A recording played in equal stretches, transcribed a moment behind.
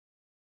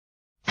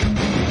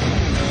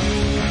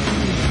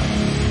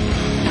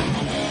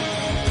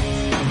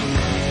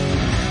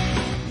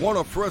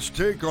Want a fresh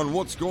take on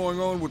what's going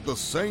on with the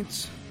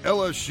Saints,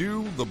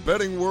 LSU, the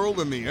betting world,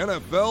 and the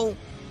NFL?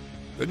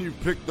 Then you've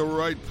picked the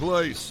right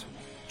place.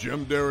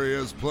 Jim Derry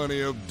has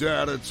plenty of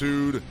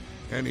datitude,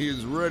 and he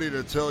is ready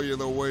to tell you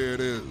the way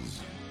it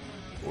is.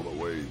 Or the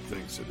way he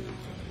thinks it is, anyway.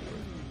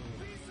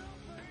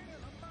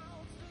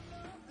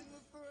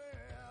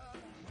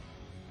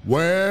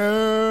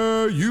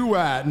 Where you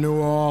at, New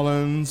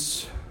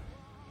Orleans?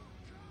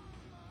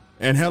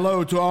 And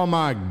hello to all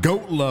my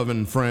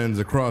goat-loving friends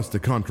across the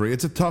country.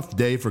 It's a tough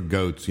day for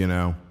goats, you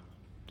know.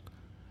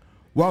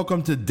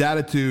 Welcome to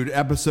Datitude,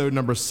 episode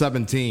number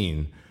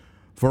 17.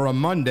 For a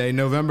Monday,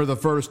 November the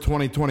 1st,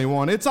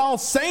 2021. It's All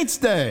Saints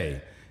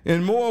Day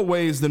in more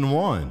ways than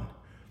one.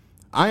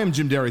 I am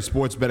Jim Derry,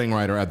 sports betting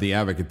writer at The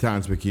Advocate,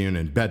 Times-Picayune,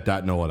 and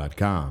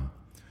Bet.NOLA.com.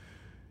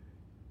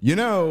 You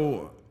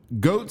know,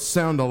 goats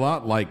sound a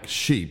lot like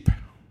sheep.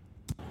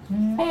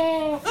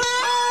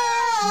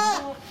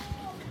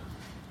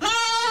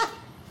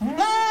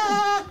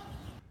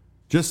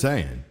 Just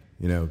saying,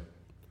 you know,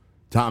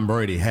 Tom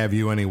Brady, have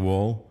you any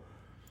wool?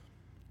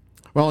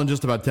 Well, in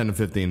just about 10 to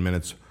 15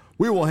 minutes,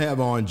 we will have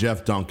on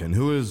Jeff Duncan,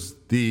 who is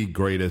the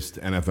greatest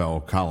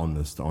NFL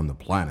columnist on the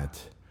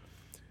planet.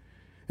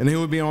 And he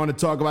will be on to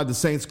talk about the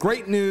Saints'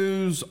 great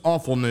news,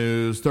 awful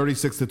news,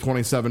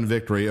 36-27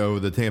 victory over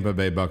the Tampa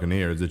Bay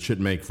Buccaneers. It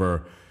should make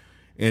for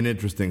an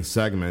interesting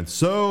segment.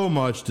 So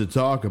much to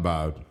talk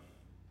about.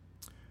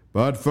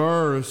 But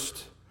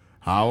first,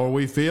 how are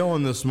we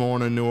feeling this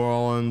morning, New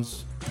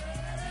Orleans?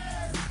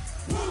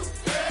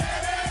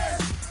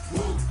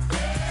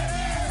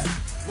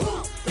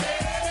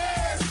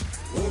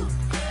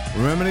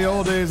 Remember the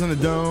old days in the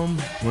Dome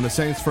when the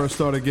Saints first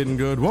started getting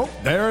good? Well,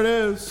 there it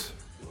is.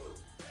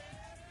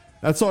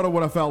 That's sort of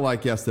what I felt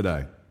like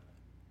yesterday.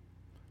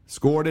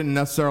 Score didn't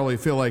necessarily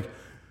feel like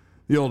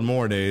the old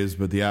Moore days,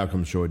 but the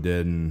outcome sure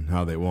did and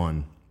how they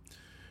won.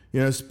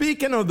 You know,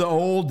 speaking of the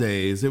old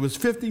days, it was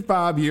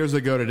 55 years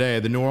ago today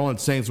the New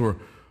Orleans Saints were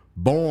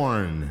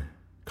born,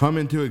 come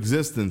into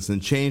existence,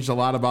 and changed a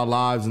lot of our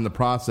lives in the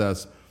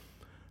process.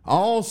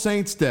 All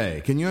Saints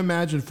Day. Can you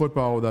imagine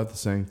football without the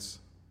Saints?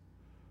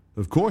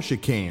 Of course you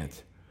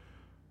can't.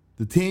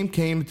 The team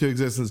came into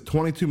existence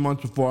 22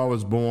 months before I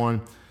was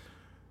born,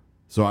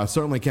 so I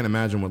certainly can't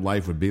imagine what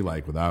life would be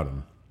like without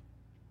them.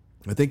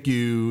 I think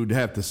you'd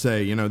have to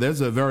say, you know,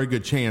 there's a very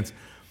good chance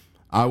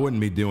I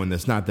wouldn't be doing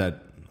this. Not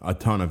that a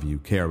ton of you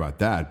care about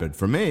that, but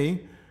for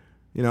me,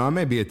 you know, I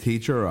may be a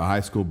teacher or a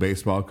high school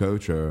baseball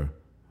coach or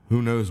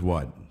who knows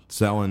what,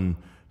 selling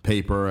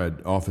paper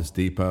at Office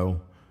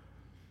Depot.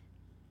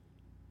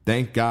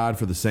 Thank God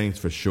for the Saints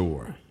for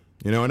sure.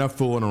 You know, enough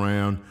fooling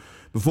around.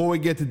 Before we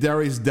get to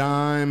Derry's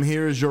Dime,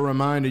 here's your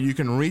reminder. You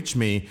can reach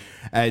me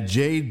at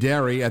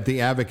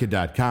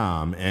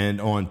jderry@theadvocate.com and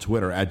on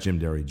Twitter at Jim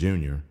Derry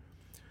Jr.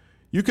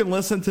 You can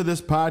listen to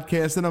this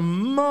podcast in a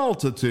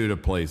multitude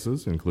of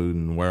places,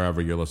 including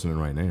wherever you're listening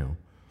right now.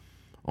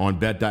 On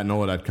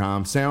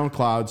Bet.NOLA.com,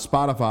 SoundCloud,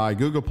 Spotify,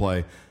 Google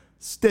Play,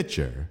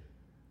 Stitcher,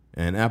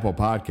 and Apple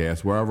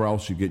Podcasts, wherever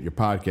else you get your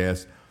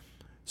podcasts.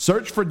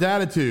 Search for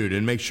Datitude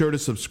and make sure to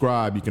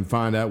subscribe. You can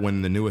find out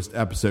when the newest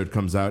episode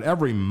comes out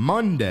every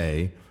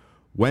Monday,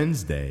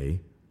 Wednesday,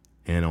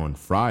 and on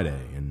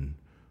Friday. And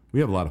we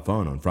have a lot of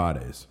fun on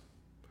Fridays.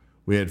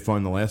 We had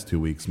fun the last 2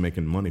 weeks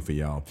making money for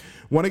y'all.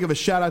 Want to give a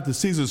shout out to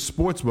Caesars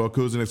Sportsbook,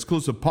 who's an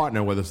exclusive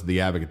partner with us at The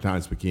Advocate,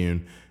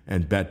 Times-Picayune,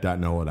 and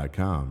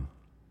Bet.NOLA.com.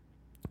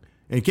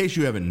 In case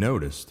you haven't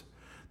noticed,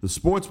 the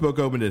Sportsbook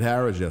opened at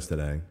Harrah's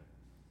yesterday.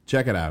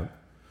 Check it out.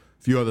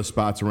 A few other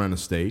spots around the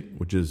state,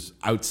 which is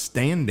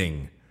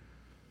outstanding.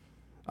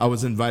 I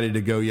was invited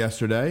to go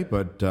yesterday,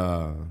 but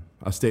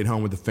I stayed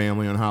home with the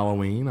family on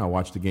Halloween. I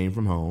watched the game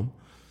from home.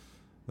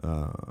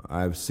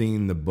 I've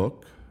seen the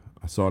book.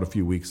 I saw it a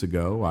few weeks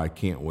ago. I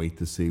can't wait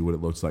to see what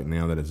it looks like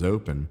now that it's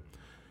open,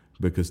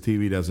 because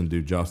TV doesn't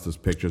do justice,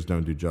 pictures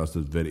don't do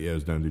justice,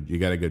 videos don't do. You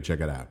got to go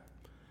check it out.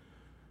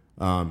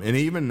 And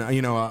even,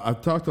 you know,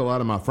 I've talked to a lot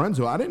of my friends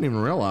who I didn't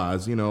even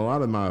realize, you know, a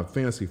lot of my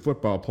fantasy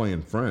football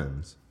playing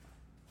friends.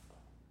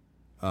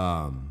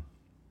 I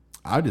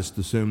just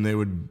assumed they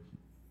would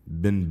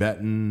been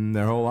betting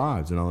their whole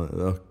lives. You know,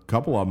 a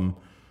couple of them,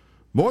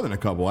 more than a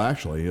couple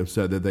actually, have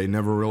said that they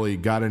never really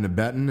got into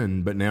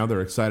betting, but now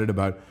they're excited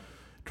about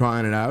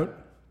trying it out.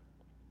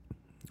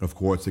 Of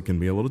course, it can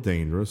be a little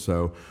dangerous.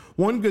 So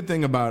one good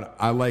thing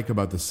I like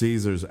about the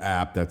Caesars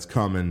app that's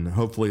coming,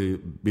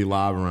 hopefully be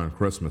live around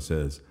Christmas,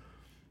 is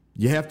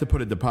you have to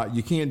put a deposit.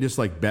 You can't just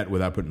like bet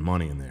without putting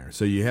money in there.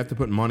 So you have to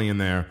put money in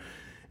there,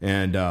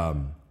 and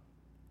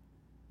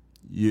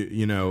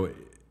you know,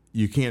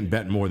 you can't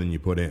bet more than you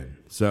put in.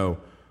 So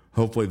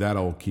hopefully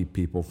that'll keep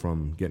people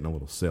from getting a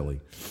little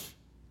silly.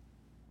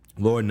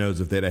 Lord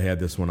knows if they'd have had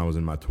this when I was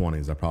in my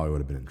 20s, I probably would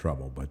have been in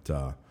trouble. But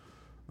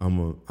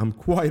I'm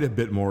quite a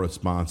bit more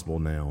responsible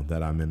now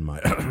that I'm in my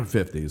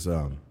 50s.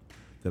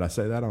 Did I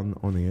say that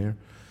on the air?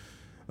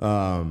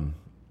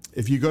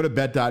 If you go to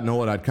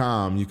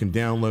bet.nola.com, you can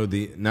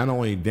not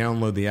only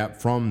download the app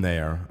from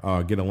there,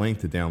 get a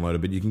link to download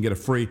it, but you can get a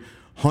free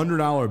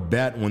 $100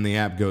 bet when the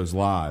app goes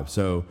live.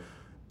 So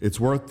It's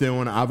worth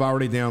doing. I've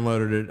already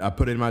downloaded it. I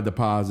put in my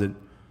deposit.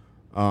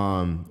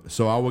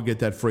 So I will get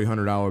that free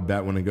 $100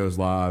 bet when it goes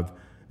live,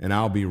 and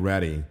I'll be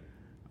ready.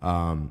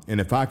 And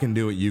if I can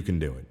do it, you can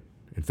do it.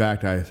 In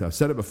fact, I've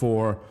said it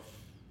before.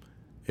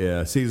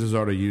 Caesars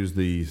ought to use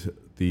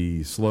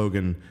the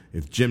slogan,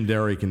 if Jim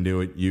Derry can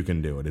do it, you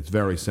can do it. It's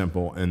very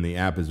simple, and the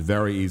app is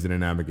very easy to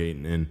navigate.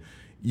 And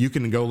you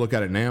can go look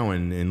at it now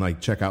and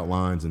like check out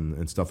lines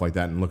and stuff like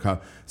that, and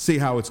see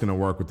how it's going to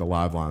work with the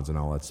live lines and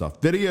all that stuff.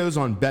 Videos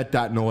on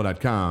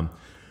bet.nola.com.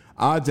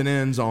 Odds and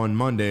ends on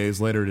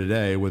Mondays later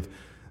today with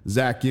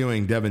Zach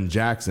Ewing, Devin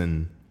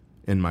Jackson,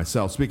 and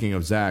myself. Speaking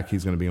of Zach,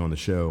 he's going to be on the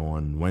show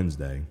on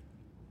Wednesday.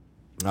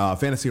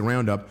 Fantasy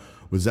Roundup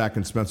with Zach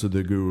and Spencer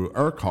the Guru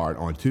Urquhart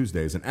on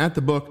Tuesdays. And At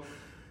the Book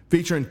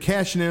featuring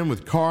Cashing In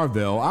with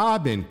Carville.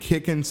 I've been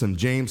kicking some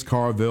James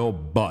Carville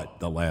butt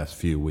the last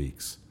few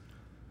weeks.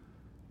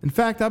 In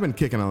fact, I've been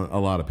kicking a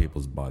lot of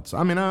people's butts.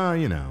 I mean,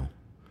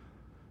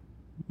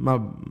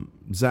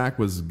 Zach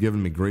was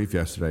giving me grief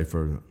yesterday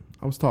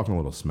I was talking a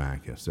little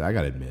smack yesterday. I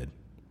got to admit,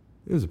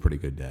 it was a pretty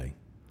good day.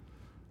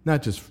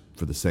 Not just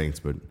for the Saints,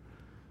 but,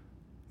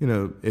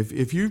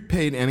 if you've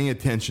paid any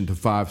attention to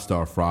 5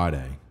 Star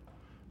Friday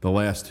the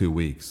last 2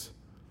 weeks,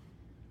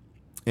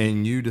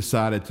 and you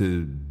decided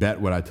to bet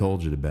what I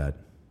told you to bet,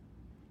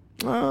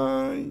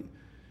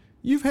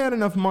 you've had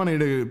enough money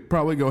to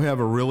probably go have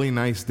a really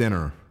nice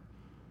dinner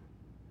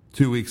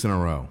 2 weeks in a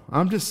row.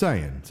 I'm just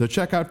saying. So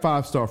check out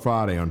 5 Star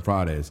Friday on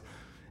Fridays,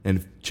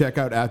 and check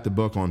out At the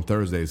Book on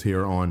Thursdays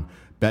here on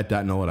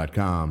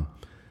bet.nola.com,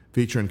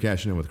 featuring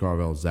Cashing In with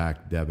Carville,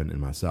 Zach, Devin,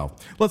 and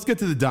myself. Let's get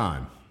to the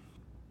dime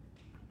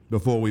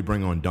before we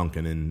bring on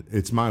Duncan, and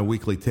it's my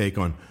weekly take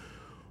on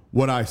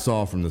what I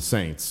saw from the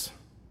Saints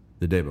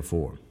the day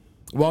before.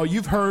 Well,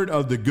 you've heard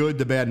of the good,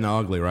 the bad, and the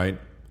ugly, right?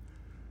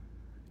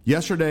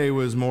 Yesterday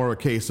was more a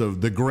case of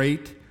the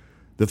great,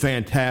 the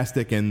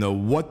fantastic, and the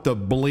what the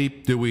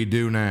bleep do we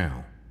do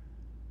now?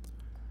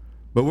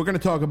 But we're going to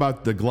talk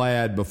about the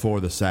glad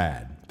before the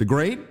sad. The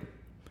great?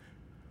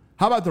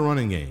 How about the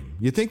running game?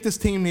 You think this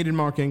team needed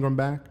Mark Ingram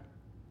back?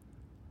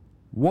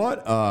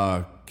 What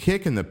a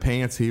kick in the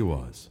pants he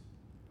was.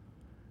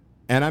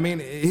 And I mean,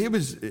 he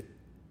was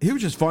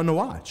just fun to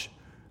watch.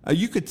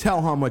 You could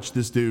tell how much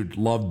this dude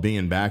loved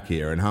being back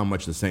here and how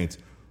much the Saints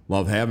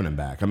love having him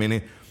back. I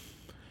mean,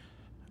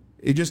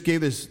 he just gave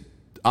this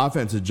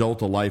offense a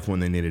jolt of life when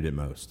they needed it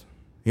most.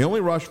 He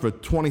only rushed for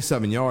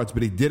 27 yards,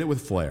 but he did it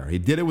with flair. He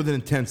did it with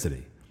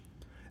intensity.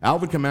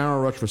 Alvin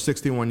Kamara rushed for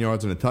 61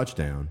 yards and a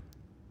touchdown.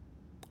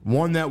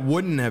 One that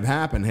wouldn't have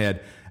happened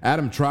had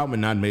Adam Troutman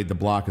not made the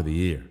block of the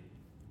year.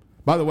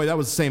 By the way, that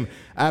was the same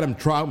Adam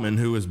Troutman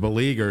who was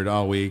beleaguered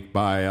all week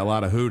by a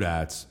lot of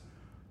hoodats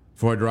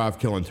for a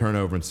drive-killing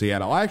turnover in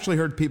Seattle. I actually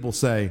heard people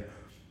say,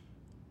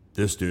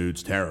 this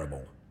dude's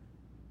terrible.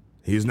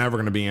 He's never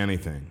going to be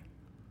anything.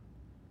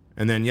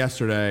 And then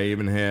yesterday, I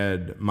even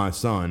had my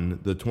son,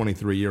 the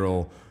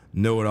 23-year-old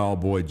know-it-all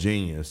boy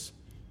genius.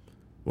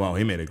 Well,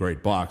 he made a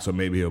great block, so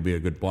maybe he'll be a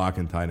good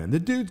blocking tight end. The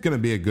dude's going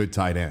to be a good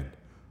tight end.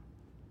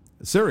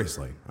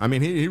 Seriously. I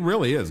mean, he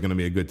really is going to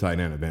be a good tight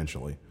end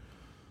eventually.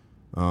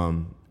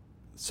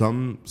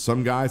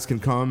 Some guys can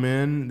come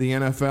in the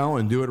NFL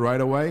and do it right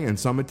away, and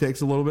some it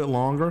takes a little bit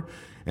longer.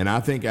 And I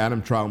think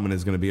Adam Troutman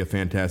is going to be a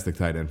fantastic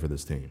tight end for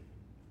this team.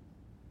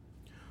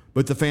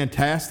 But the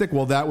fantastic,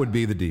 well, that would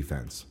be the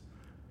defense.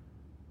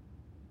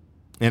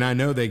 And I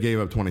know they gave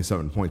up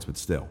 27 points, but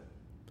still.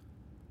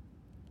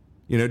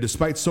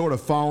 Despite sort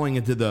of falling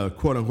into the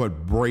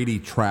quote-unquote Brady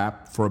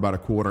trap for about a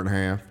quarter and a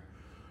half,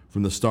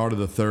 from the start of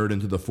the third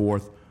into the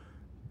fourth,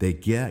 they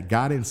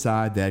got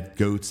inside that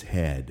goat's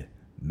head.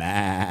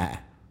 Bah.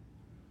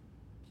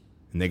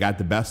 And they got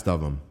the best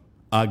of them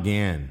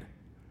again.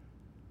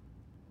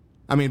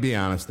 I mean, be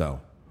honest,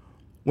 though.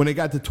 When they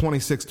got to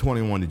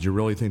 26-21, did you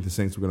really think the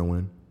Saints were going to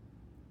win?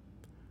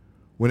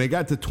 When they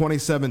got to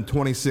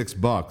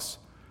 27-26 bucks,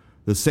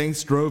 the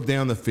Saints drove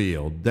down the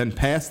field, then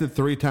passed it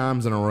 3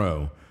 times in a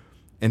row,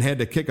 and had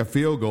to kick a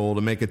field goal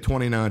to make it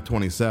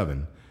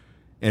 29-27.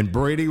 And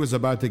Brady was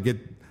about to get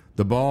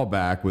the ball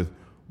back with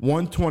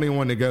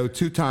 1:21 to go,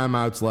 2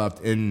 timeouts left,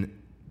 and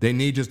they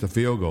need just a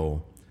field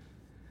goal.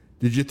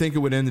 Did you think it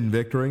would end in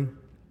victory?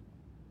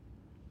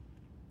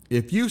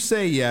 If you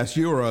say yes,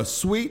 you are a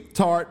sweet,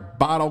 tart,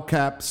 bottle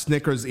cap,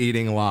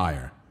 Snickers-eating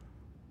liar.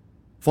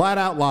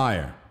 Flat-out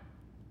liar.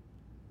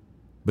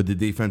 But the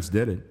defense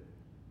did it.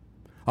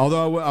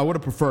 Although I would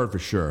have preferred for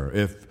sure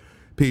if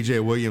P.J.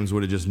 Williams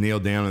would have just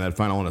kneeled down in that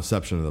final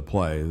interception of the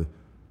play.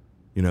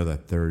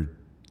 That third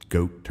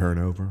goat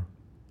turnover.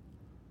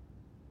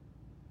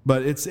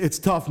 But it's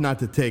tough not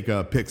to take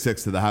a pick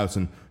six to the house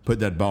and put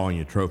that ball in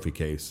your trophy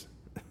case.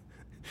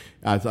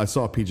 I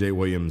saw P.J.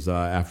 Williams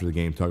after the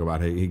game talk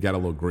about he got a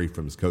little grief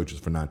from his coaches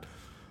for not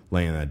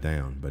laying that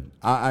down. But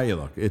I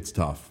look, it's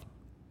tough.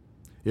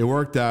 It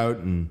worked out,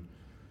 and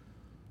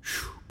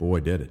boy,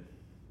 did it.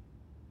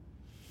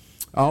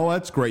 Oh,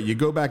 that's great. You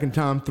go back in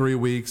time 3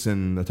 weeks,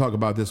 and I'll talk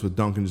about this with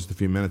Duncan in just a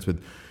few minutes, but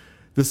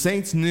the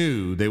Saints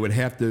knew they would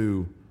have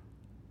to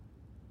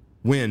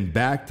win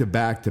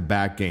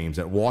back-to-back-to-back games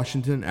at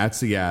Washington, at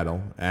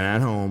Seattle, and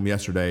at home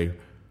yesterday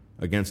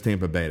against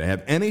Tampa Bay to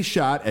have any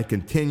shot at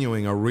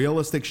continuing a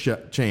realistic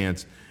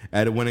chance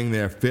at winning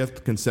their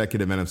 5th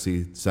consecutive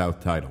NFC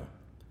South title.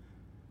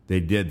 They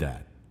did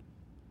that.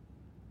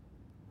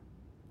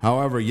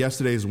 However,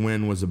 yesterday's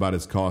win was about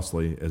as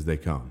costly as they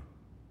come.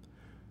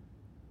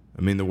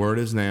 I mean, the word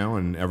is now,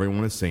 and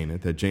everyone has seen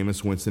it, that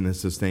Jameis Winston has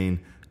sustained,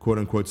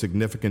 quote-unquote,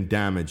 significant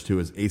damage to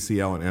his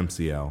ACL and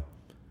MCL,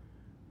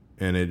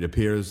 and it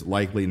appears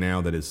likely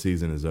now that his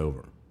season is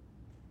over.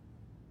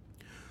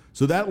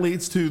 So that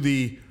leads to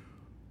the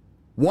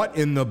what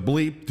in the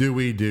bleep do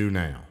we do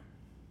now?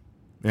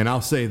 And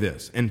I'll say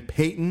this, in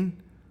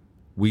Peyton,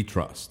 we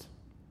trust.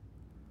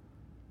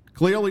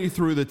 Clearly,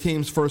 through the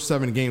team's first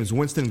 7 games,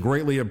 Winston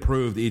greatly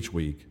improved each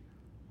week,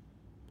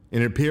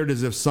 and it appeared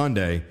as if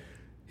Sunday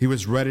he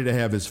was ready to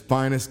have his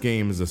finest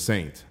game as a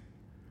Saint.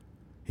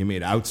 He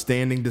made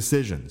outstanding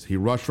decisions. He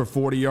rushed for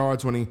 40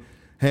 yards when he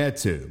had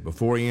to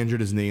before he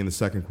injured his knee in the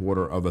second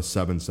quarter of a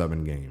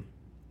 7-7 game.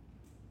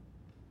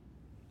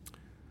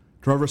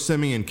 Trevor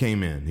Siemian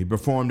came in. He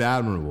performed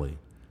admirably.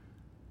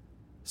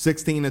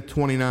 16 of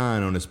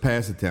 29 on his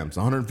pass attempts,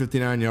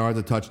 159 yards,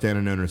 a touchdown,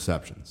 and no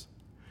interceptions.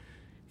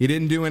 He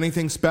didn't do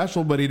anything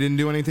special, but he didn't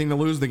do anything to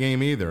lose the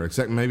game either,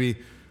 except maybe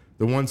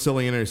the one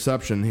silly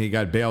interception. He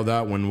got bailed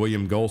out when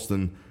William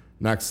Golston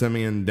knocked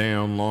Siemian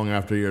down long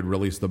after he had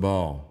released the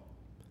ball.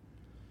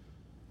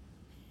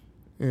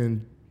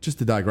 And just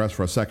to digress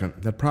for a second,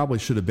 that probably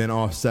should have been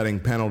offsetting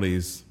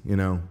penalties, you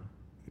know.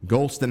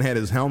 Golston had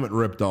his helmet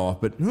ripped off,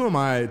 but who am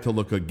I to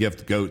look a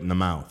gift goat in the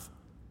mouth?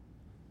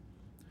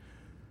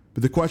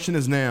 But the question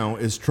is now,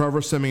 is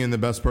Trevor Siemian the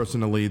best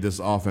person to lead this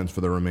offense for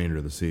the remainder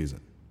of the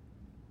season?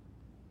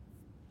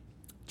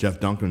 Jeff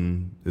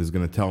Duncan is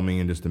going to tell me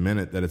in just a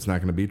minute that it's not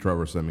going to be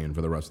Trevor Siemian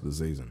for the rest of the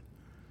season.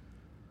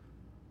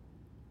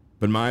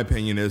 But my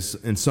opinion is,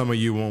 and some of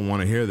you won't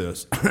want to hear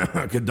this,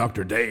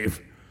 Conductor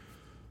Dave,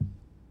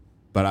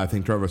 but I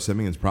think Trevor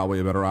Siemian's probably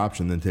a better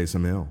option than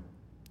Taysom Hill.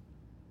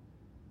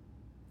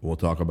 We'll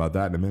talk about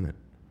that in a minute.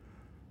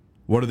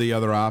 What are the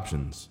other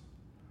options?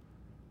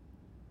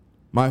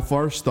 My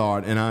first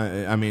thought, and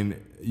I mean,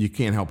 you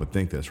can't help but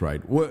think this,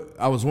 right?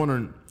 I was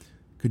wondering,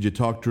 could you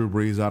talk Drew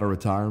Brees out of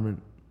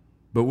retirement?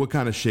 But what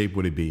kind of shape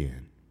would he be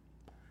in?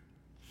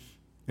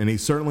 And he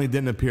certainly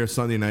didn't appear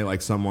Sunday night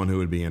like someone who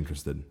would be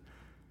interested.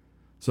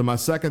 So my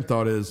second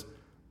thought is,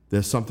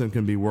 there's something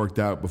can be worked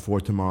out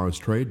before tomorrow's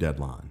trade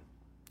deadline.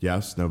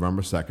 Yes,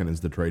 November 2nd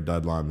is the trade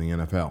deadline in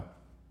the NFL.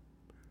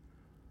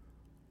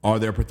 Are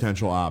there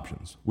potential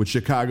options? Would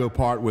Chicago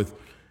part with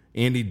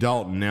Andy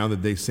Dalton now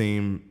that they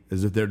seem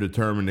as if they're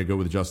determined to go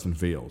with Justin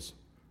Fields?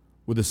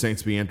 Would the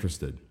Saints be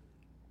interested?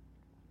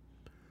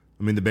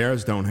 I mean, the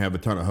Bears don't have a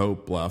ton of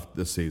hope left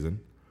this season.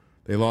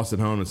 They lost at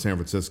home in San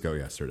Francisco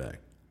yesterday.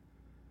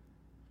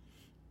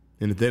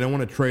 And if they don't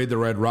want to trade the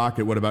Red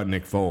Rocket, what about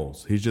Nick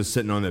Foles? He's just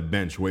sitting on that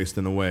bench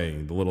wasting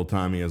away the little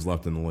time he has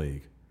left in the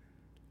league.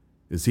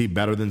 Is he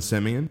better than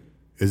Siemian?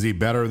 Is he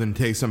better than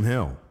Taysom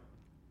Hill?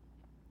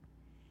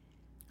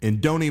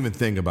 And don't even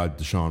think about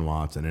Deshaun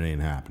Watson. It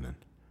ain't happening.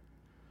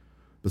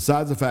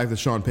 Besides the fact that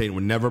Sean Payton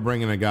would never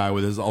bring in a guy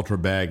with his ultra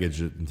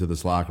baggage into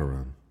this locker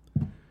room,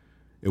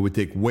 it would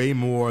take way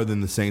more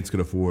than the Saints could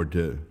afford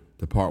to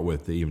part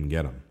with to even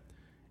get him.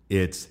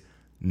 It's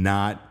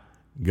not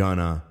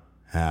gonna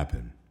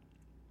happen.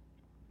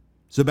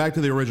 So back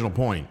to the original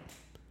point.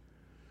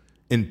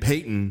 In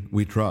Peyton,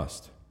 we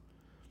trust.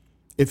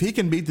 If he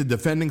can beat the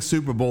defending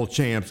Super Bowl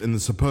champs and the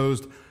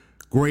supposed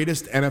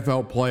greatest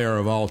NFL player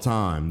of all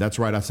time, that's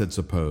right, I said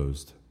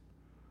supposed,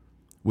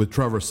 with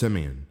Trevor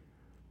Siemian,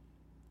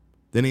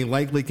 then he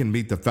likely can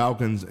beat the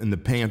Falcons and the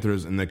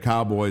Panthers and the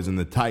Cowboys and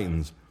the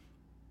Titans,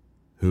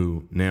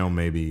 who now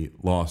may be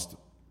lost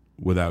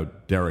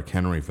without Derrick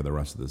Henry for the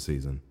rest of the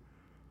season,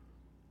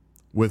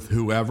 with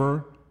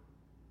whoever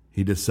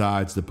he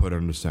decides to put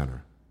under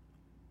center.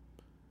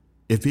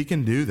 If he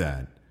can do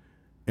that,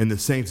 and the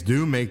Saints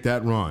do make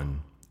that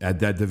run at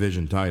that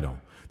division title,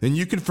 then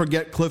you can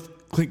forget Cliff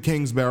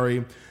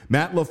Kingsbury,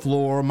 Matt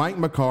LaFleur, Mike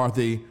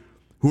McCarthy,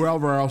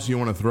 whoever else you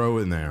want to throw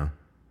in there.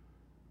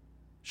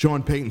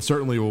 Sean Payton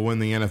certainly will win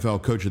the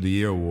NFL Coach of the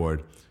Year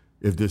award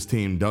if this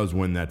team does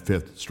win that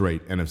 5th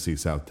straight NFC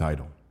South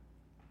title.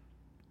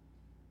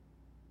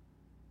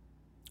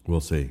 We'll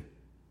see.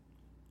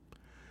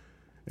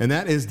 And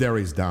that is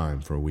Derry's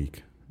Dime for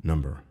week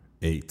number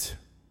 8.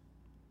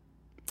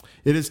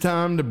 It is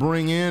time to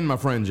bring in my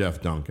friend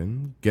Jeff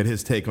Duncan, get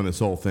his take on this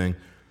whole thing.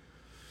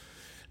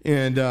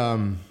 And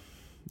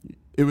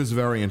it was a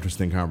very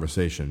interesting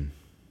conversation.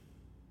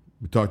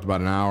 We talked about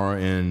an hour,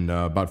 and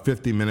about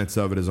 50 minutes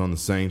of it is on the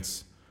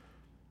Saints.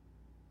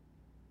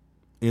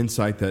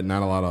 Insight that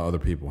not a lot of other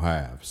people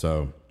have.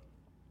 So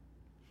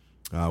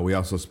we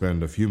also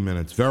spend a few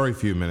minutes, very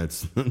few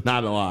minutes,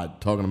 not a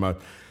lot, talking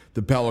about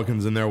the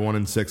Pelicans and their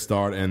 1-6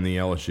 start and the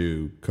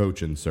LSU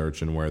coaching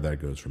search and where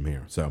that goes from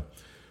here. So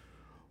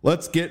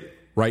let's get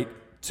right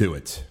to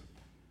it.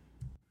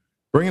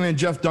 Bringing in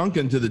Jeff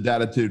Duncan to the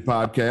Datitude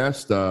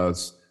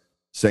podcast,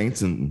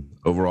 Saints and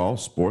overall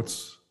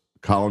sports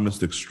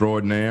columnist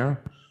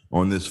extraordinaire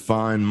on this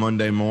fine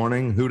Monday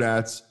morning. Who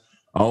that's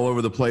all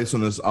over the place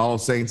on this All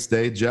Saints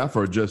Day, Jeff,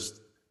 or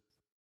just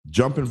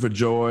jumping for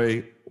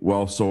joy?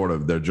 Well, sort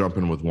of. They're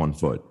jumping with one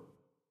foot.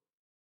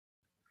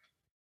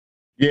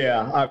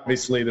 Yeah,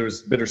 obviously there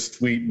was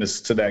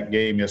bittersweetness to that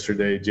game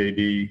yesterday,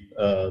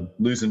 JD.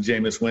 Losing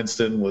Jameis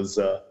Winston was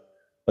a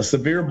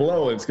severe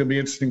blow. It's going to be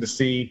interesting to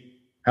see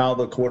how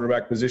the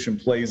quarterback position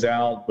plays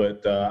out,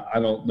 but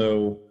I don't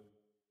know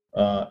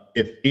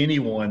if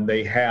anyone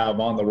they have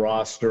on the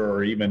roster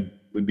or even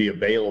would be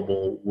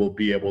available will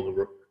be able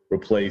to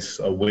replace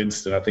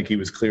Winston. I think he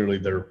was clearly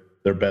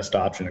their best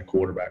option at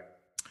quarterback.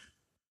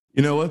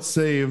 You know, let's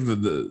save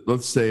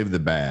the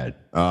bad.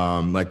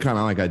 Like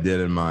I did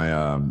in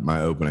my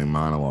my opening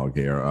monologue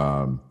here.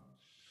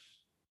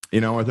 You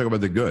know, I talk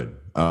about the good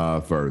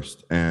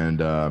first, and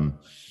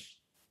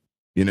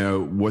you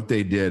know what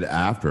they did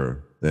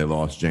after they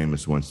lost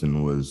Jameis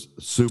Winston was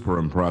super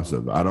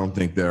impressive. I don't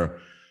think there are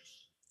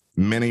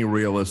many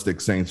realistic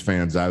Saints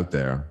fans out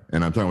there,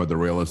 and I'm talking about the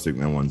realistic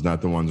ones,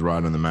 not the ones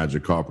riding the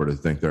magic carpet to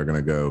think they're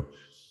going to go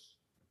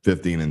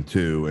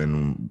 15-2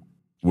 and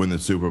win the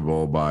Super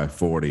Bowl by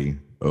 40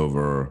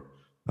 over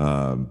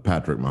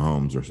Patrick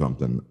Mahomes or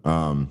something.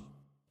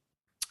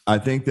 I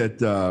think that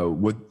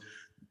what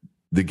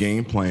the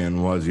game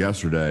plan was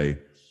yesterday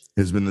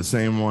has been the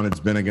same one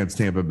it's been against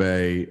Tampa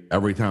Bay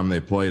every time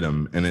they played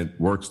them, and it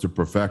works to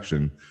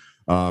perfection.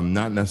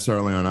 Not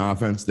necessarily on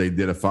offense. They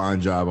did a fine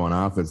job on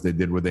offense. They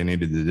did what they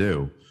needed to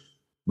do.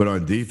 But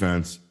on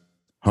defense,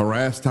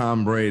 harass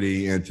Tom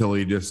Brady until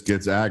he just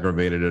gets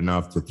aggravated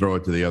enough to throw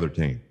it to the other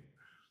team.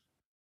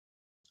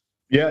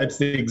 Yeah, it's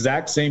the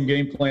exact same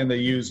game plan they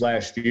used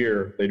last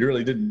year. They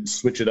really didn't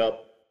switch it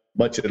up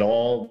much at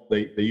all.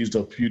 They used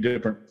a few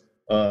different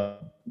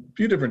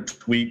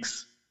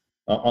tweaks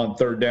on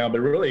third down, but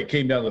really it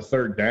came down to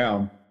third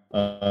down.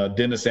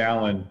 Dennis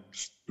Allen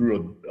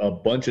threw a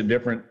bunch of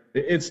different –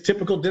 it's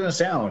typical Dennis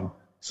Allen.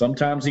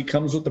 Sometimes he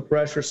comes with the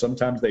pressure.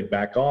 Sometimes they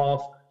back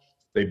off.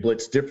 They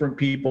blitz different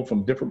people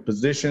from different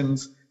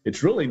positions.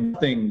 It's really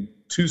nothing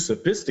too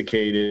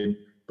sophisticated,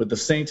 but the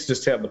Saints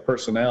just have the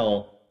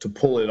personnel to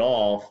pull it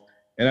off.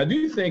 And I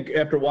do think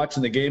after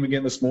watching the game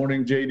again this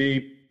morning,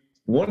 JD,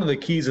 one of the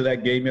keys of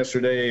that game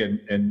yesterday,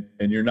 and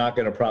you're not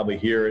going to probably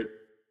hear it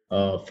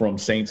from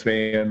Saints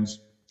fans,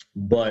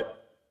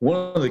 but one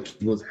of the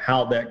keys was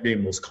how that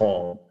game was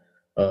called.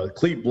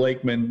 Clete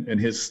Blakeman and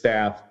his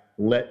staff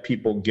let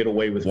people get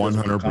away with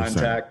 100%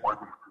 contact.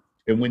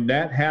 And when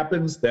that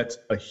happens, that's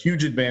a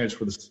huge advantage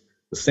for the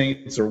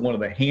Saints. Are one of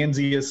the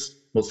handsiest,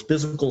 most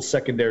physical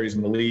secondaries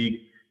in the league.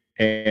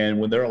 And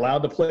when they're allowed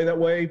to play that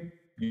way,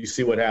 you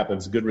see what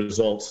happens, good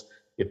results.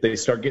 If they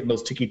start getting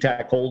those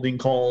ticky-tack holding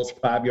calls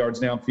 5 yards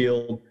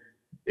downfield,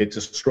 it's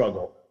a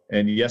struggle.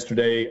 And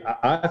yesterday,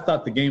 I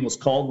thought the game was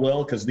called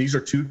well because these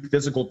are two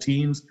physical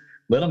teams.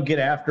 Let them get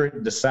after it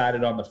and decide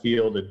it on the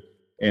field,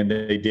 and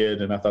they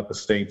did, and I thought the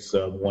Saints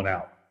won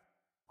out.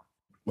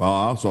 Well,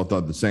 I also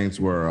thought the Saints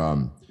were,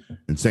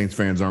 and Saints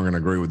fans aren't going to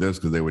agree with this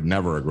because they would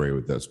never agree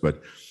with this,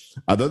 but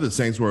I thought the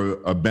Saints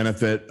were a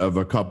benefit of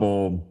a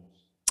couple,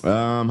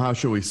 how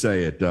should we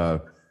say it,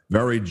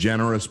 very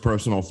generous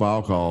personal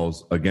foul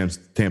calls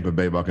against Tampa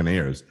Bay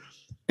Buccaneers.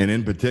 And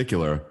in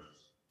particular,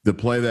 the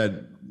play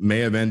that may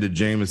have ended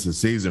Jameis'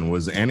 season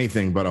was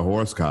anything but a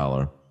horse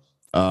collar.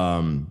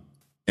 And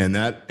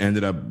that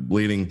ended up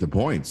leading to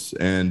points.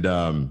 And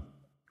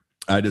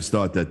I just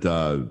thought that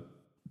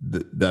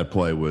that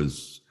play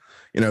was,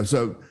 you know,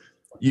 so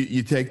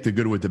you take the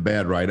good with the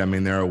bad, right? I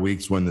mean, there are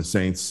weeks when the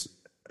Saints,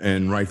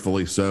 and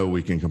rightfully so,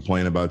 we can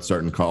complain about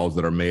certain calls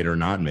that are made or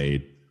not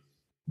made.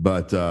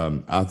 But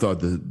I thought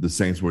the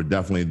Saints were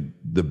definitely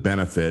the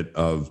benefit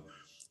of,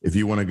 if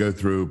you want to go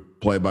through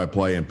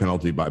play-by-play and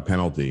penalty by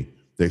penalty,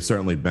 they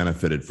certainly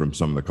benefited from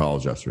some of the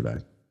calls yesterday.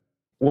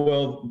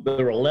 Well,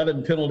 there were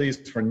 11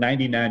 penalties for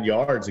 99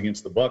 yards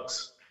against the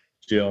Bucs,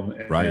 Jim.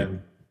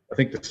 And I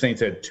think the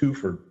Saints had 2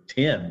 for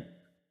 10.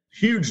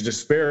 Huge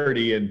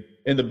disparity. And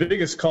the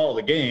biggest call of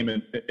the game,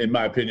 in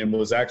my opinion,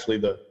 was actually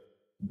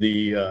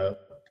the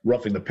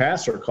roughing the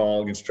passer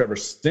call against Trevor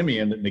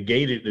Siemian that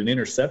negated an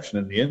interception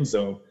in the end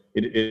zone.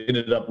 It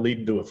ended up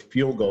leading to a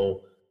field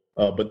goal.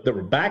 But there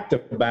were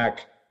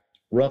back-to-back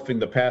roughing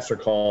the passer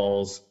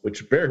calls,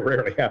 which very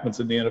rarely happens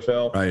in the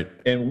NFL. Right.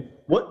 And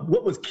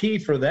what was key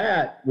for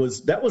that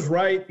was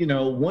right, you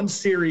know, one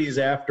series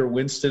after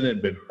Winston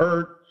had been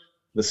hurt,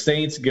 the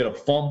Saints get a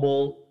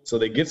fumble, so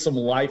they get some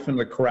life in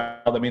the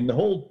crowd. I mean, the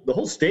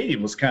whole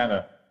stadium was kind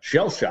of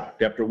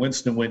shell-shocked after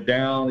Winston went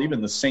down.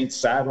 Even the Saints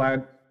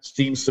sideline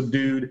seemed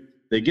subdued.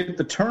 They get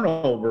the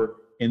turnover,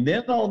 and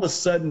then all of a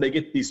sudden they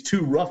get these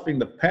 2 roughing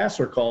the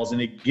passer calls,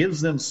 and it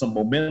gives them some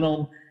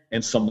momentum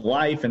and some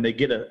life, and they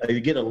get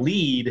a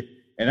lead.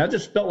 And I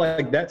just felt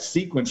like that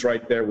sequence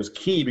right there was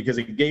key because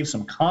it gave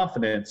some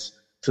confidence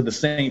to the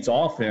Saints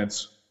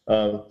offense.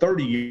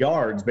 30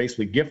 yards,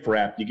 basically gift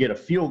wrap, you get a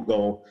field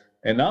goal,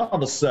 and all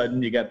of a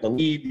sudden you got the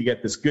lead, you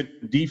got this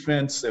good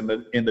defense, and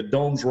the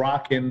dome's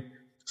rocking.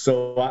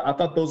 So I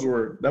thought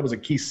that was a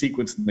key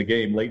sequence in the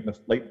game late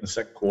in the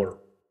second quarter.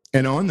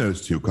 And on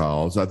those two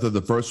calls, I thought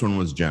the first one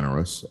was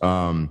generous,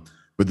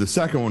 but the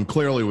second one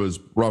clearly was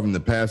roughing the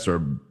passer.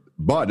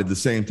 But at the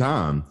same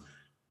time,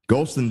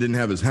 Golston didn't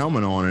have his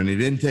helmet on, and he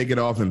didn't take it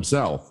off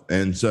himself.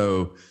 And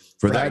so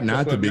for that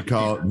not to be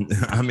called,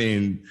 I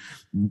mean,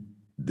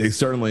 they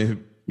certainly,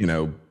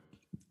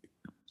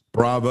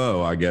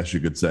 bravo, I guess you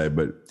could say.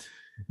 But,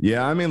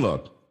 yeah, I mean,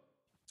 look,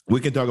 we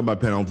can talk about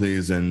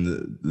penalties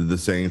and the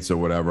Saints or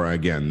whatever.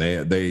 Again,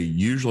 they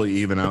usually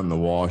even out in the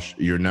wash.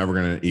 You're never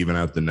going to even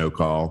out the no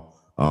call.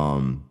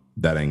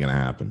 That ain't going to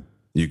happen.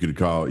 You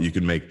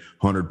could make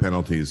 100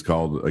 penalties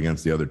called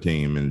against the other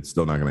team, and it's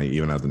still not going to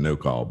even out the no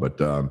call. But,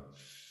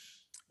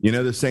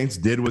 the Saints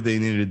did what they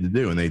needed to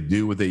do, and they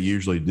do what they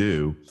usually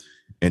do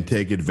and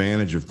take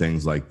advantage of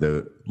things like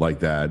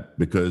that,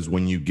 because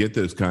when you get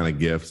those kind of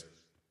gifts,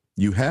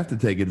 you have to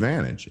take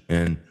advantage.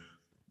 And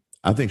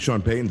I think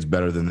Sean Payton's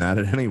better than that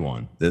as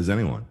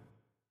anyone.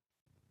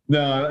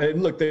 No,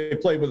 and look, they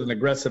played with an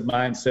aggressive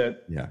mindset.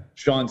 Yeah.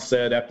 Sean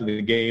said after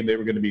the game they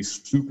were going to be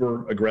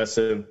super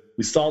aggressive.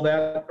 We saw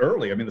that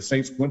early. I mean, the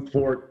Saints went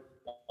for it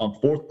on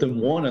 4th and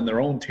 1 in their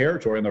own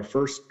territory in their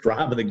first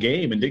drive of the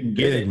game and didn't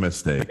get it. Big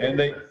mistake. And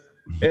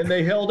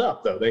they held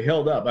up, though. They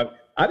held up.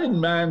 I didn't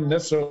mind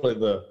necessarily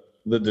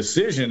the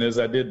decision as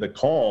I did the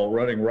call,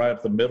 running right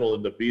up the middle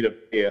of the Vita.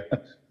 Yeah,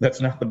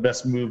 that's not the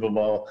best move of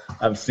all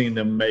I've seen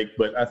them make.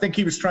 But I think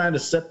he was trying to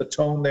set the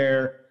tone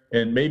there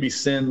and maybe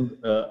send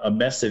a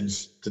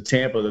message to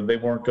Tampa that they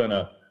weren't going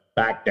to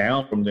back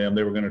down from them.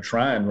 They were going to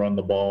try and run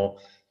the ball.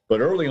 But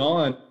early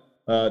on,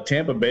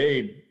 Tampa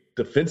Bay,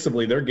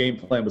 defensively, their game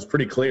plan was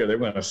pretty clear. They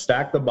were going to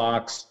stack the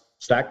box,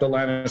 stack the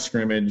line of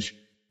scrimmage,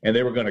 and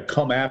they were going to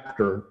come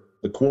after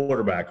the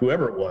quarterback,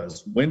 whoever it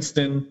was,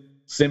 Winston,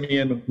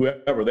 Simeon,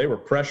 whoever. They were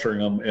pressuring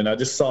them. And I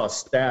just saw a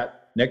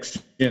stat,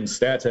 Next Gen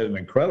Stats had an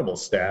incredible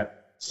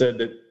stat, said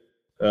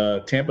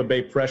that Tampa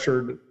Bay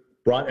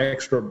brought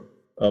extra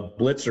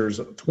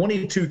blitzers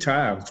 22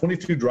 times,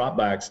 22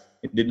 dropbacks,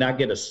 and did not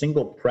get a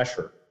single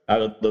pressure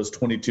out of those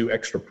 22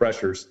 extra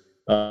pressures.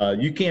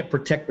 You can't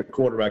protect the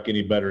quarterback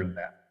any better than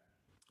that.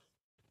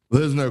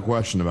 There's no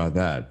question about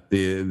that.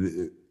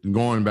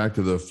 Going back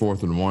to the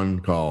 4th and 1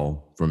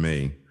 call for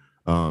me,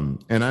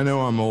 and I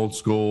know I'm old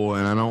school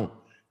and I don't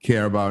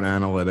care about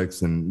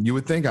analytics, and you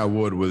would think I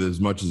would with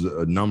as much as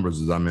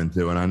numbers as I'm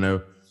into. And I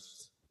know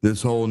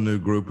this whole new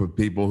group of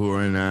people who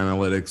are in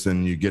analytics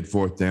and you get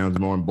 4th downs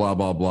more and blah,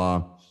 blah,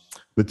 blah.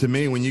 But to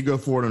me, when you go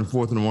forward on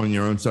 4th and 1 on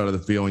your own side of the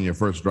field in your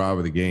first drive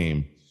of the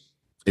game,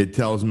 it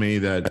tells me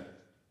that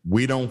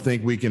we don't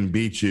think we can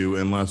beat you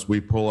unless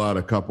we pull out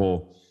a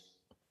couple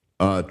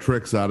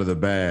tricks out of the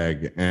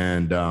bag.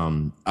 And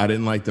I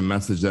didn't like the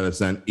message that it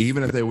sent.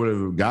 Even if they would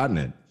have gotten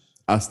it,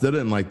 I still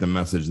didn't like the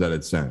message that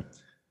it sent.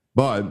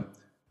 But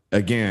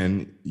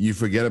again, you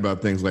forget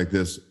about things like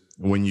this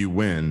when you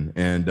win.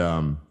 And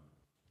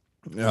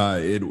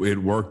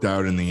it worked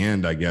out in the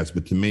end, I guess.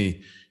 But to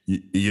me,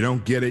 you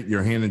don't get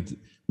it.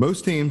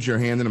 Most teams, you're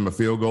handing them a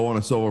field goal on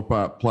a silver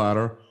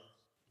platter.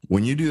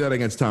 When you do that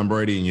against Tom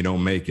Brady and you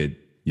don't make it,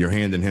 you're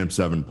handing him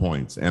 7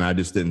 points. And I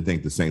just didn't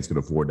think the Saints could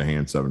afford to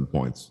hand 7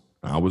 points.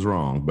 I was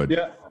wrong, but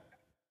yeah.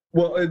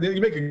 Well,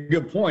 you make a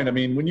good point. I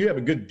mean, when you have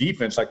a good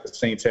defense like the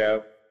Saints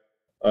have,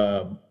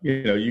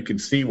 you can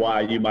see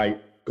why you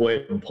might go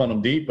ahead and punt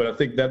them deep. But I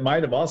think that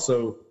might have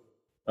also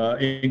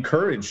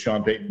encouraged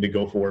Sean Payton to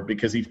go for it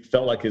because he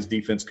felt like his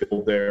defense could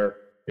hold there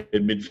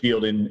in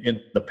midfield.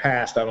 In the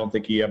past, I don't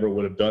think he ever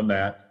would have done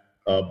that.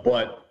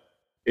 But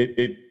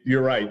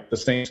you're right. The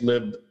Saints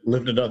lived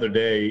another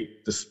day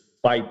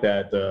despite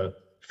that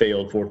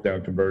failed 4th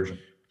down conversion.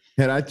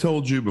 Had I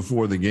told you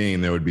before the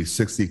game there would be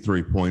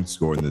 63 points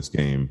scored in this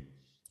game,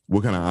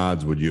 what kind of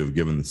odds would you have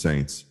given the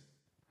Saints?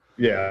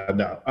 Yeah,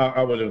 no,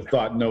 I would have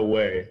thought no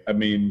way. I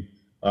mean,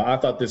 I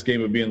thought this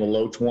game would be in the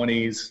low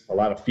 20s, a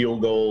lot of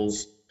field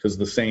goals because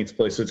the Saints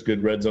play such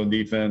good red zone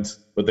defense.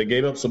 But they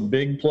gave up some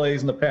big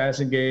plays in the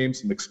passing game,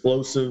 some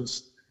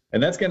explosives,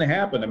 and that's going to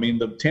happen. I mean,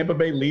 the Tampa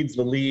Bay leads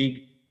the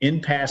league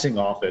in passing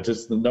offense.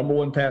 It's the number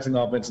 1 passing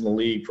offense in the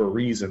league for a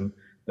reason.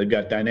 They've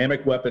got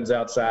dynamic weapons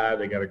outside.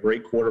 They got a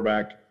great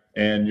quarterback.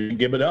 And you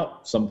give it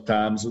up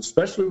sometimes,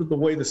 especially with the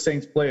way the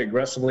Saints play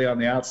aggressively on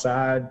the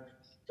outside.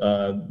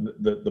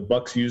 The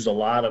Bucs used a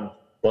lot of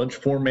bunch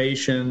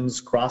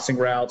formations, crossing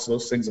routes.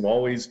 Those things have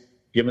always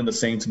given the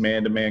Saints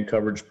man-to-man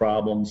coverage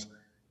problems,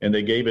 and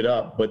they gave it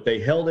up. But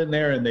they held in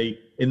there, and they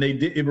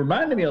did. It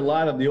reminded me a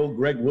lot of the old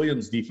Greg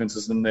Williams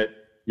defenses in that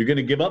you're going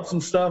to give up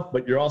some stuff,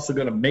 but you're also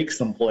going to make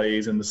some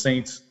plays. And the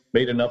Saints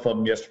made enough of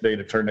them yesterday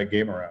to turn that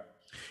game around.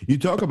 You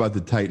talk about the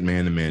tight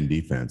man-to-man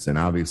defense, and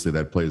obviously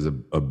that plays a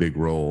big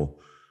role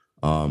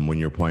when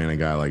you're playing a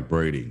guy like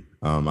Brady.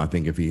 I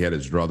think if he had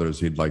his druthers,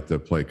 he'd like to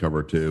play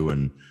cover 2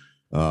 and,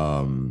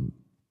 a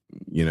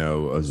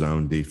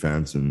zone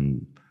defense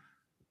and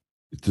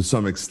to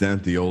some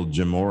extent the old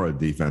Jim Mora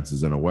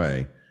defenses in a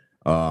way.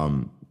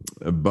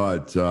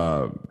 But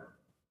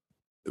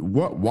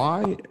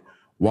why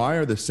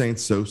are the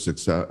Saints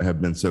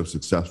have been so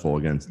successful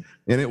against?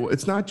 And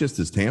it's not just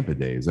his Tampa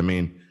days. I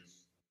mean,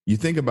 you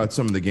think about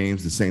some of the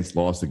games the Saints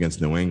lost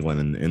against New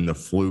England and the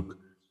fluke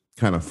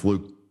kind of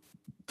fluke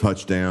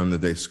touchdown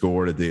that they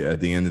scored at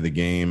the end of the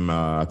game.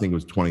 I think it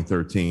was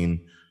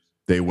 2013.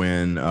 They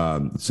win.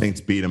 The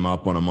Saints beat them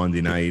up on a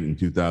Monday night in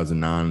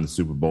 2009 in the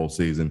Super Bowl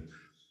season.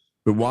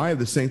 But why have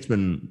the Saints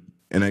been,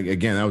 and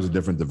again, that was a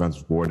different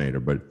defensive coordinator,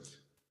 but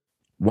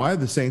why have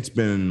the Saints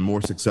been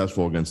more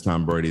successful against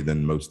Tom Brady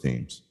than most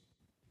teams?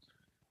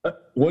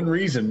 One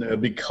reason,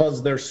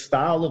 because their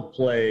style of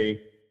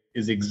play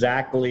is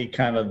exactly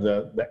kind of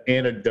the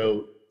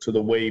antidote to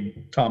the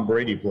way Tom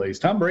Brady plays.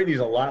 Tom Brady's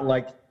a lot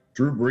like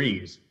Drew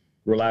Brees,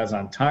 relies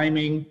on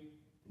timing,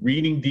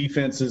 reading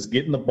defenses,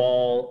 getting the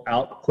ball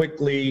out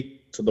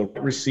quickly to the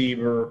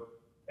receiver.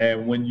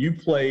 And when you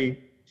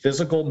play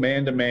physical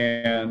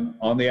man-to-man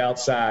on the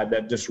outside,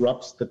 that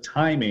disrupts the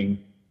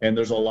timing. And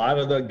there's a lot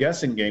of the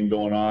guessing game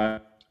going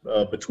on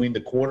between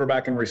the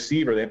quarterback and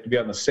receiver. They have to be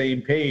on the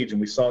same page.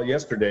 And we saw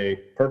yesterday,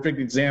 perfect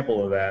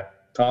example of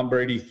that. Tom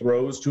Brady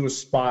throws to a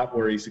spot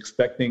where he's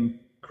expecting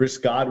Chris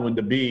Godwin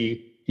to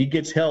be. He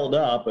gets held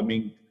up. I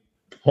mean,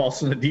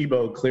 Paulson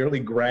Adebo clearly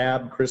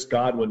grabbed Chris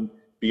Godwin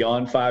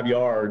beyond 5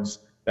 yards.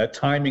 That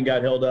timing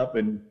got held up,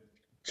 and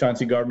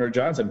Chauncey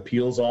Gardner-Johnson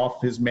peels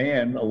off his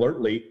man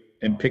alertly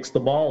and picks the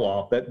ball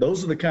off.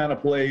 Those are the kind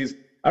of plays.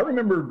 I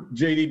remember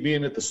JD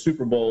being at the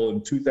Super Bowl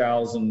in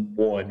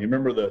 2001. You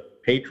remember the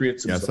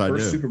Patriots? It was the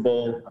first Super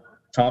Bowl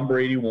Tom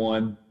Brady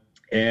won,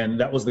 and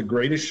that was the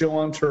greatest show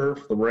on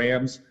turf, the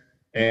Rams.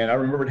 And I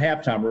remember at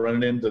halftime we're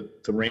running into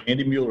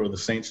Randy Mueller, the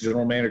Saints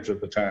general manager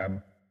at the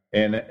time.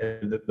 And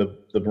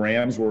the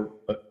Rams were,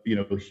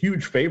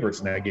 huge favorites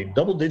in that game,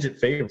 double-digit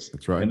favorites.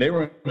 That's right. And they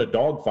were in a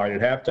dogfight at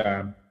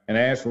halftime. And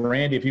I asked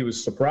Randy if he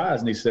was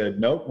surprised, and he said,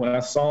 nope. When I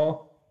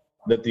saw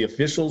that the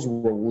officials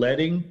were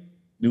letting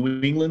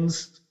New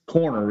England's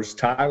corners,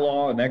 Ty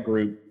Law and that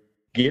group,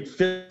 get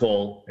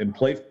physical and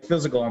play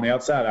physical on the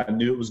outside, I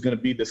knew it was going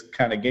to be this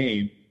kind of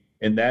game.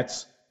 And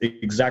that's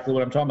exactly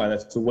what I'm talking about.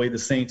 That's the way the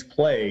Saints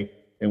play.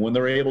 And when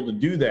they're able to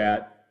do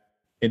that,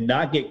 and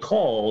not get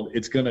called,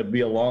 it's going to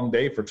be a long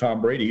day for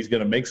Tom Brady. He's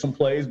going to make some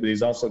plays, but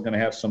he's also going to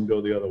have some go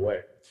the other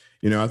way.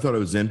 I thought it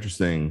was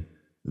interesting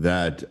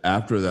that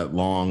after that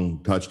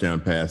long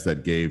touchdown pass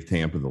that gave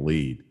Tampa the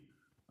lead,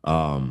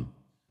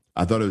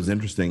 I thought it was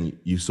interesting.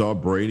 You saw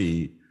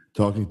Brady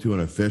talking to an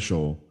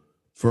official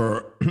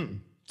for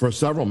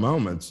several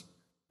moments,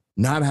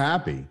 not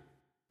happy.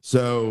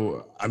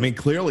 So,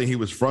 clearly he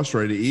was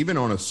frustrated, even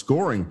on a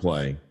scoring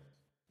play.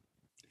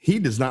 He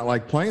does not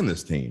like playing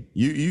this team.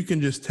 You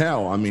can just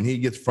tell. He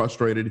gets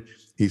frustrated.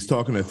 He's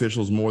talking to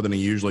officials more than he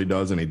usually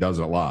does, and he does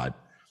it a lot.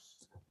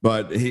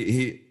 But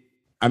they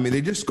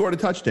just scored a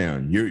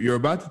touchdown. You're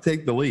about to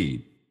take the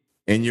lead,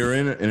 and you're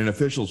in an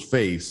official's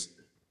face,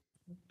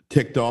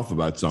 ticked off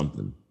about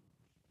something.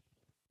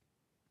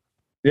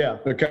 Yeah,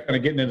 they're kind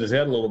of getting in his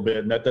head a little bit,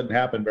 and that doesn't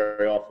happen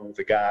very often with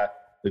a guy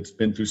that's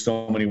been through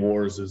so many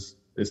wars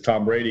as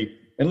Tom Brady.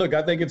 And look,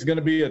 I think it's going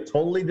to be a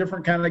totally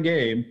different kind of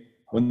game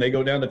when they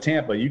go down to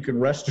Tampa. You can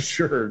rest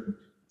assured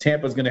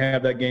Tampa's going to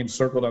have that game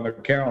circled on their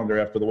calendar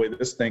after the way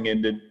this thing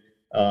ended,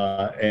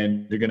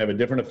 and you're going to have a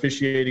different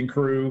officiating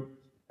crew,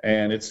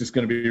 and it's just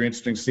going to be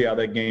interesting to see how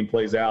that game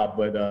plays out.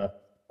 But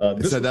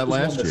this said that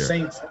last year.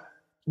 Saints,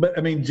 but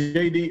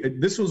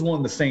JD, this was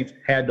one the Saints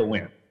had to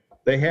win.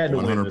 They had to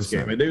 100%. Win this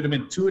game. They would have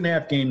been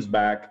 2.5 games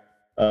back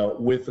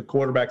with the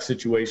quarterback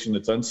situation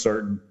that's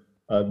uncertain.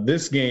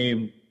 This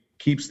game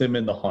keeps them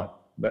in the hunt.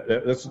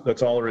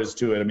 That's all there is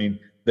to it.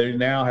 They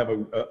now have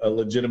a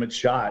legitimate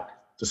shot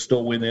to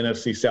still win the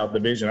NFC South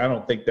division. I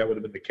don't think that would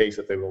have been the case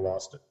if they would have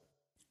lost it.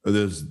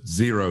 There's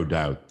zero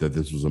doubt that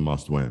this was a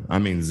must-win.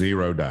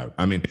 Zero doubt.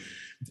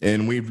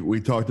 And we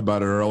talked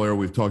about it earlier.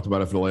 We've talked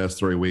about it for the last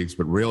 3 weeks.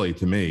 But really,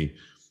 to me,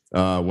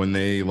 when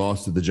they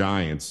lost to the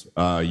Giants,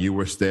 you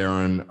were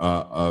staring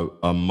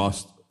a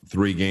must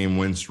 3-game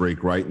win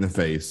streak right in the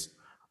face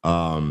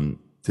to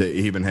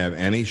even have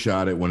any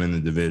shot at winning the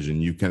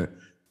division.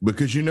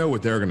 Because you know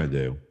what they're going to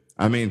do.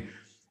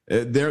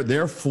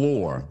 Their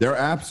floor, their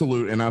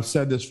absolute, and I've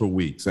said this for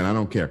weeks, and I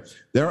don't care.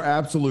 Their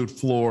absolute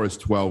floor is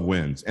 12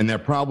 wins, and they're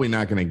probably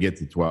not going to get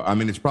to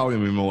 12. It's probably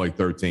going to be more like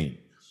 13.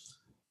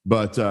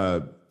 But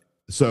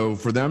so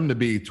for them to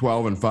be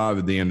 12-5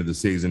 at the end of the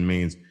season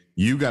means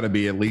you got to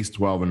be at least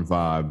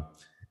 12-5,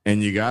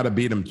 and you got to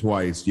beat them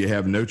twice. You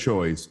have no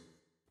choice,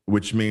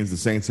 which means the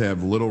Saints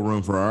have little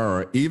room for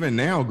error, even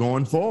now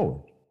going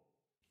forward.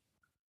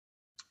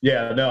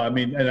 Yeah, no,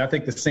 and I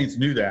think the Saints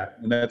knew that,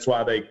 and that's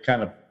why they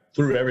kind of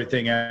threw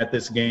everything at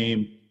this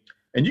game.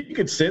 And you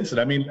could sense it.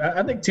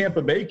 I think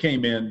Tampa Bay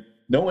came in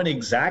knowing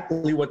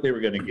exactly what they were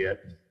going to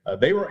get.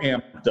 They were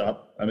amped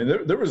up.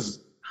 There was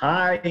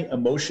high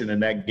emotion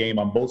in that game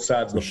on both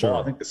sides of the ball.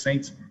 I think the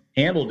Saints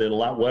handled it a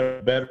lot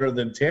better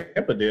than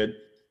Tampa did.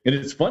 And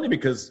it's funny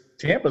because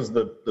Tampa's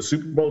the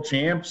Super Bowl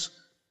champs.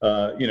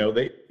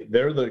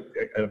 They're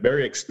a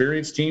very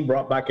experienced team,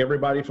 brought back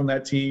everybody from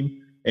that team.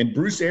 And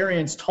Bruce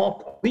Arians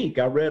talked all week.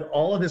 I read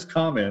all of his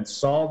comments,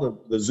 saw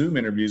the Zoom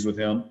interviews with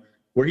him,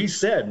 where he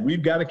said,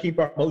 we've got to keep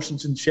our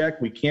emotions in check.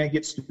 We can't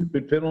get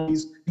stupid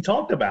penalties. He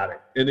talked about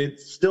it, and it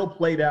still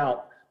played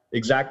out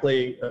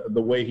exactly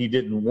the way he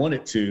didn't want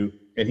it to.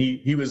 and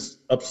he was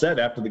upset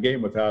after the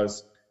game with how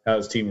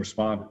his team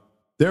responded.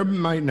 There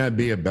might not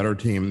be a better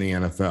team in the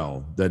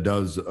NFL that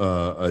does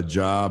a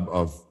job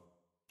of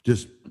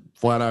just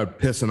flat out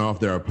pissing off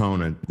their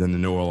opponent than the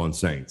New Orleans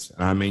Saints.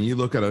 I mean, you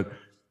look at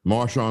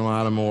Marshawn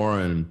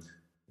Lattimore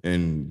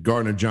and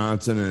Gardner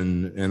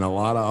Johnson and a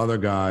lot of other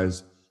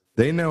guys,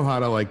 they know how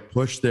to like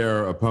push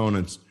their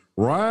opponents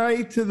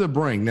right to the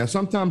brink. Now,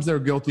 sometimes they're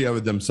guilty of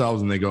it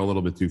themselves and they go a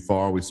little bit too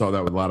far. We saw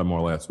that with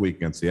Lattimore last week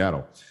against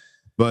Seattle.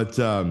 But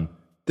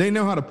they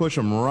know how to push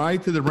them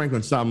right to the brink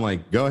and stop them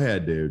like, go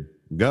ahead, dude.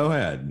 Go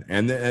ahead.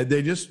 And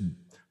they just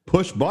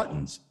push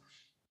buttons.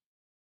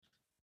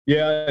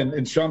 Yeah,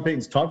 and Sean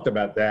Payton's talked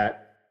about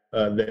that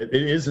it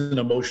is an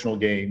emotional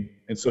game.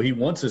 And so he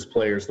wants his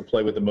players to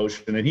play with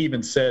emotion. And he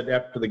even said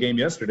after the game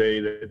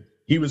yesterday that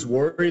he was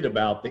worried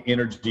about the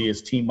energy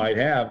his team might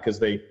have because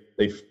they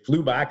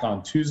flew back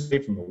on Tuesday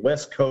from the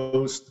West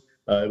Coast.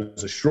 It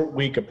was a short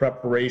week of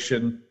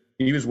preparation.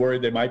 He was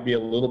worried they might be a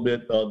little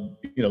bit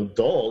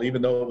dull,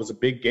 even though it was a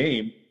big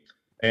game.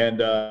 And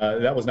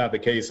that was not the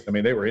case. I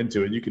mean, they were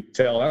into it. You could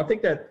tell. I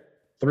think that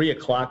 3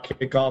 o'clock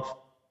kickoff,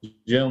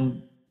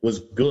 Jim, was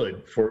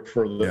good for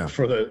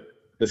the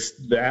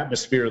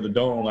atmosphere of the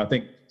Dome. I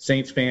think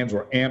Saints fans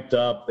were amped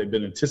up. They've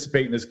been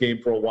anticipating this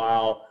game for a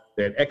while.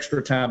 They had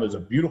extra time. It was a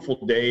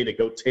beautiful day to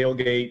go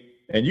tailgate,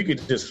 and you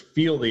could just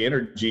feel the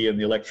energy and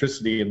the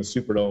electricity in the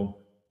Superdome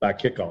by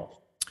kickoff.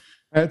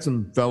 I had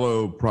some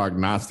fellow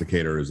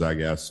prognosticators, I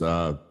guess,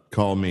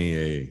 call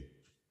me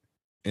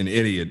an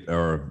idiot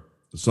or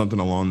something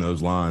along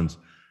those lines.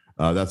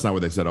 That's not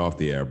what they said off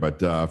the air, but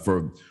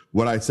for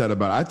what I said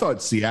about, I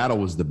thought Seattle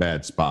was the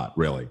bad spot,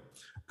 really.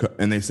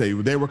 And they say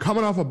they were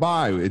coming off a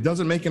bye. It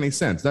doesn't make any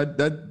sense.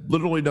 That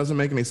literally doesn't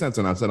make any sense.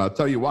 And I said, I'll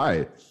tell you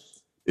why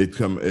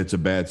it's a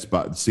bad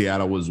spot.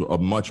 Seattle was a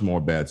much more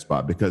bad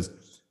spot because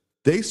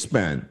they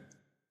spent,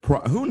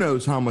 who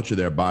knows how much of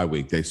their bye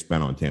week they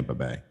spent on Tampa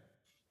Bay.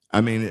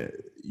 I mean,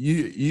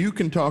 you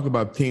can talk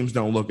about teams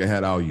don't look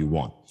ahead all you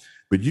want,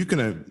 but you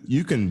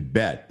can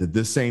bet that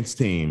this Saints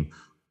team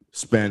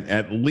spent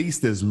at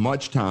least as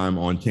much time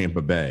on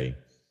Tampa Bay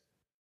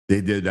they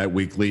did that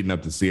week leading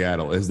up to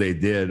Seattle as they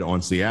did on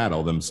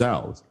Seattle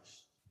themselves.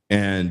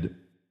 And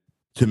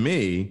to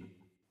me,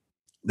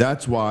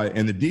 that's why,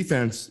 and the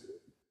defense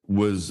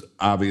was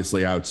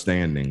obviously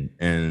outstanding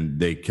and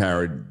they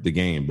carried the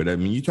game. But I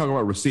mean, you talk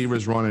about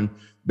receivers running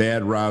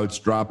bad routes,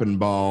 dropping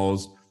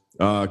balls,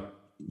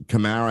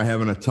 Kamara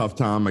having a tough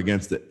time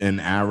against an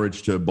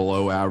average to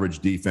below average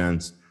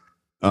defense.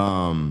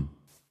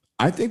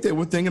 I think they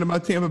were thinking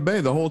about Tampa Bay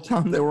the whole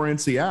time they were in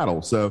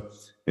Seattle. So,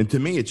 and to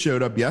me, it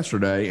showed up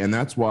yesterday, and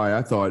that's why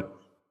I thought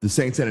the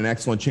Saints had an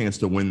excellent chance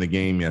to win the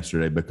game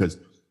yesterday because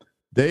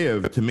they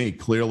have, to me,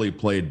 clearly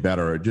played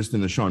better just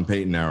in the Sean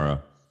Payton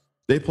era.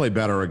 They play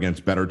better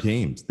against better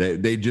teams.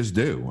 They just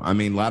do. I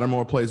mean,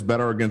 Lattimore plays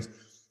better against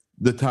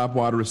the top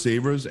wide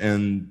receivers,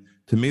 and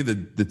to me,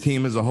 the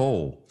team as a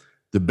whole,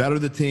 the better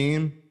the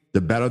team,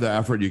 the better the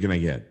effort you're going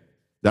to get.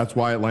 That's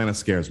why Atlanta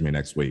scares me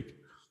next week.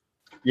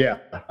 Yeah,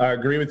 I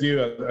agree with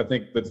you. I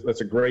think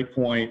that's a great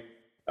point.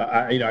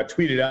 I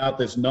tweeted out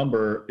this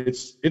number.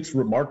 It's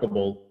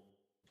remarkable,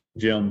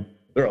 Jim.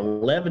 They're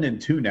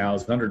 11-2 now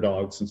as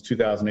underdogs since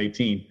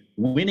 2018,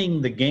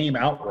 winning the game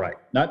outright,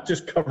 not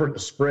just covering the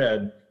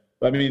spread.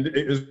 I mean,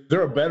 is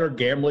there a better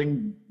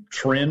gambling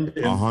trend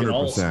in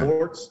all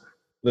sports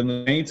than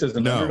the Saints as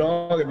an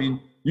underdog? I mean,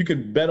 you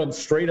can bet them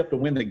straight up to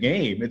win the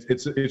game.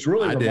 It's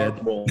really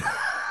remarkable.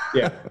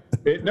 Yeah.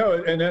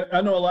 And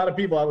I know a lot of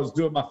people. I was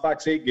doing my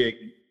Fox 8 gig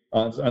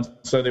on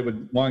Sunday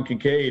with Juan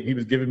Kincaid. He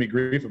was giving me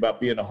grief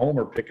about being a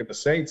homer picking the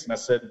Saints. And I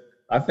said,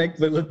 I think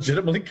they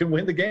legitimately can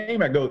win the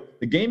game. I go,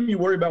 the game you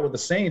worry about with the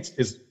Saints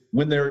is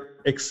when they're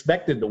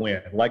expected to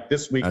win, like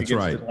this week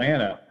against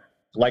Atlanta,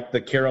 like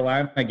the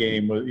Carolina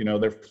game,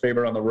 they're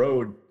favored on the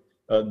road.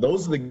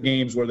 Those are the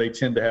games where they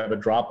tend to have a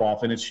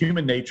drop-off, and it's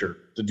human nature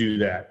to do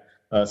that,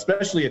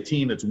 especially a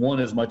team that's won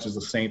as much as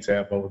the Saints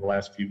have over the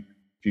last few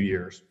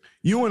years.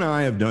 You and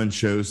I have done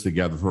shows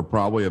together for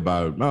probably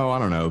about,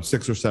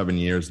 6 or 7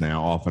 years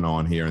now, off and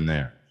on here and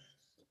there.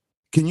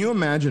 Can you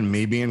imagine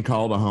me being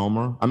called a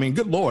homer? I mean,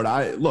 good Lord,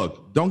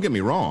 look, don't get me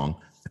wrong.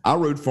 I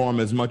root for him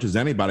as much as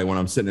anybody when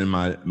I'm sitting in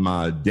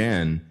my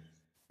den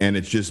and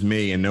it's just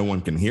me and no one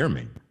can hear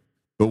me.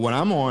 But when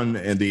I'm on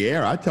in the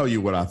air, I tell you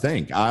what I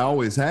think. I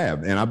always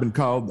have. And I've been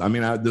called,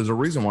 there's a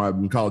reason why I've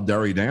been called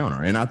Derry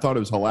Downer. And I thought it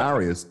was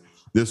hilarious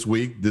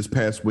this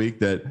past week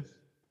that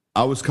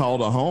I was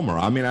called a homer.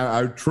 I mean,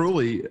 I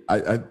truly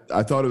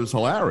thought it was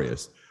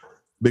hilarious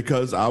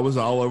because I was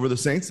all over the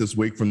Saints this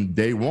week from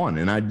day one.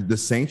 And the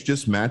Saints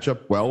just match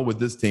up well with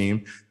this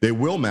team. They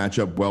will match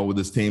up well with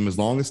this team as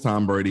long as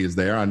Tom Brady is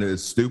there. I know,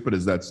 as stupid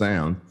as that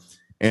sounds.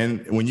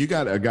 And when you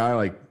got a guy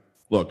like,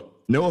 look,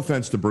 no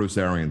offense to Bruce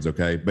Arians,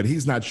 okay, but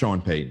he's not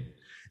Sean Payton.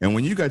 And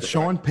when you got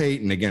Sean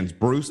Payton against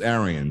Bruce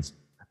Arians,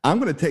 I'm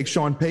going to take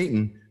Sean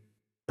Payton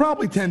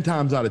probably 10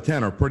 times out of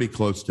 10 or pretty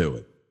close to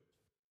it.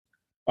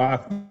 I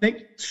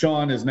think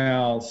Sean is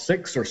now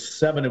 6 or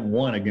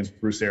 7-1 against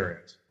Bruce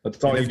Arians.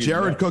 That's all. If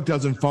Jared Cook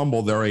doesn't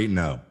fumble, they're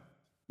 8-0.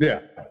 Yeah.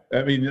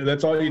 I mean,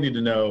 that's all you need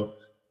to know.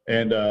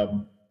 And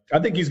I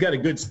think he's got a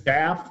good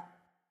staff.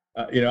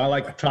 I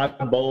like Todd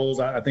Bowles.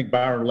 I think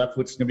Byron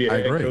Leftwich's going to be a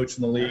head coach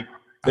in the league.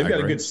 They've got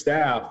a good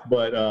staff,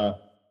 but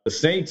the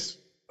Saints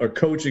are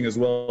coaching as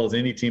well as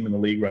any team in the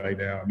league right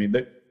now. I mean,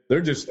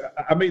 they're just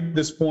 – I made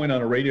this point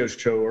on a radio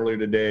show earlier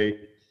today,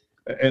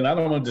 and I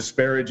don't want to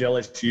disparage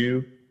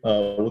LSU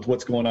with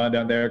what's going on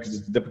down there because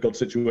it's a difficult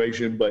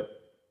situation. But,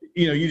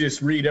 you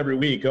just read every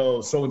week,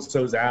 oh,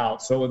 so-and-so's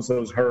out,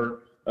 so-and-so's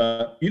hurt.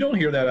 You don't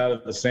hear that out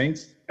of the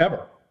Saints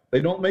ever. They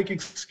don't make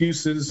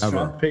excuses. Ever.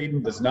 Sean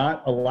Payton does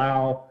not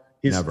allow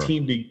his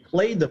team to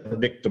play the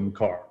victim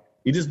card.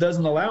 He just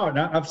doesn't allow it. And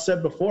I've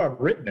said before, I've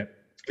written it.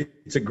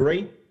 It's a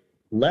great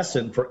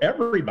lesson for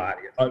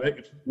everybody.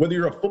 Whether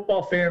you're a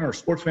football fan or a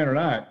sports fan or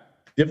not,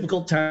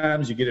 difficult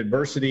times, you get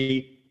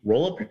adversity,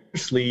 roll up your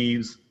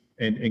sleeves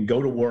and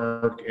go to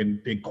work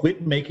and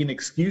quit making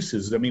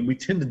excuses. I mean, we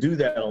tend to do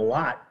that a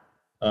lot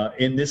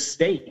in this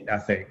state, I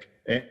think.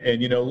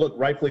 And look,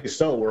 rightfully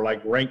so. We're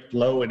like ranked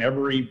low in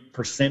every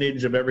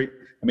percentage of every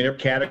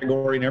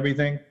category and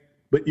everything.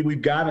 But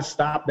we've got to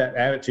stop that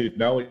attitude.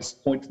 And I always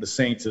point to the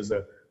Saints as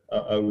a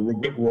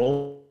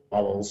role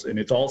models, and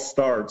it all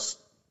starts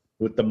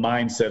with the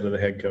mindset of the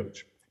head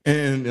coach.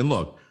 And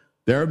look,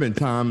 there have been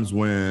times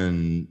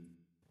when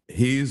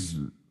he's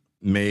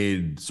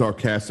made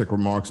sarcastic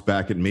remarks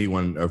back at me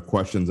of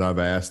questions I've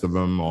asked of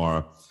him,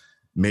 or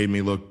made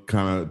me look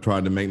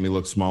tried to make me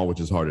look small, which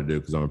is hard to do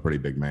because I'm a pretty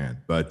big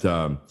man. But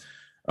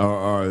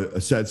or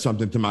said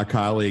something to my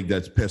colleague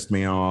that's pissed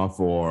me off,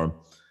 or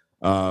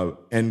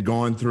and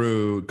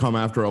come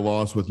after a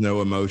loss with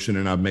no emotion,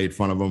 and I've made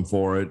fun of him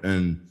for it.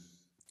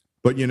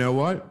 But you know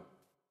what?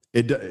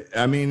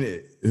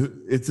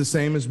 It's the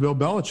same as Bill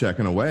Belichick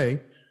in a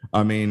way.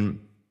 I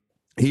mean,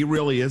 he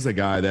really is a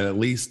guy that, at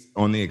least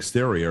on the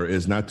exterior,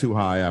 is not too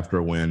high after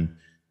a win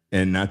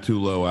and not too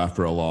low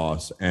after a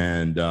loss.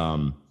 And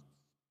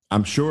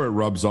I'm sure it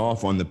rubs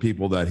off on the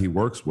people that he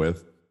works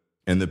with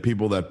and the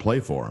people that play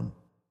for him.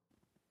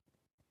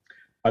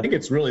 I think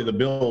it's really the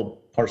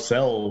Bill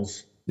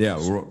Parcells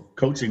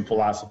coaching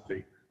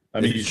philosophy.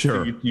 I mean,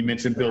 sure. You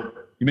mentioned Bill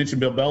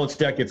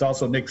Belichick. It's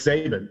also Nick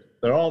Saban.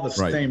 They're all the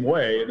same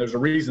way, and there's a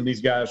reason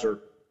these guys are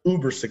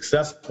uber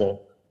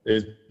successful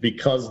is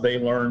because they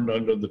learned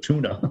under the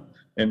tuna,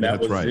 and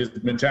that was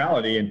his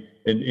mentality.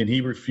 And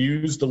he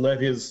refused to let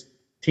his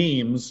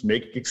teams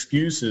make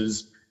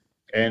excuses,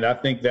 and I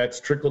think that's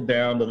trickled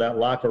down to that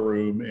locker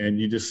room, and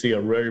you just see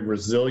a very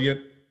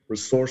resilient,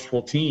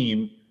 resourceful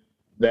team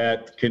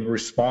that can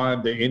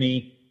respond to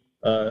any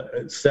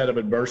set of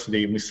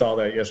adversity, and we saw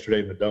that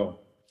yesterday in the Dome.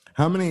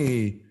 How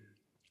many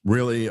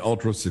really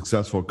ultra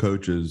successful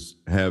coaches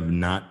have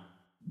not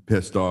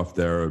pissed off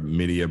their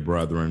media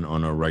brethren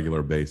on a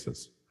regular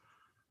basis?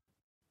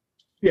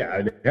 Yeah,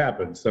 it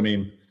happens. I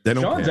mean,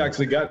 Sean's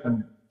actually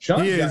gotten.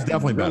 Sean's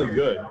definitely really better.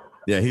 Good.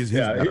 Yeah, he's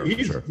better.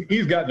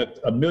 He's gotten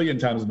a million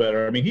times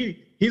better. I mean,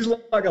 he's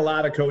like a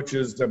lot of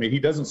coaches. I mean, he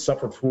doesn't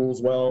suffer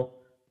fools well,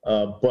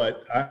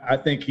 but I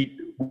think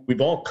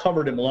we've all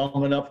covered him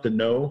long enough to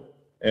know.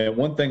 And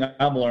one thing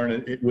I've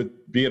learned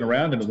with being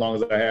around him as long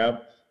as I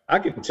have, I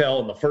can tell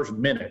in the first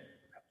minute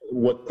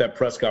what that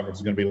press conference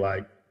is going to be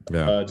like,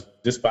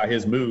 just by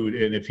his mood.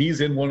 And if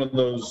he's in one of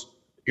those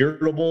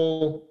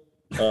irritable,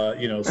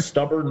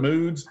 stubborn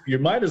moods, you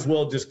might as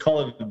well just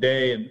call it a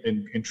day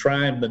and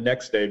try him the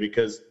next day,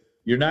 because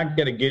you're not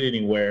going to get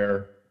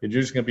anywhere. You're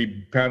just going to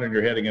be pounding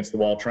your head against the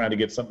wall trying to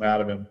get something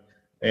out of him.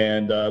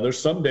 And there's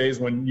some days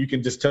when you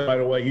can just tell right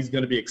away he's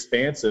going to be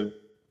expansive,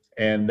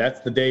 and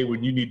that's the day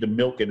when you need to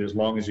milk it as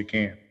long as you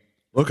can.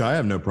 Look, I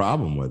have no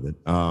problem with it.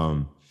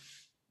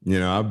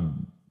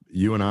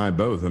 You and I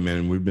both, I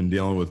mean, we've been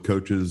dealing with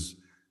coaches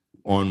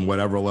on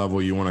whatever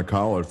level you want to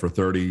call it for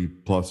 30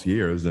 plus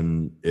years,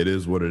 and it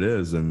is what it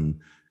is. And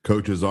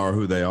coaches are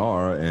who they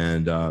are.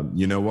 And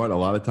you know what? A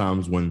lot of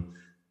times when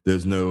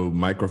there's no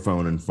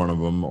microphone in front of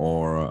them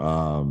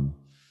or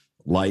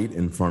light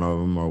in front of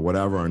them or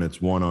whatever, and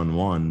it's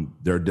one-on-one,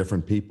 they're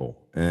different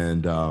people.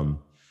 And,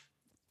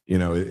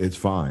 it's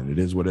fine. It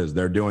is what it is.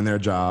 They're doing their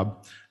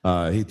job.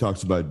 He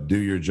talks about do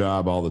your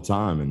job all the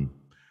time. And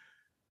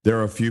there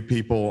are a few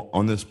people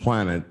on this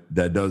planet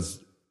that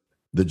does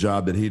the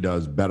job that he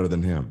does better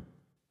than him.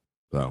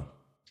 So,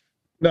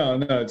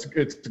 no, it's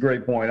a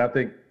great point. I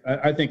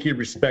think he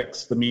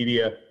respects the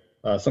media.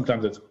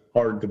 Sometimes it's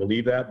hard to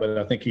believe that, but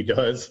I think he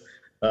does.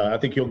 I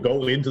think he'll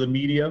go into the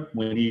media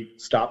when he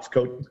stops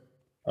coaching.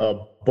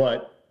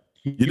 But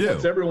he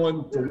wants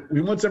everyone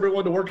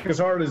to work as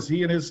hard as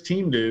he and his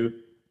team do,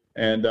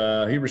 and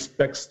he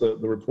respects the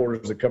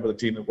reporters that cover the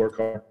team that work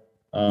hard.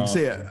 You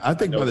see, I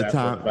think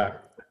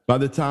by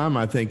the time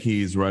I think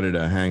he's ready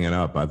to hang it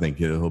up, I think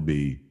he'll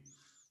be.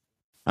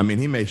 I mean,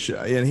 he may,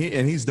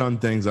 and he's done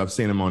things. I've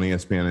seen him on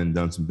ESPN and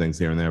done some things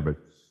here and there, but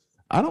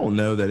I don't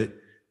know that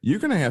you're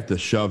going to have to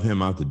shove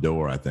him out the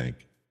door, I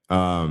think.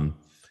 And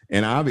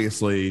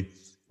obviously,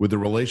 with the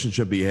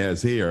relationship he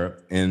has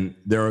here, and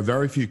there are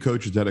very few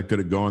coaches that could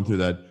have gone through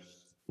that,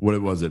 what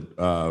was it,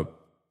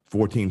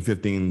 14,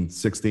 15,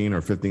 16,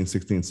 or 15,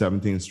 16,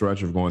 17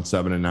 stretch of going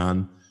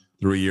 7-9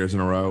 3 years in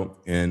a row,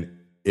 and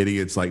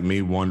idiots like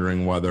me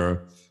wondering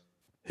whether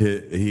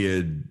he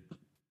had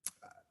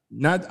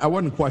not. I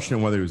wasn't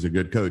questioning whether he was a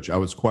good coach. I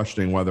was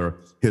questioning whether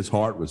his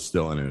heart was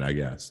still in it, I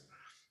guess.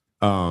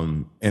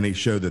 And he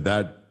showed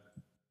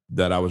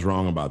that I was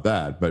wrong about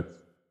that. But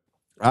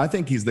I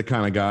think he's the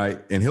kind of guy,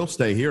 and he'll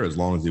stay here as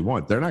long as he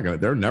wants. They're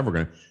never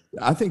going to.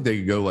 I think they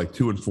could go like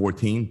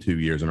 2-14 2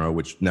 years in a row,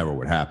 which never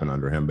would happen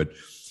under him. But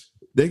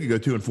they could go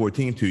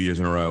 2-14 2 years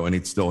in a row, and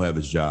he'd still have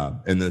his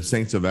job. And the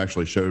Saints have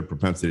actually showed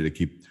propensity to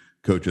keep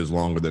coaches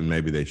longer than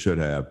maybe they should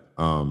have.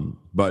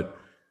 But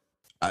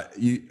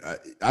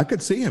I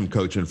could see him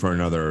coaching for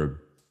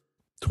another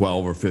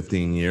 12 or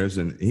 15 years,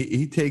 and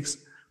he takes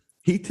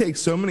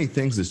so many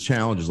things as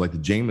challenges, like the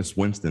Jameis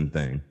Winston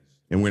thing.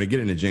 And we're going to get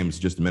into Jameis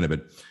in just a minute,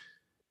 but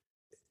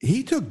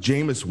he took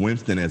Jameis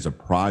Winston as a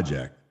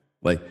project.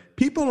 Like,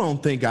 people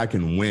don't think I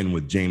can win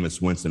with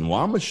Jameis Winston. Well,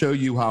 I'm going to show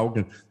you how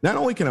not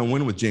only can I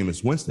win with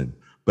Jameis Winston,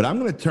 but I'm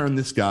going to turn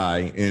this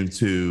guy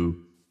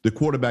into the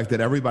quarterback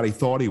that everybody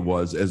thought he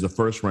was as a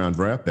first-round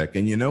draft pick.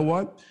 And you know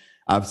what?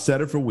 I've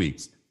said it for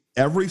weeks.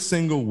 Every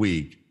single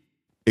week,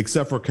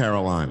 except for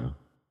Carolina,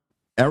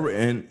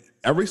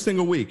 every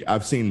single week,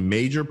 I've seen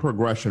major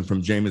progression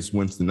from Jameis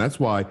Winston. That's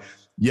why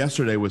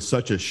yesterday was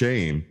such a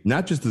shame,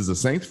 not just as a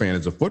Saints fan,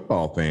 as a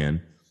football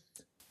fan,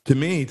 to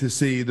me, to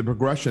see the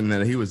progression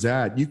that he was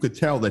at. You could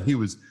tell that he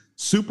was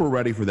super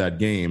ready for that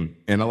game.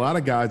 And a lot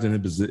of guys in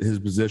his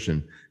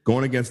position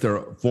going against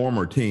their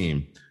former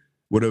team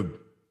would have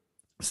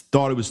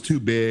thought it was too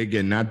big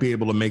and not be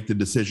able to make the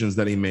decisions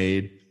that he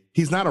made.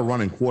 He's not a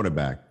running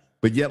quarterback.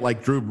 But yet,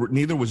 like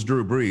neither was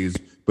Drew Brees.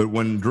 But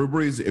when Drew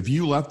Brees, if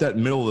you left that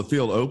middle of the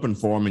field open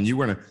for him and you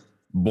were going to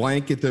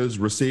blanket those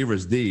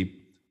receivers deep,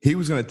 he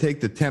was going to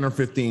take the 10 or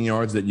 15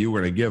 yards that you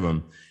were going to give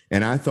him.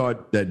 And I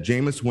thought that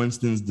Jameis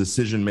Winston's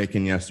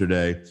decision-making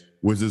yesterday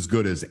was as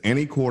good as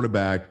any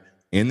quarterback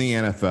in the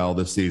NFL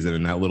this season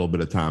in that little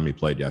bit of time he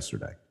played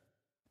yesterday.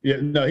 Yeah,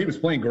 no, he was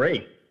playing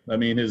great. I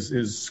mean,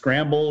 his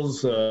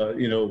scrambles,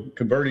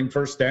 converting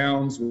first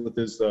downs with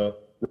his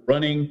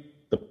running.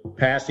 The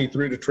pass he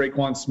threw to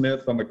Traquan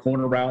Smith on the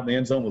corner route in the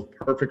end zone was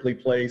perfectly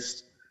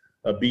placed,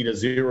 beat a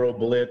zero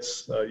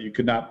blitz. You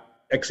could not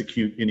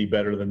execute any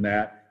better than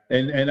that.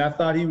 And I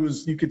thought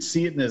you could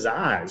see it in his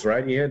eyes,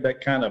 right? He had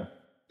that kind of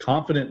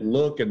confident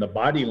look and the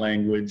body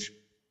language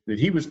that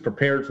he was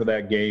prepared for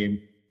that game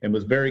and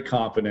was very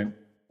confident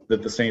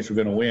that the Saints were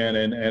going to win.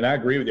 And I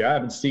agree with you. I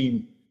haven't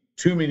seen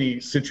too many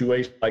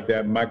situations like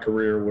that in my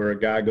career where a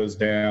guy goes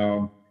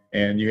down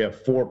and you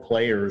have four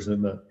players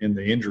in the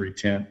injury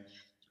tent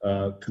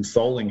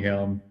consoling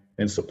him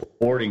and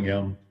supporting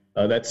him.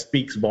 That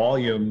speaks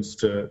volumes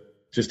to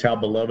just how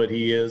beloved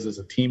he is as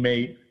a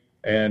teammate.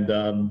 And,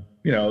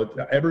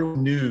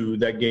 everyone knew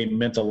that game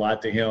meant a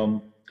lot to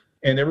him.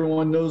 And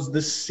everyone knows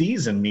this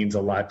season means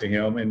a lot to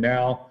him. And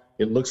now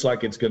it looks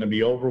like it's going to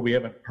be over. We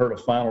haven't heard a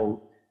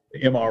final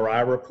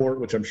MRI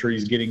report, which I'm sure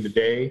he's getting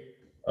today.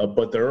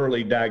 But the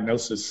early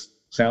diagnosis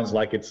sounds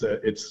like it's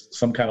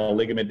some kind of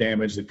ligament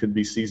damage that could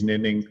be season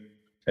ending.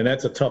 And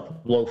that's a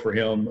tough blow for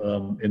him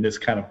in this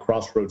kind of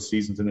crossroads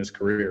seasons in his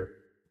career.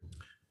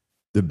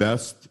 The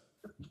best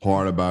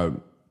part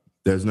about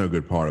 – there's no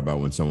good part about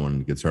when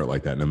someone gets hurt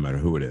like that, no matter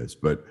who it is.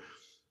 But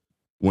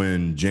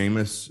when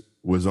Jameis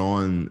was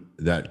on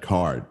that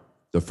card,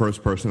 the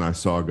first person I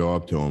saw go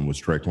up to him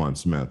was Traquan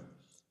Smith,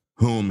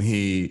 whom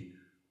he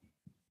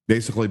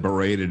basically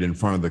berated in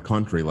front of the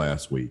country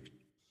last week.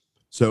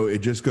 So it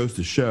just goes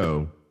to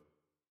show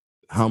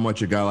how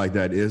much a guy like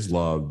that is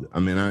loved. I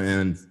mean,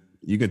 and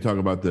you can talk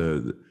about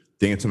the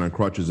dancing on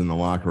crutches in the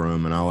locker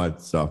room and all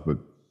that stuff, but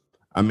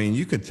I mean,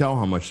 you could tell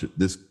how much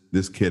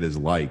this kid is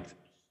liked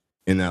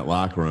in that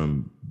locker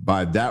room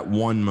by that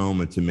one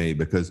moment to me,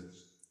 because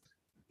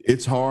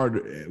it's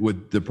hard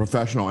with the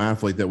professional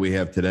athlete that we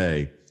have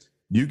today.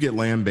 You get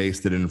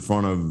lambasted in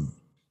front of,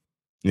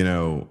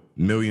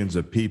 millions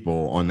of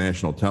people on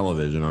national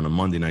television on a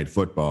Monday Night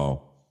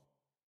Football,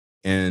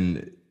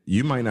 and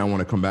you might not want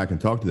to come back and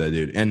talk to that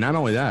dude. And not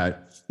only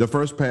that, the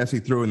first pass he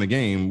threw in the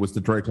game was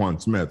to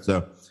Traquan Smith.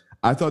 So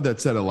I thought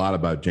that said a lot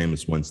about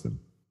Jameis Winston.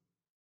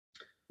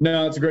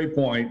 No, it's a great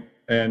point.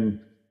 And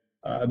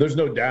there's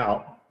no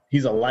doubt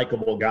he's a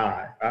likable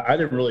guy. I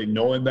didn't really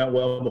know him that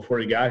well before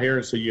he got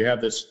here. So you have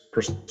this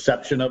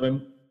perception of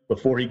him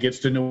before he gets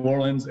to New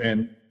Orleans.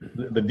 And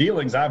the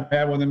dealings I've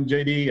had with him,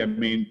 JD, I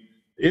mean,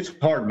 it's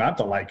hard not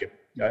to like him.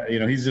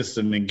 He's just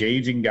an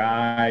engaging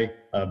guy,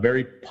 a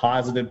very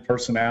positive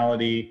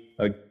personality.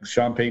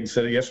 Sean Payton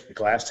said it yesterday,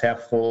 glass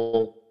half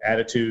full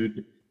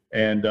attitude.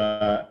 And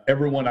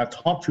everyone I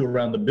talked to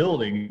around the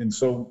building. And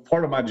so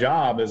part of my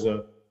job as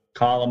a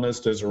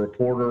columnist, as a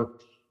reporter,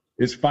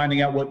 is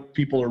finding out what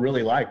people are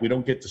really like. We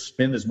don't get to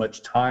spend as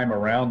much time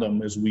around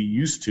them as we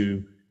used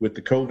to with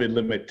the COVID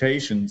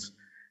limitations.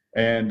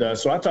 And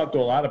so I talked to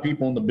a lot of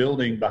people in the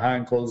building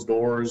behind closed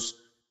doors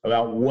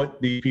about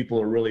what these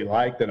people are really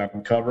like that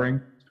I'm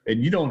covering.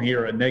 And you don't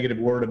hear a negative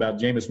word about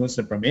Jameis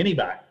Winston from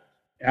anybody.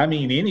 I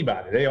mean,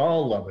 anybody. They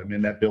all love him in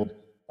that building.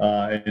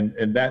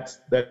 And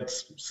that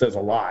says a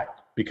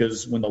lot,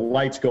 because when the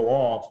lights go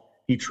off,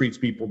 he treats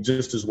people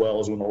just as well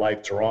as when the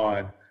lights are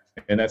on,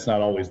 and that's not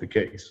always the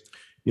case.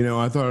 You know,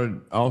 I thought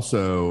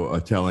also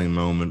a telling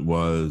moment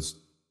was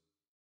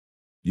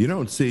you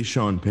don't see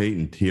Sean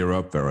Payton tear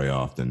up very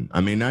often.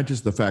 I mean, not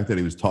just the fact that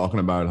he was talking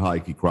about how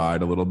he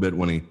cried a little bit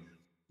when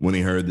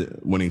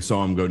he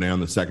saw him go down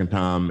the second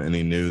time and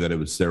he knew that it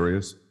was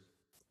serious.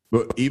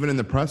 But even in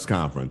the press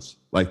conference,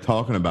 like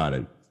talking about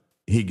it,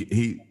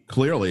 he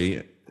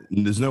clearly,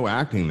 there's no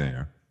acting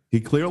there. He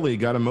clearly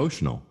got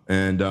emotional.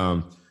 And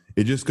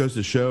it just goes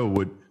to show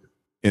what,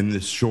 in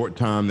this short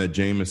time that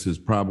Jameis has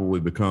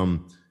probably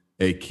become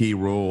a key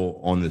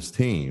role on this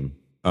team,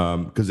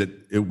 because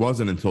it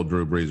wasn't until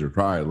Drew Brees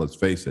retired, let's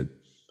face it.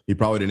 He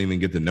probably didn't even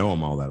get to know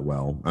him all that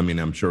well. I mean,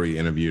 I'm sure he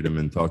interviewed him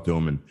and talked to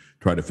him and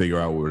tried to figure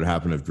out what would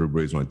happen if Drew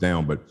Brees went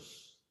down. But,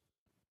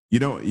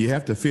 you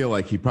have to feel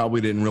like he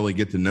probably didn't really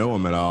get to know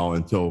him at all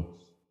until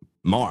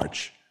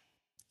March.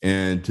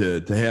 And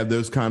to have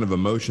those kind of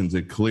emotions,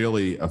 it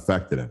clearly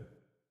affected him.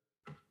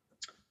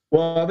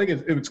 Well, I think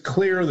it was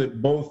clear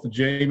that both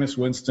Jameis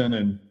Winston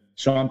and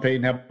Sean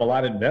Payton have a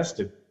lot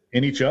invested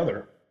in each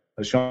other.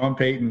 Sean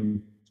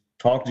Payton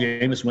talked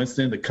Jameis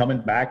Winston into coming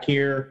back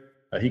here.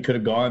 He could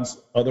have gone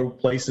other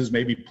places,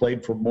 maybe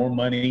played for more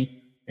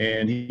money,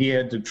 and he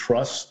had to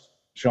trust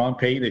Sean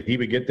Payton that he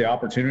would get the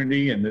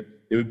opportunity and that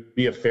it would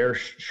be a fair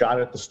shot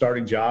at the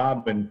starting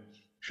job. And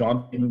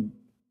Sean Payton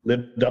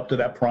lived up to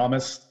that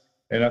promise.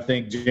 And I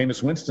think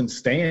Jameis Winston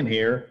staying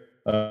here,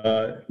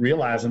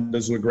 realizing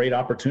this was a great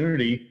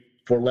opportunity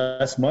for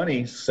less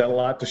money, settle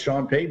out to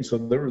Sean Payton. So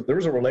there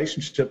was a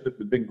relationship that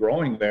had been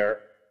growing there.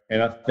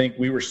 And I think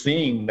we were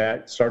seeing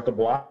that start to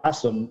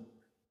blossom.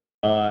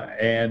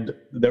 And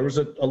there was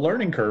a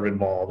learning curve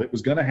involved. It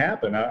was going to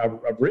happen. I've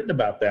written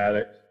about that.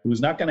 It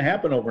was not going to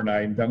happen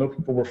overnight. I know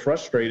people were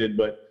frustrated,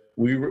 but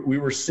we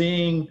were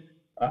seeing,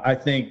 I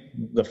think,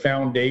 the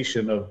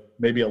foundation of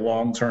maybe a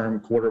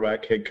long-term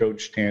quarterback head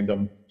coach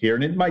tandem here.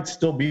 And it might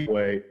still be the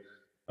way,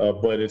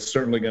 but it's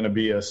certainly going to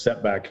be a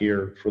setback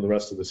here for the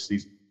rest of the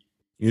season.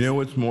 You know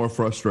what's more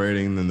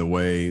frustrating than the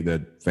way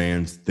that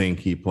fans think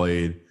he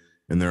played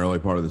in the early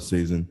part of the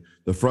season?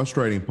 The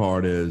frustrating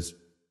part is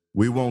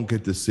we won't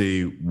get to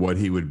see what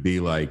he would be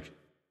like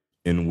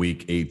in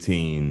week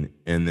 18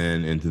 and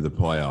then into the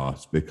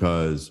playoffs,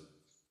 because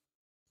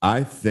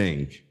I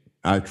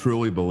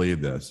truly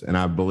believe this, and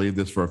I've believed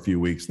this for a few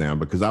weeks now,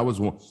 because I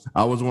was one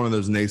of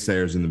those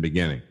naysayers in the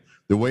beginning.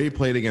 The way he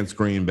played against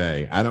Green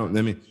Bay,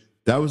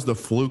 that was the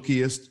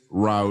flukiest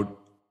route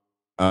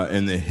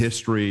in the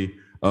history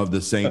of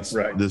the Saints,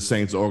 right. The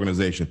Saints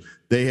organization.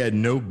 They had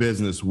no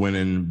business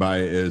winning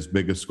by as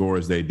big a score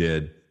as they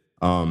did.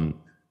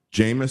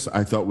 Jameis,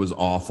 I thought, was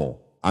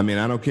awful. I mean,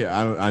 I don't care.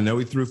 I know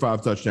he threw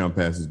 5 touchdown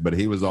passes, but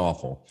he was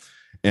awful.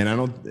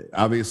 And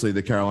obviously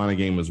the Carolina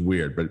game was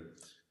weird, but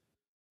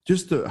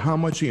just how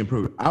much he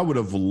improved. I would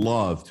have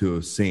loved to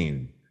have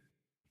seen.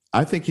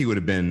 I think he would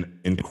have been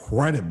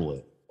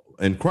incredible,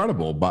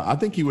 but I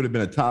think he would have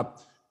been a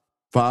top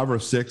 5 or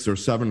 6 or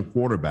 7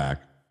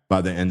 quarterback by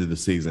the end of the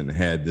season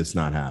had this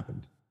not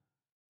happened.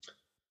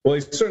 Well,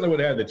 he certainly would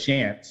have had the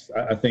chance,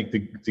 I think,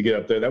 to get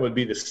up there. That would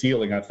be the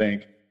ceiling, I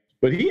think.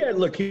 But he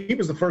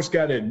was the first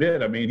guy to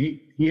admit, I mean,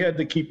 he had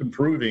to keep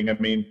improving. I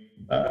mean,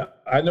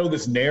 I know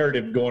this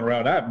narrative going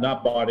around. I have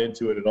not bought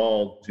into it at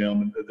all,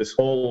 Jim. This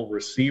whole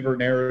receiver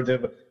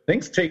narrative,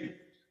 things take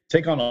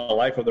on a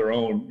life of their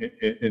own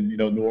in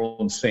New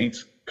Orleans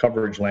Saints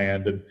coverage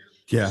land. And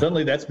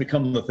suddenly that's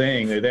become the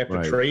thing. They have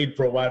to trade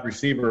for a wide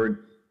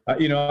receiver.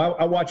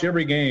 I watch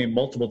every game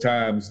multiple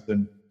times.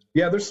 And,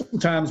 there's some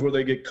times where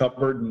they get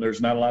covered and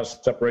there's not a lot of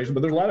separation. But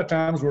there's a lot of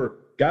times where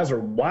guys are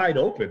wide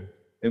open.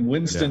 And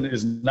Winston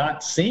is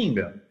not seeing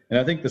them. And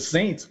I think the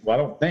Saints,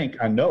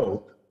 I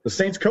know the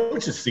Saints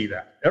coaches see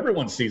that.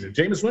 Everyone sees it.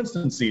 Jameis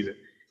Winston sees it.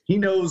 He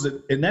knows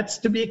it, and that's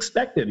to be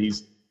expected.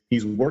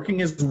 He's working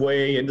his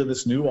way into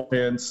this new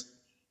offense,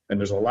 and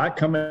there's a lot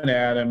coming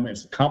at him.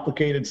 It's a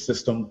complicated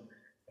system.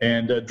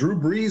 And Drew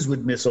Brees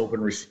would miss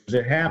open receivers.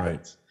 It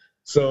happens. Right.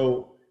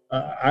 So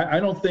I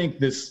don't think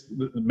this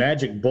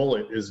magic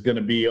bullet is going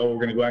to be, we're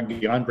going to go out and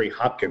get DeAndre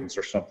Hopkins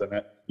or something.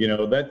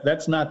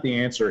 That's not the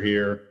answer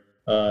here.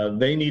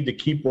 They need to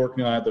keep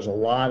working on it. There's a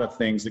lot of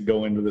things that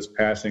go into this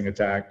passing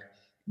attack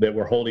that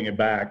were holding it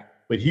back.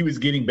 But he was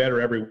getting better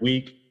every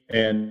week,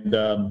 and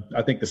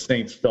I think the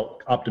Saints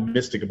felt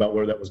optimistic about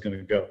where that was going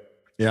to go.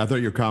 Yeah, I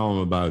thought your column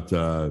about,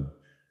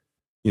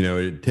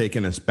 it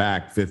taking us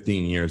back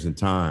 15 years in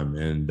time,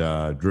 and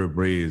Drew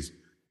Brees,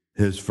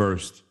 his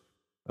first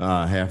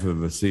half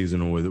of a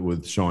season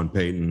with Sean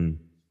Payton,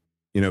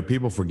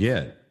 people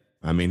forget.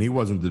 I mean, he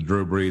wasn't the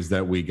Drew Brees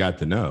that we got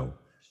to know.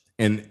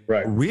 And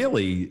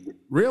really,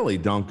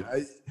 Dunk,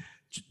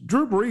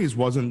 Drew Brees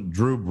wasn't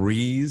Drew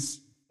Brees,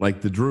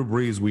 like the Drew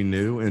Brees we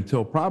knew,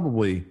 until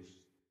probably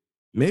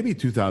maybe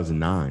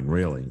 2009,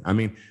 really. I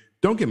mean,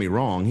 don't get me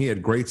wrong. He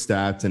had great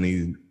stats,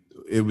 and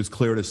it was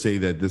clear to see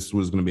that this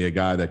was going to be a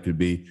guy that could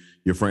be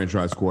your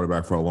franchise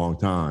quarterback for a long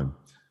time.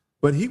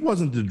 But he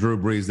wasn't the Drew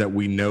Brees that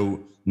we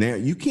know now.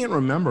 You can't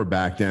remember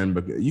back then,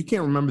 but you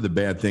can't remember the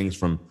bad things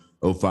from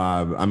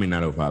 05. I mean,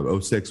 not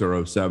 05, 06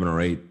 or 07 or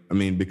 08. I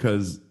mean,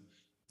 because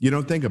you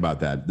don't think about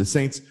that. The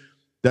Saints,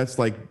 that's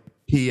like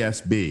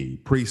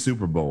PSB,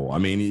 pre-Super Bowl. I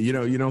mean,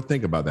 you don't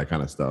think about that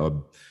kind of stuff.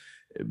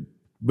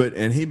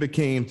 And he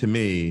became, to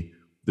me,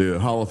 the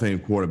Hall of Fame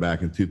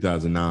quarterback in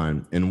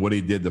 2009. And what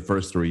he did the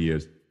first 3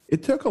 years,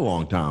 it took a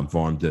long time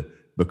for him to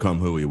become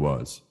who he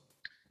was.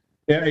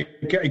 Yeah,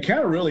 it kind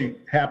of really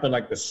happened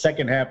like the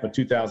second half of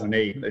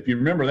 2008. If you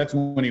remember, that's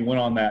when he went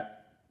on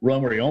that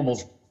run where he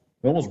almost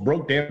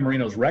broke Dan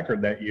Marino's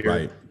record that year.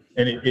 Right.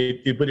 And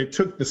but it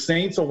took the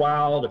Saints a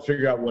while to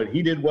figure out what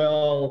he did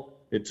well.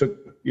 It took,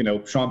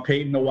 Sean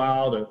Payton a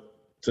while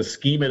to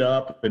scheme it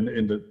up and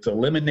to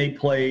eliminate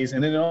plays.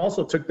 And then it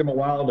also took them a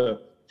while to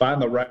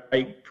find the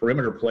right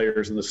perimeter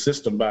players in the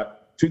system. By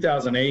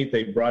 2008,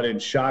 they brought in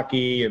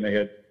Shockey, and they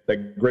had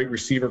that great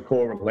receiver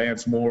core with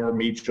Lance Moore,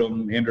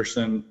 Meacham,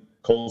 Henderson,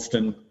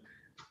 Colston.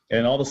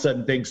 And all of a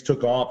sudden things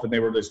took off, and they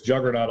were this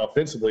juggernaut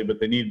offensively, but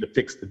they needed to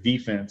fix the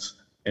defense.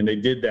 And they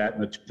did that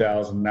in the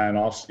 2009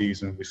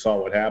 offseason. We saw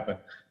what happened.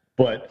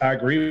 But I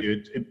agree with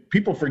you.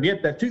 People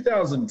forget that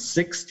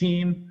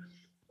 2016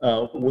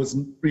 was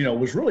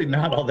really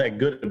not all that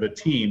good of a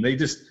team.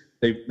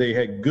 They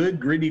had good,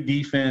 gritty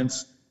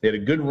defense. They had a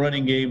good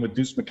running game with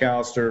Deuce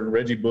McAllister and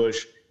Reggie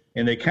Bush,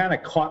 and they kind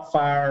of caught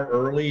fire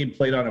early and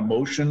played on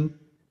emotion.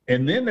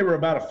 And then they were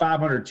about a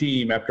 500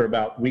 team after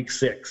about week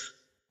 6.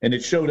 And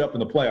it showed up in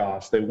the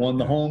playoffs. They won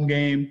the home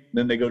game,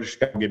 then they go to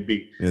Chicago and get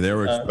beat. Yeah, they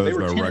were exposed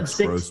by Rex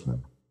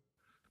Grossman.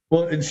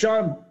 Well, and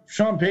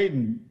Sean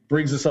Payton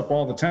brings this up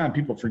all the time.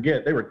 People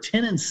forget they were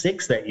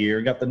 10-6 that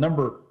year, got the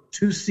number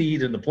 2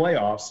 seed in the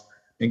playoffs,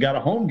 and got a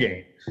home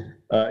game.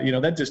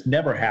 That just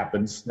never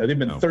happens. They've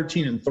been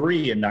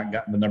 13-3 and not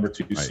gotten the number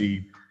 2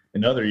 seed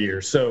in other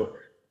years. So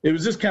it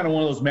was just kind of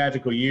one of those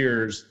magical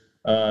years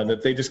that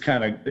they just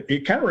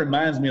it kind of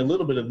reminds me a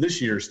little bit of this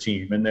year's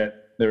team, in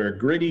that they're a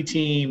gritty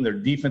team, they're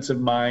defensive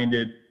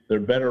minded, they're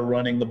better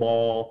running the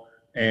ball,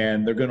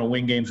 and they're going to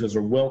win games because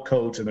they're well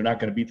coached and they're not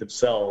going to beat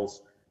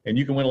themselves. And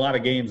you can win a lot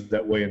of games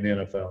that way in the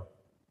NFL.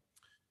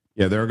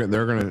 Yeah, they're going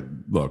to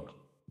look.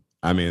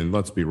 I mean,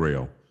 let's be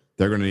real.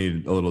 They're going to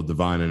need a little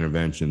divine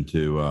intervention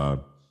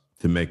to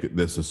make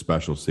this a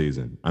special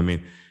season. I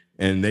mean,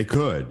 and they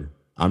could.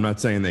 I'm not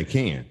saying they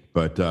can't,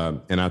 but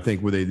and I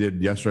think what they did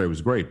yesterday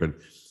was great. But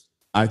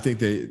I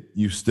think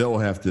you still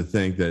have to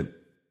think that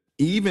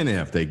even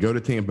if they go to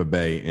Tampa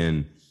Bay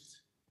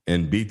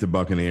and beat the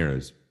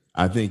Buccaneers,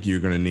 I think you're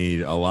going to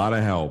need a lot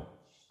of help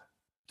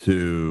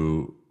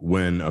to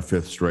win a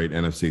 5th straight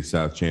NFC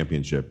South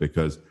championship,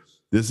 because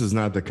this is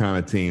not the kind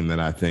of team that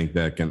I think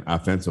that can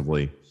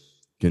offensively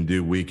can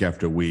do week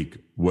after week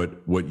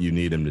what you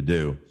need them to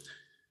do.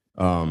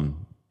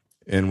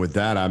 And with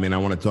that, I mean, I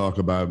want to talk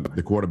about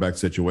the quarterback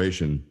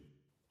situation.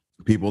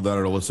 People that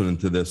are listening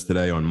to this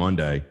today on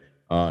Monday,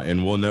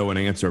 and we'll know an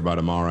answer by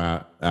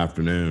tomorrow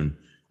afternoon.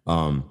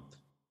 Do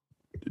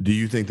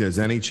you think there's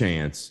any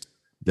chance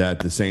that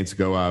the Saints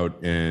go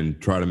out and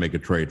try to make a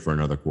trade for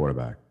another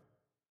quarterback?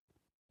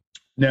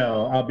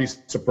 No, I'll be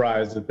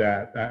surprised at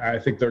that. I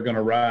think they're going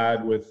to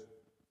ride with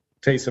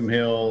Taysom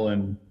Hill.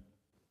 And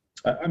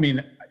I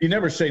mean, you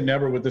never say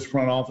never with this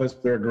front office.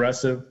 They're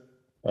aggressive,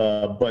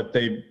 but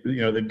they've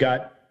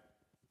got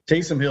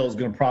Taysom Hill is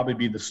going to probably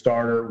be the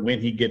starter when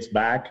he gets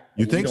back.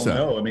 You think so?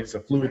 No, I mean, it's a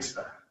fluid.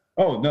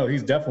 Oh no,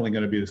 he's definitely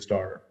going to be the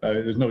starter.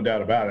 There's no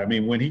doubt about it. I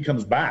mean, when he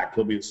comes back,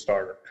 he'll be the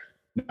starter.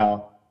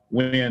 Now,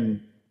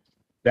 when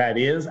that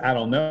is, I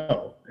don't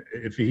know.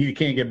 If he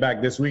can't get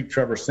back this week,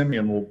 Trevor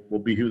Siemian will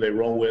be who they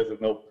roll with, and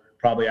they'll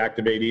probably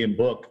activate Ian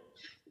Book.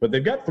 But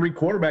they've got 3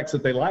 quarterbacks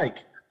that they like.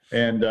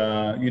 And,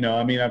 I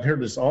mean, I've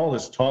heard all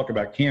this talk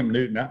about Cam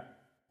Newton.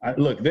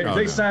 Look, if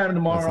they sign him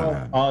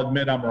tomorrow, I'll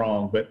admit I'm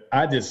wrong. But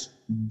I just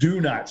do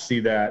not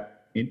see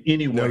that in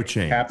any way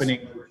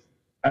happening.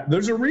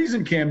 There's a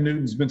reason Cam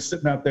Newton's been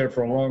sitting out there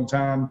for a long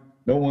time.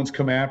 No one's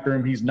come after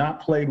him. He's not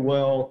played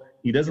well.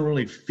 He doesn't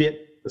really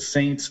fit the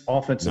Saints'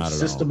 offensive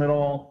system at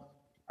all.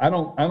 I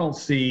don't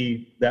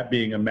see that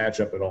being a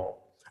matchup at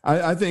all.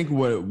 I think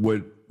what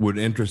would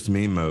interest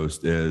me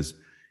most is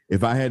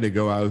if I had to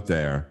go out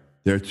there,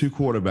 there are 2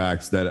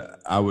 quarterbacks that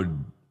I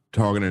would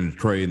target in a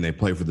trade, and they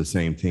play for the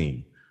same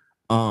team.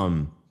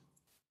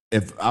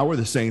 If I were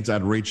the Saints,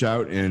 I'd reach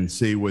out and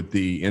see what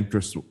the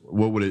interest,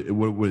 what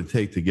would it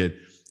take to get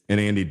an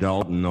Andy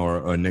Dalton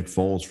or a Nick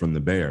Foles from the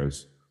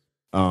Bears,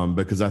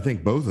 because I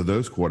think both of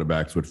those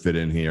quarterbacks would fit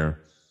in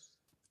here.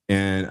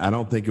 And I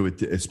don't think it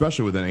would,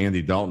 especially with an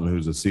Andy Dalton,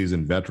 who's a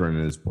seasoned veteran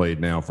and has played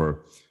now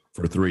for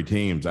 3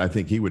 teams. I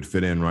think he would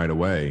fit in right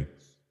away.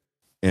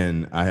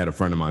 And I had a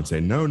friend of mine say,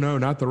 no,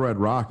 not the Red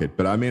Rocket.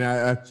 But I mean,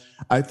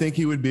 I think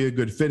he would be a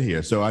good fit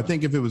here. So I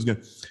think if they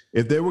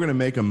were going to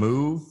make a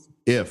move,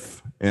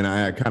 and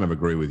I kind of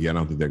agree with you, I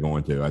don't think they're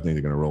going to. I think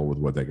they're going to roll with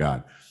what they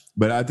got.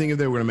 But I think if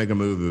they were going to make a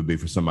move, it would be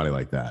for somebody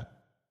like that.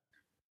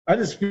 I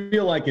just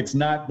feel like it's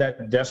not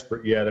that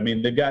desperate yet. I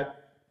mean, they've got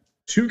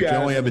 2 guys. You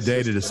only have a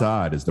day to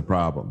decide is the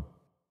problem.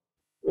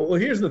 Well,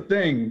 here's the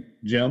thing,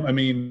 Jim. I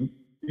mean,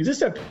 you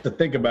just have to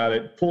think about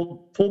it.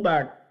 Pull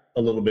back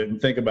a little bit and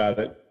think about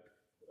it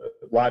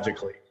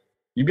logically.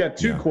 You've got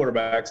two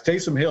quarterbacks,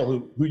 Taysom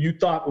Hill, who you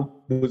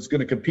thought was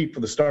going to compete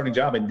for the starting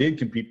job and did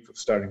compete for the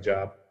starting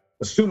job,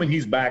 assuming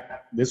he's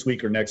back this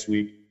week or next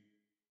week.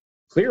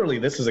 Clearly,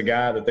 this is a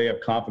guy that they have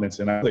confidence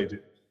in. They do.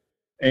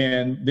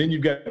 And then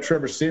you've got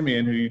Trevor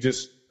Siemian, who you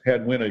just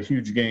had win a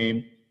huge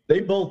game. They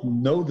both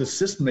know the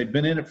system. They've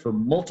been in it for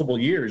multiple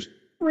years.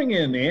 Bring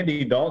in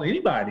Andy Dalton,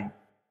 anybody.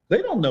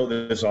 They don't know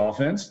this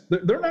offense.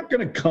 They're not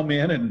going to come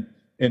in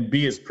and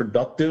be as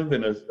productive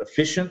and as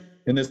efficient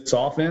in this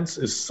offense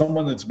as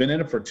someone that's been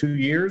in it for 2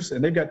 years.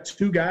 And they've got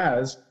two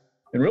guys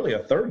and really a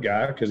third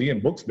guy because Ian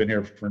Book's been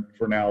here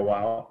for now a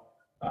while.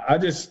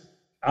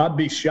 I'd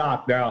be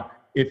shocked. Now,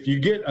 if you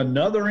get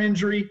another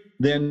injury,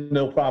 then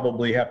they'll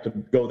probably have to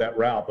go that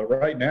route. But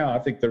right now, I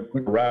think they're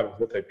going to ride with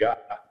what they've got.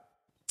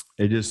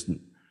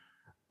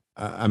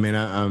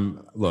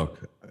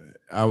 Look,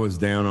 I was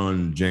down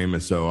on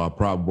Jameis, so I'm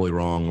probably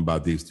wrong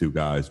about these two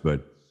guys,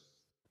 but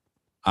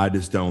I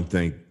just don't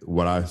think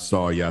what I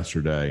saw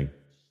yesterday,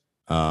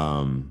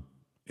 and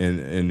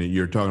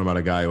you're talking about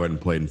a guy who hadn't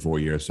played in 4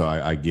 years, so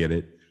I get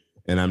it,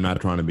 and I'm not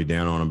trying to be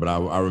down on him, but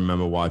I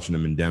remember watching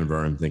him in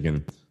Denver and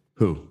thinking,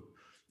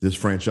 this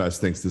franchise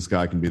thinks this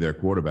guy can be their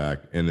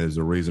quarterback, and there's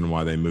a reason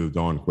why they moved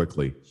on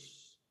quickly.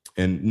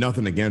 And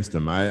nothing against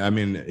him. I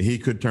mean, he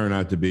could turn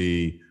out to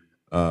be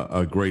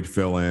a great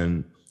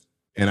fill-in,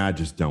 and I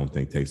just don't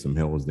think Taysom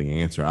Hill is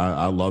the answer.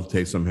 I love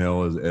Taysom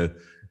Hill,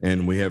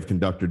 and we have Dave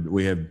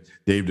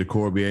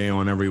DeCorbier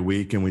on every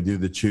week, and we do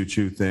the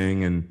choo-choo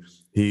thing, and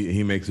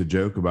he makes a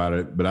joke about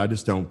it. But I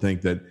just don't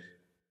think that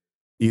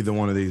either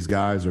one of these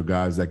guys are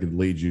guys that could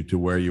lead you to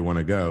where you want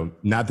to go.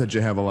 Not that you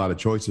have a lot of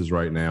choices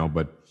right now,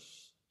 but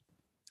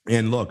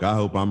and look, I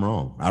hope I'm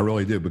wrong. I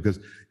really do, because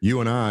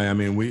you and I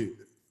mean,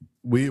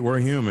 we're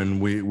human.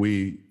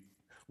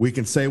 We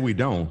can say we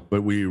don't,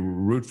 but we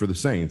root for the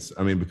Saints.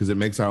 I mean, because it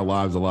makes our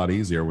lives a lot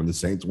easier when the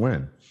Saints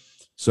win.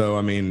 So,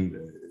 I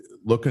mean,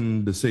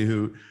 looking to see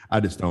who, I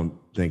just don't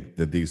think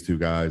that these two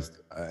guys,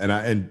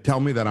 and tell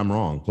me that I'm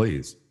wrong,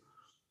 please.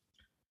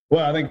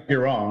 Well, I think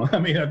you're wrong. I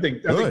mean, I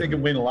think they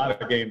can win a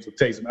lot of games with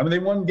Taysom. I mean, they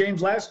won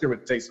games last year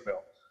with Taysom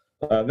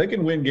Hill. They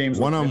can win games.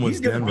 One of them was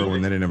Denver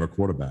when they didn't have a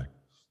quarterback.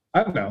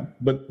 I don't know,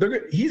 but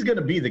he's going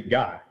to be the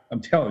guy. I'm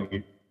telling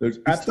you. There's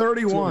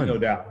absolutely 31. No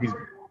doubt.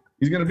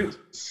 He's going to be.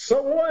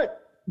 So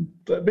what?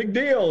 Big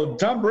deal.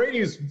 Tom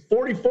Brady's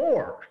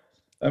 44.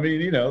 I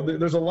mean,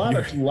 there's a lot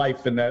of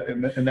life in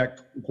that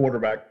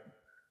quarterback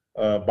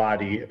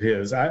body of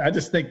his. I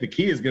just think the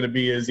key is going to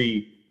be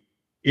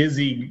is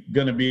he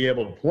going to be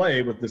able to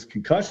play with this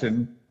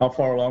concussion? How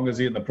far along is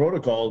he in the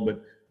protocol?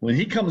 But when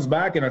he comes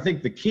back, and I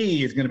think the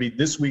key is going to be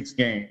this week's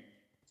game.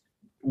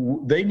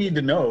 They need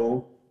to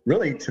know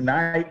really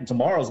tonight and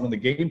tomorrow's when the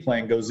game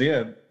plan goes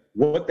in,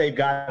 what they've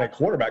got at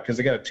quarterback, because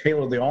they got to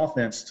tailor the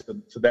offense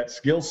to that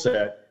skill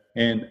set.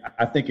 And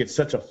I think it's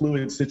such a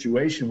fluid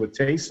situation with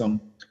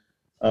Taysom.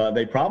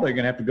 They probably are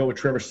going to have to go with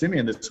Trevor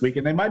Siemian this week,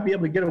 and they might be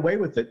able to get away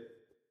with it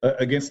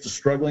against a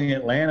struggling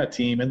Atlanta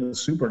team in the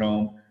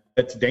Superdome.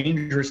 It's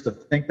dangerous to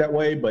think that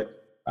way,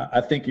 but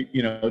I think,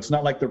 it's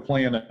not like they're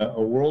playing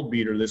a world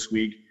beater this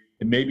week.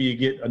 And maybe you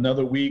get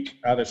another week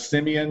out of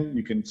Siemian.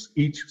 You can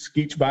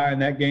skeech by in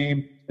that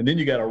game. And then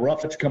you got a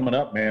rough patch coming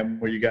up, man,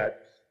 where you got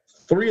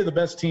three of the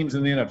best teams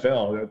in the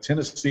NFL,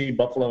 Tennessee,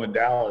 Buffalo, and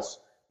Dallas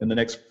in the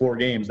next 4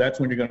 games. That's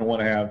when you're going to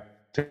want to have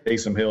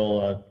Taysom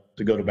Hill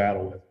to go to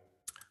battle with.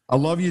 I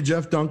love you,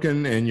 Jeff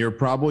Duncan, and you're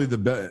probably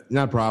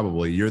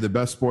you're the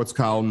best sports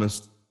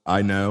columnist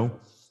I know.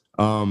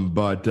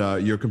 But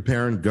you're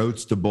comparing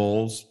goats to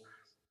bulls,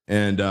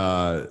 and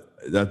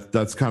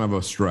that's kind of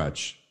a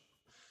stretch.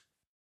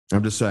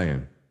 I'm just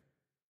saying.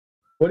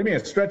 What do you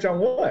mean, a stretch on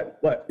what?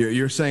 What?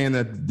 You're saying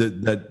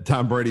that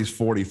Tom Brady's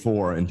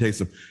 44 and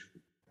Taysom.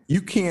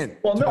 You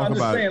can't talk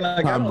about saying,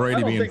 Tom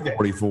Brady being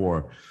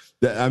 44.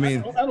 I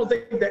don't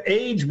think the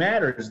age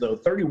matters, though.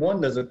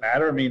 31 doesn't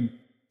matter. I mean,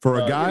 for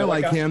a guy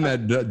like him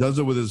that does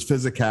it with his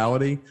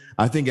physicality,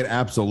 I think it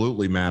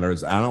absolutely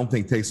matters. I don't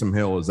think Taysom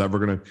Hill is ever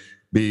going to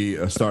be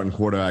a starting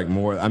quarterback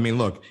more. I mean,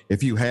 look,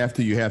 if you have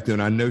to, you have to.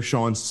 And I know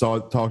Sean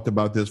talked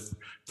about this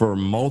for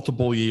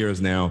multiple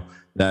years now,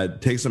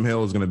 that Taysom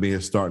Hill is going to be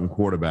his starting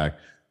quarterback.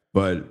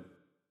 But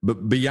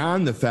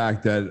beyond the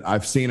fact that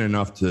I've seen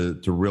enough to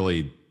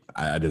really,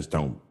 I just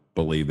don't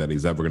believe that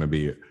he's ever going to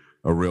be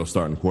a real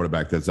starting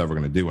quarterback that's ever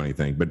going to do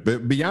anything.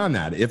 But beyond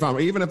that,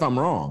 even if I'm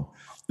wrong,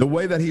 the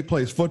way that he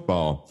plays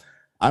football,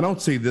 I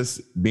don't see this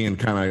being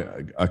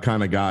a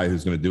kind of guy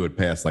who's going to do it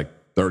past like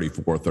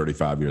 34,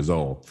 35 years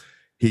old.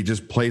 He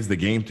just plays the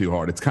game too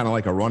hard. It's kind of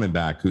like a running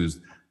back who's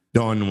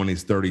done when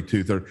he's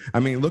 32, 30. I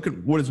mean, look at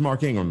what is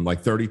Mark Ingram,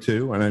 like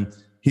 32? And then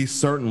he's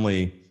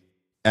certainly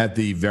at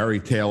the very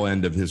tail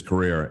end of his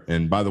career.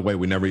 And by the way,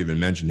 we never even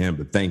mentioned him,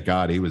 but thank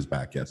God he was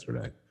back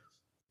yesterday.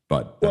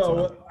 But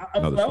I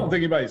don't think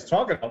anybody's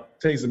talking about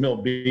Taysom Hill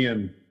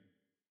being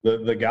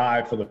the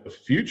guy for the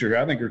future.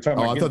 I think you're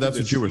talking about. I thought that's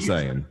what you were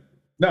saying.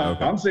 No,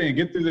 okay. I'm saying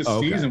get through this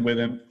season with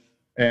him.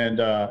 And,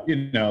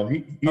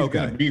 he's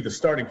going to be the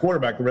starting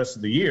quarterback the rest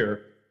of the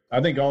year.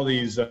 I think all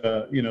these,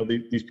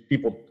 these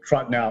people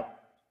trotting out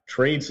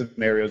trade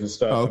scenarios and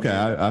stuff. Oh, okay,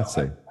 I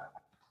see.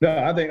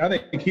 No, I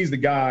think he's the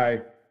guy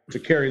to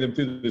carry them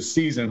through the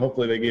season.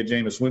 Hopefully they get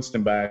Jameis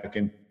Winston back.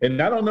 And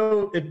I don't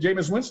know if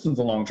Jameis Winston's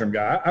a long-term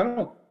guy.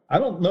 I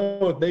don't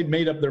know if they've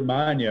made up their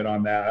mind yet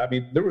on that. I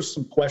mean, there was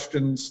some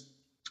questions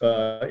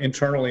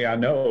internally. I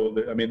know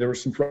that, there were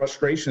some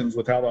frustrations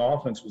with how the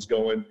offense was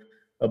going,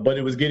 but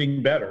it was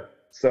getting better.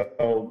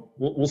 So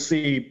we'll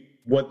see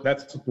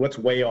what's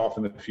way off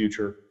in the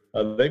future.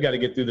 They've got to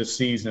get through this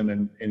season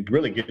and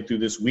really get through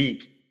this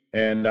week.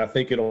 And I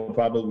think it'll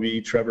probably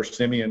be Trevor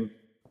Siemian,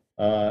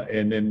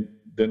 and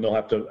then they'll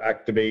have to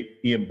activate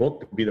Ian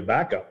Book to be the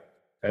backup.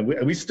 And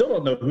we still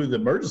don't know who the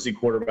emergency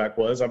quarterback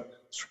was. I'm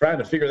trying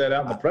to figure that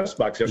out in the press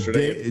box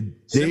yesterday.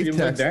 Dave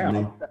texted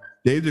me.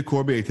 Dave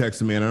DeCorbier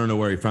texted me, and I don't know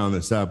where he found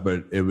this out,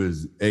 but it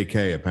was AK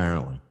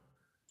apparently.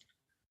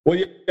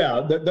 Well,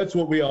 yeah, that's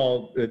what we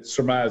all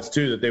surmised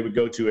too, that they would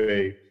go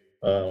to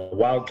a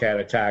wildcat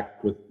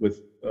attack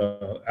with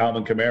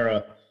Alvin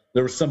Kamara.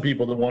 There were some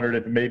people that wondered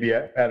if maybe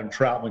Adam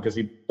Troutman, because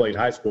he played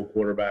high school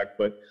quarterback,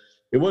 but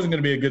it wasn't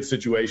going to be a good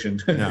situation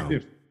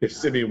if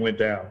Simeon went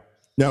down.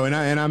 No, and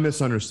I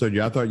misunderstood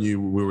you. I thought we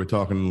were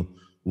talking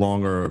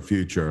longer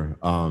future.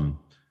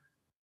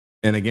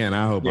 And again,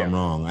 I hope I'm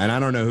wrong. And I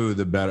don't know who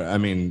the better. I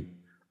mean,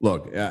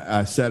 look,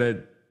 I said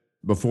it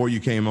before you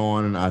came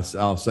on, and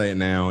I'll say it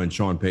now. And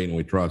Sean Payton,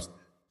 we trust.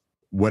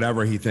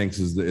 Whatever he thinks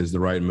is the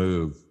right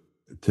move,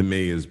 to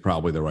me, is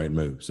probably the right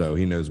move. So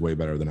he knows way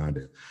better than I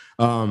do.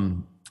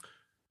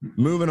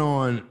 Moving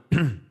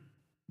on,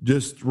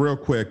 just real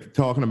quick,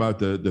 talking about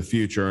the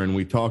future, and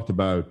we talked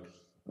about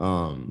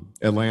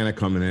Atlanta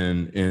coming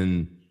in,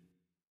 and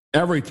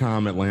every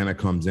time Atlanta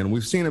comes in,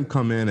 we've seen them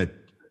come in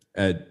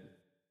at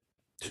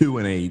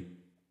 2-8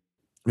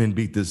 and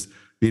beat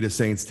a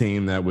Saints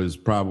team that was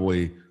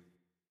probably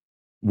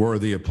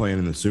worthy of playing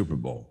in the Super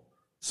Bowl.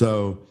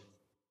 So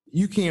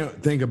you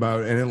can't think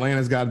about, and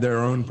Atlanta's got their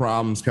own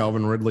problems.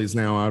 Calvin Ridley's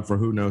now out for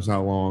who knows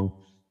how long.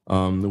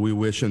 We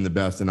wish him the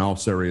best in all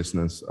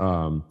seriousness.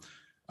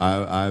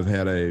 I've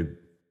had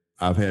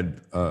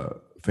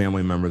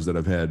family members that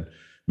have had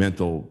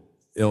mental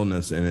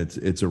illness, and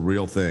it's a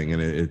real thing,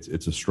 and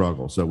it's a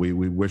struggle. So we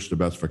wish the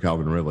best for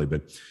Calvin Ridley.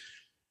 But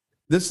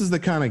this is the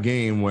kind of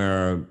game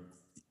where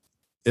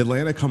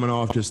Atlanta coming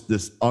off just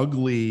this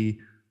ugly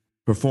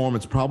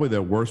performance, probably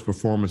their worst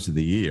performance of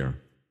the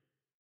year.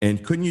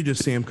 And couldn't you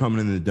just see them coming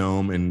in the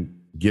Dome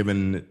and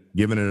giving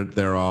it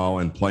their all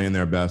and playing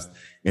their best?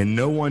 And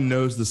no one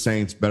knows the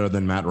Saints better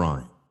than Matt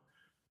Ryan.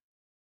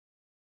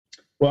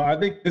 Well, I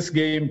think this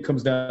game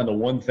comes down to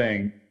one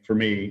thing for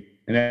me,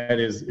 and that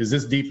is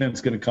this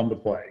defense going to come to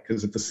play?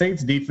 Because if the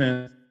Saints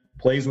defense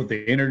plays with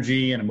the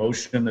energy and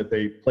emotion that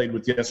they played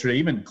with yesterday,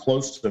 even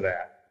close to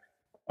that,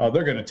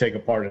 they're going to take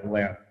apart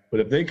Atlanta. But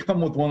if they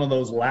come with one of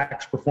those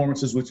lax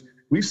performances, which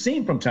we've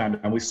seen from time to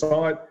time, we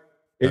saw it.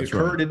 It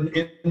occurred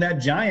in that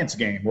Giants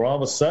game where all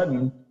of a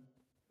sudden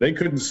they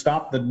couldn't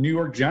stop the New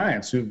York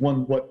Giants, who've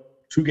won,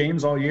 2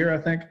 games all year, I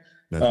think.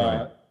 That's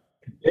right.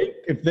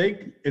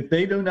 If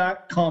they do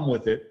not come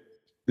with it,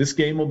 this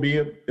game will be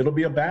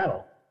a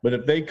battle. But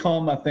if they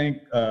come, I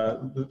think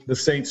the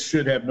Saints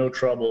should have no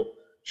trouble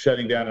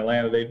shutting down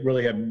Atlanta. They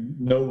really have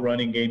no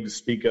running game to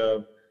speak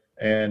of.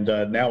 And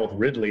now with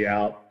Ridley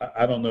out,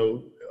 I don't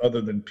know,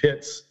 other than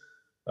Pitts,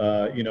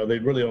 they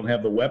really don't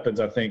have the weapons,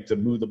 I think, to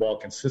move the ball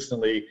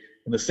consistently.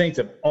 And the Saints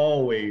have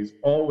always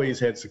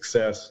had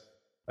success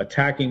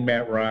attacking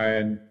Matt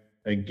Ryan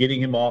and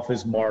getting him off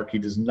his mark. He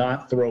does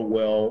not throw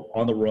well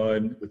on the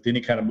run with any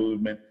kind of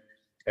movement.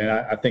 And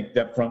I think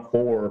that front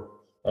four,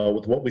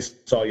 with what we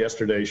saw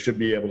yesterday, should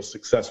be able to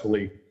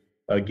successfully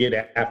get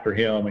after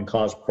him and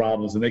cause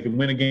problems. And they can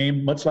win a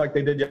game much like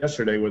they did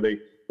yesterday, where they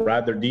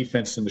ride their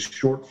defense in the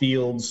short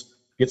fields,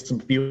 get some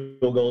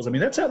field goals. I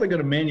mean, that's how they're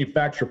going to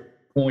manufacture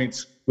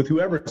points with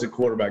whoever's at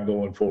quarterback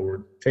going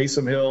forward.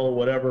 Taysom Hill,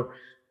 whatever.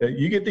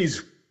 You get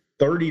these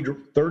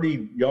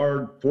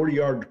 30-yard,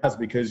 40-yard guys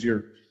because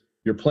you're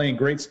playing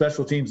great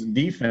special teams and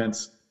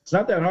defense. It's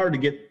not that hard to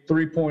get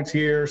 3 points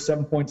here,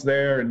 7 points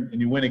there, and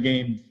you win a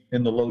game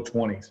in the low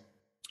 20s.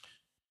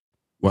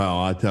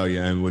 Well, I tell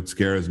you, and what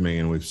scares me,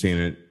 and we've seen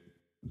it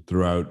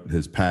throughout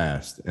his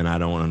past, and I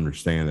don't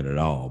understand it at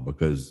all,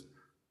 because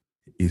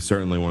he's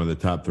certainly one of the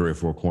top 3 or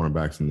 4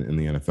 cornerbacks in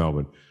the NFL.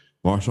 But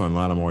Marshawn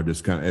Lattimore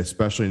just kind of,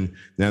 especially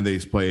now that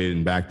he's played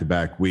in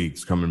back-to-back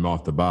weeks coming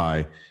off the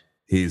bye,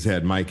 he's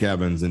had Mike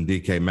Evans and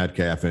DK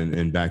Metcalf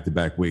in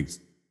back-to-back weeks.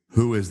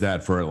 Who is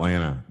that for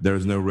Atlanta?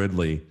 There's no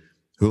Ridley.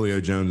 Julio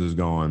Jones is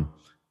gone.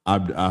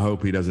 I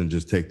hope he doesn't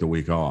just take the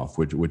week off,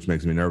 which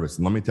makes me nervous.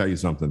 And let me tell you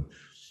something.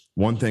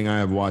 One thing I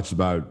have watched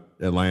about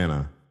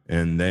Atlanta,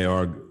 and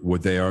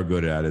what they are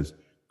good at, is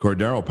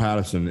Cordero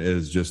Patterson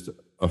is just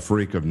a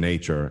freak of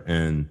nature,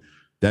 and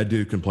that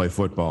dude can play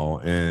football.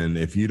 And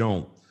if you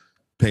don't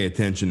pay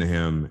attention to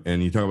him,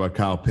 and you talk about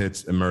Kyle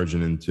Pitts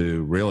emerging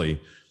into,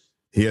 really,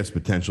 he has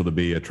potential to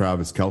be a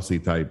Travis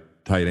Kelce type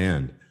tight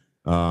end.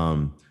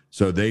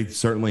 So they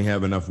certainly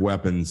have enough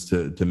weapons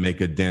to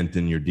make a dent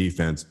in your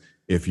defense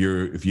if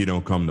you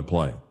don't come to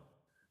play.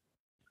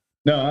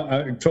 No,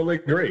 I totally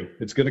agree.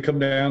 It's going to come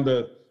down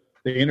to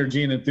the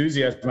energy and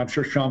enthusiasm. I'm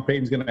sure Sean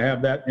Payton's going to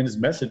have that in his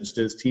message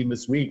to his team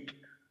this week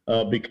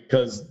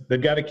because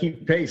they've got to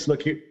keep pace.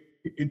 Look, here,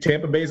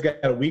 Tampa Bay's got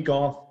a week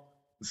off.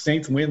 The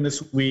Saints win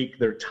this week.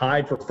 They're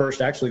tied for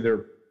first. Actually,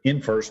 they're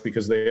in first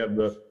because they have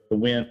the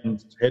win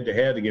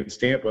head-to-head against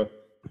Tampa.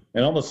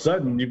 And all of a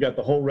sudden, you've got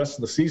the whole rest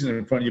of the season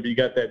in front of you, but you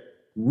got that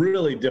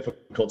really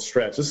difficult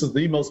stretch. This is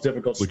the most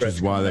difficult stretch. Which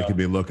is why they could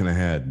be looking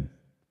ahead.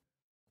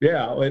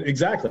 Yeah,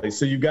 exactly.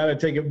 So you've got to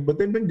take it, but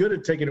they've been good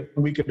at taking it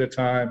a week at a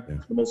time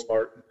for the most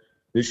part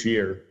this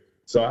year.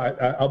 So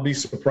I'll be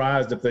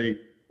surprised if they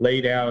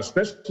lay down,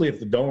 especially if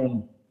the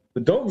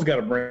dome's got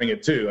to bring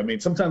it too. I mean,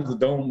 sometimes the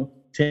dome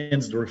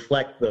tends to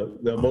reflect the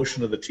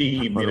emotion of the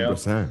team.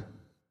 100%.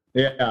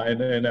 Yeah,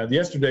 and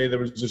yesterday there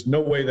was just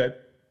no way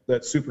that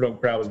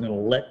Superdome crowd was going to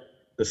let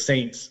the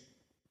Saints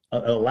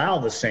allow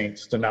the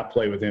Saints to not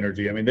play with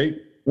energy. I mean,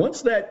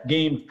 once that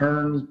game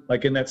turned,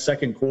 like in that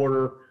second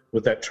quarter,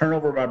 with that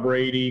turnover by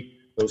Brady,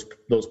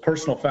 those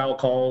personal foul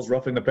calls,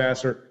 roughing the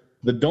passer,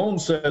 the dome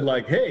said,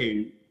 like,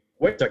 hey,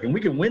 wait a second,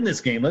 we can win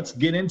this game. Let's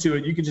get into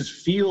it. You can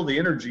just feel the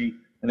energy,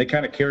 and they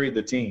kind of carried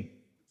the team.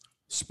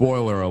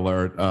 Spoiler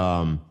alert.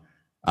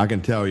 I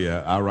can tell you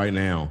right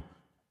now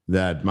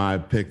that my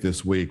pick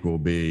this week will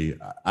be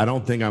I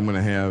don't think I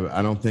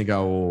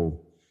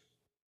will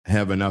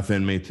have enough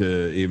in me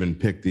to even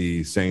pick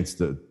the Saints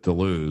to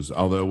lose,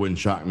 although it wouldn't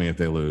shock me if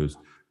they lose.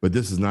 But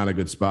this is not a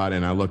good spot,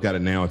 and I look at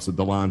it now.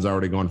 The line's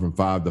already gone from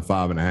 5 to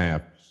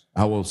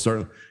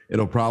 5.5.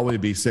 It'll probably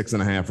be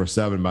 6.5 or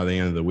 7 by the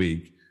end of the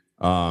week,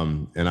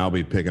 and I'll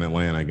be picking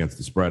Atlanta against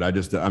the spread.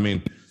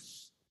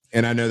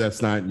 And I know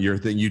that's not your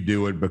thing. You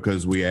do it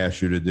because we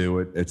asked you to do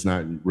it. It's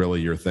not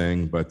really your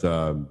thing, but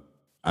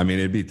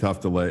it'd be tough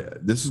to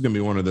this is going to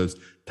be one of those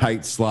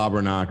tight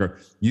slobber knocker.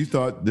 You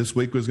thought this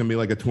week was going to be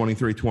like a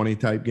 23-20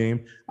 type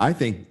game. I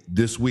think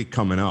this week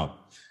coming up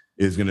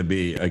is going to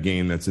be a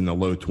game that's in the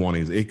low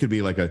 20s. It could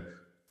be like a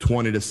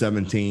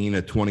 20-17,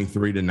 a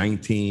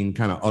 23-19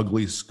 kind of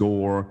ugly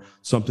score,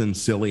 something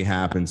silly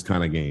happens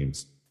kind of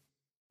games.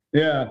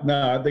 Yeah,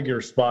 no, I think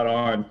you're spot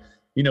on.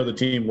 You know the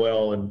team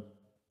well, and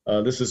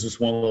this is just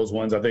one of those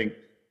ones. I think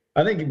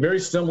very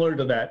similar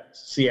to that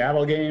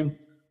Seattle game.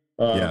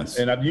 Yes.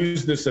 And I've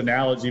used this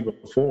analogy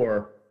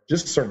before.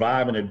 Just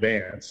survive in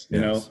advance.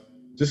 You know,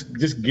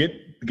 just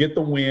get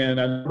the win.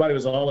 Everybody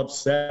was all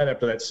upset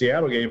after that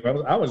Seattle game.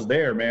 I was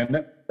there,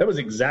 man. That was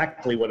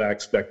exactly what I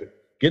expected.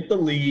 Get the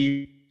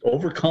lead,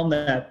 overcome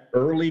that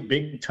early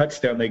big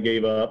touchdown they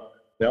gave up.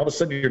 Then all of a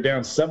sudden you're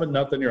down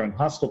 7-0. You're on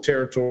hostile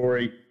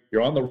territory.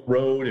 You're on the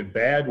road in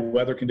bad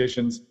weather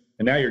conditions,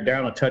 and now you're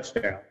down a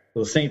touchdown. So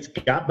the Saints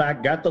got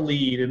back, got the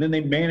lead, and then they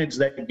managed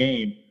that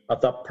game, I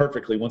thought,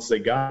 perfectly once they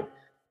got it.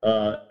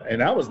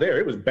 And I was there.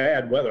 It was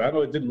bad weather. I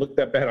know it didn't look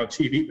that bad on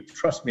TV, but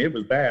trust me, it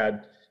was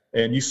bad.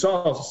 And you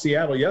saw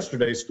Seattle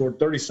yesterday scored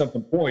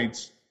 30-something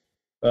points.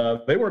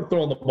 They weren't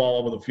throwing the ball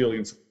over the field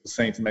against the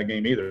Saints in that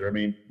game either. I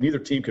mean, neither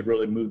team could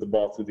really move the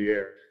ball through the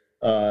air.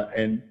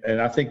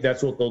 And I think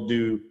that's what they'll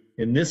do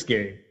in this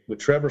game. With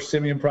Trevor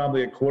Siemian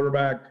probably at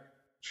quarterback,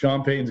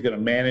 Sean Payton's going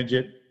to manage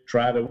it,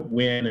 try to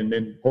win, and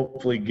then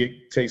hopefully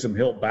get Taysom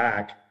Hill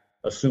back,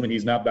 assuming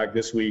he's not back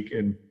this week.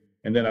 And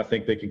then I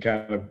think they can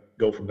kind of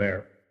go from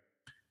there.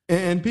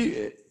 And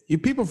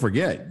people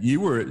forget,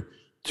 you were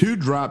two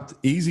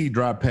easy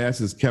drop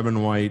passes,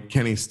 Kevin White,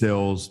 Kenny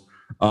Stills.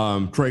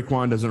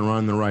 Traquan doesn't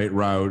run the right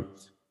route.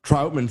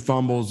 Troutman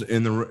fumbles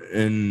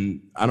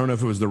in I don't know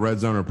if it was the red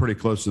zone or pretty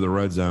close to the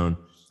red zone.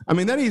 I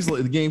mean,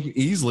 the game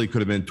easily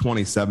could have been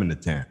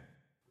 27-10.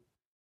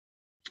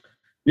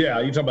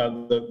 Yeah, you talk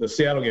about the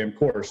Seattle game, of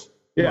course.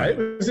 Yeah, right.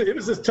 It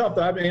was just tough.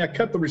 I mean, I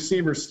cut the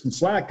receivers some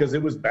slack because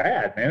it was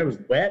bad, man. It was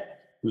wet.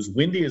 It was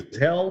windy as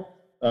hell.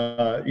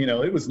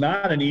 It was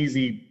not an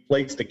easy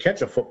place to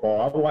catch a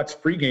football. I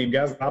watched pregame,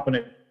 guys dropping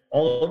it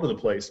all over the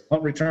place.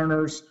 Punt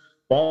returners,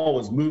 ball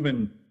was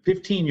moving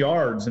 15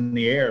 yards in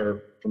the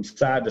air from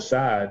side to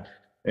side.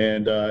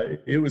 And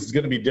it was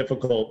going to be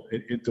difficult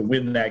to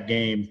win that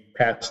game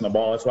passing the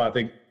ball. That's why I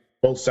think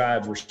both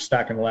sides were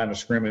stacking the line of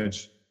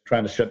scrimmage,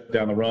 trying to shut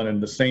down the run.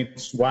 And the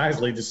Saints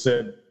wisely just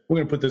said, we're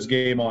going to put this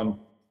game on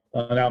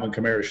Alvin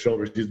Kamara's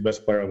shoulders. He's the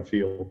best player on the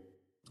field.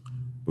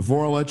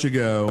 Before I let you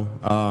go,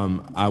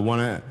 I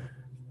want to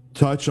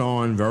touch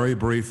on very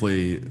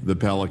briefly the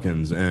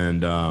Pelicans.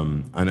 And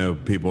I know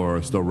people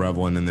are still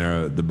reveling in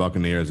the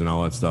Buccaneers and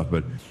all that stuff.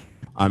 But,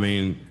 I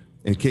mean,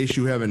 in case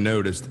you haven't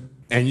noticed,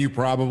 and you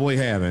probably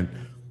haven't,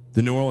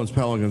 the New Orleans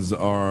Pelicans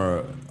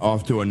are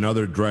off to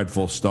another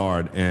dreadful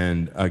start.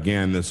 And,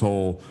 again, this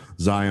whole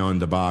Zion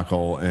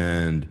debacle,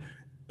 and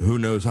who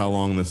knows how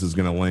long this is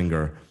going to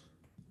linger.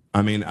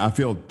 I mean, I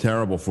feel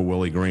terrible for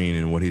Willie Green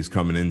and what he's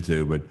coming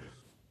into, but –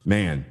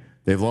 man,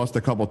 they've lost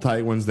a couple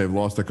tight ones. They've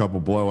lost a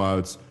couple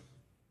blowouts.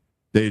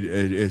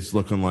 It's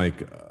looking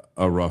like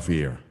a rough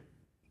year.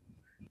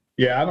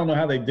 Yeah, I don't know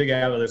how they dig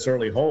out of this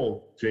early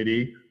hole,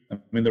 JD. I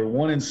mean, they're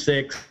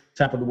 1-6,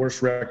 top of the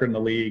worst record in the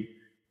league.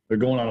 They're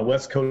going on a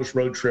West Coast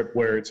road trip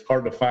where it's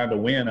hard to find a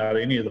win out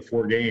of any of the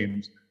 4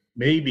 games.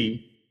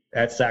 Maybe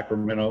at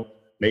Sacramento,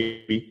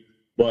 maybe.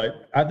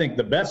 But I think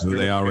the best. Who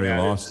they already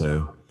lost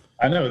to.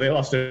 I know they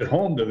lost at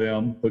home to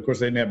them, but of course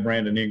they didn't have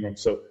Brandon Ingram.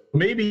 So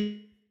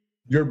maybe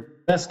your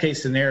best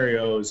case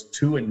scenario is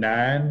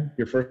 2-9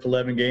 your first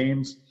 11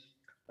 games.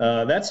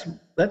 That's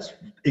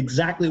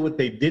exactly what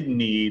they didn't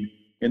need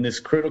in this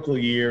critical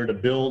year to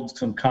build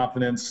some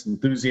confidence,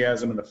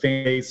 enthusiasm in the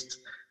fan base.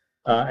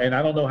 And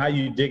I don't know how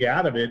you dig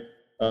out of it.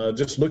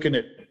 Just looking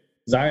at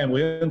Zion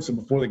Williamson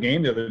before the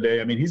game the other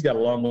day, I mean, he's got a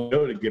long way to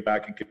go to get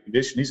back in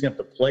condition. He's going to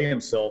have to play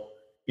himself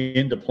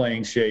into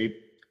playing shape.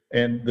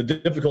 And the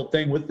difficult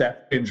thing with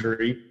that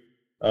injury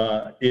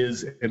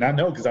is, and I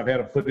know because I've had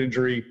a foot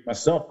injury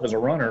myself as a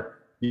runner,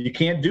 you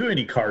can't do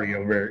any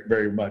cardio very,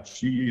 very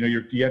much.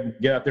 You have to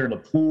get out there in the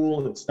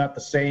pool. It's not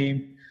the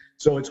same.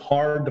 So it's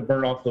hard to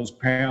burn off those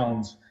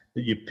pounds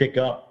that you pick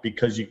up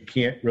because you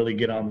can't really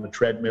get on the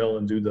treadmill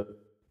and do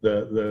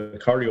the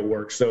cardio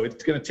work. So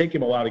it's going to take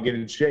him a while to get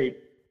in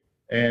shape.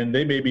 And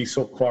they may be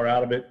so far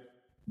out of it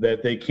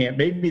that they can't.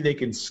 Maybe they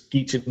can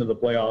skeech into the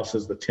playoffs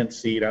as the 10th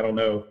seed. I don't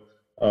know.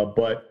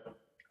 But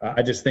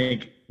I just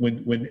think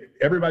when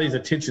everybody's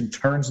attention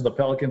turns to the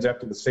Pelicans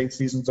after the Saints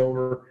season's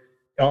over,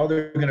 are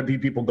there going to be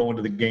people going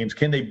to the games?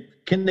 Can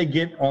they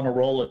get on a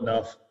roll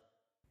enough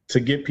to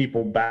get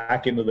people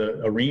back into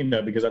the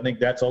arena? Because I think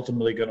that's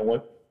ultimately going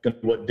to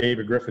what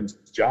David Griffin's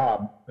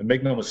job, and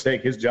make no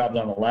mistake, his job's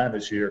on the line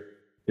this year.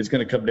 It's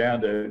going to come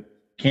down to,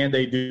 can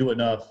they do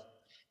enough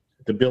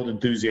to build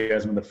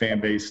enthusiasm in the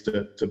fan base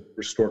to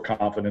restore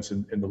confidence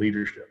in the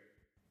leadership?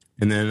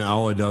 And then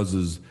all it does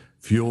is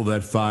fuel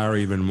that fire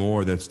even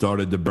more that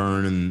started to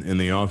burn in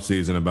the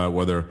offseason about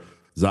whether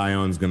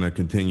Zion's going to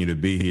continue to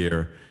be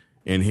here.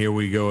 And here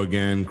we go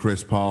again,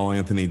 Chris Paul,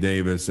 Anthony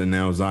Davis, and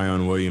now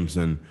Zion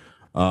Williamson.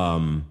 I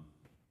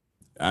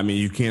mean,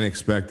 you can't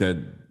expect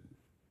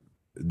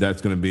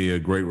that's going to be a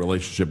great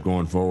relationship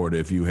going forward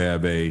if you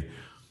have a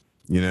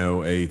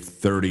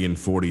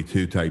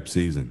 30-42 type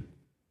season.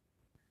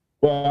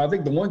 Well, I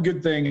think the one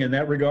good thing in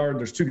that regard,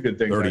 there's two good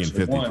things.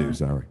 30-52,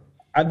 sorry.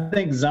 I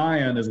think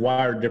Zion is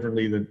wired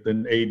differently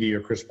than AD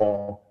or Chris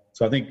Paul.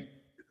 So I think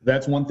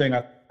that's one thing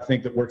I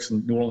think that works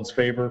in New Orleans'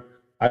 favor.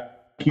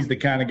 He's the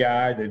kind of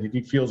guy that if he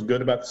feels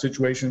good about the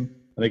situation,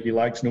 I think he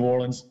likes New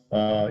Orleans.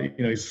 He's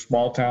a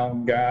small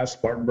town guy,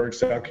 Spartanburg,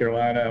 South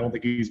Carolina. I don't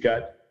think he's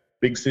got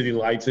big city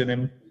lights in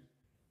him.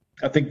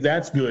 I think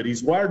that's good.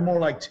 He's wired more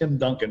like Tim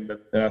Duncan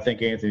than I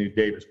think Anthony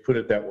Davis, put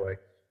it that way.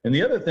 And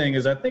the other thing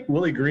is I think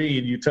Willie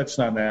Green, you touched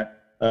on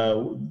that,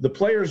 the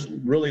players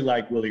really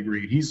like Willie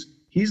Green.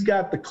 He's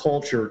got the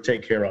culture to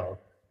take care of.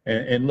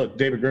 And look,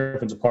 David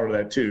Griffin's a part of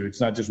that too. It's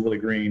not just Willie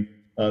Green.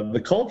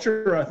 The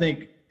culture, I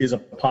think, is a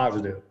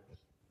positive.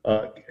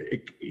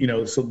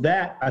 So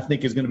that I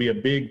think is going to be a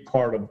big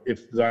part of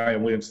if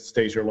Zion Williamson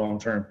stays here long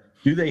term.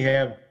 Do they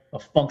have a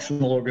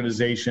functional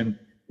organization?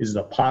 Is it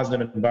a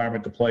positive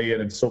environment to play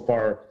in? And so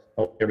far,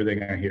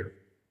 everything I hear.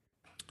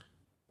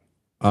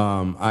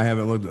 I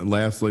haven't looked.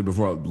 Lastly,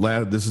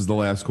 this is the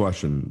last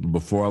question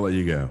before I let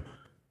you go.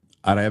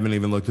 I haven't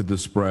even looked at the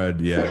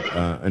spread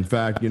yet. In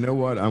fact, you know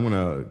what? I'm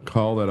going to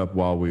call that up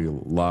while we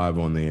live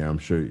on the air. I'm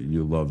sure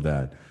you love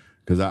that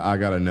because I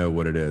got to know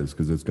what it is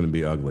because it's going to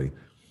be ugly.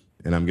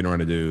 And I'm getting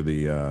ready to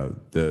do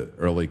the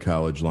early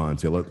college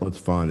lines. Yeah, let's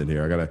find it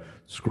here. I got to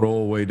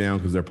scroll way down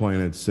because they're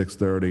playing at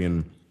 6:30.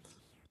 And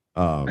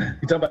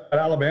you talking about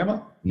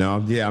Alabama?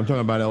 No, yeah, I'm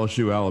talking about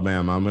LSU,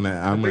 Alabama. I'm gonna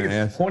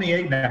ask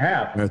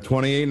 28.5.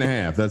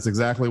 28.5. That's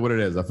exactly what it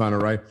is. I found it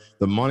right.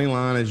 The money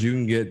line is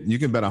you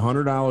can bet $100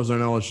 on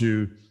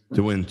LSU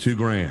to win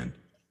 $2,000.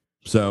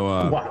 So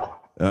wow.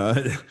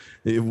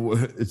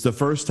 It's the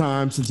first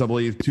time since I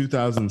believe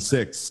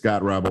 2006.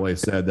 Scott Rabelais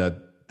said that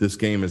this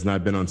game has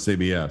not been on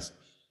CBS.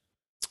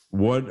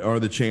 What are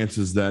the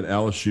chances that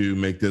LSU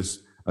make this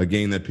a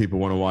game that people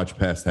want to watch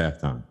past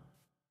halftime?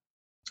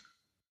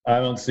 I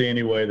don't see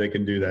any way they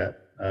can do that.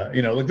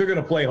 Look, they're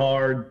going to play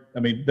hard. I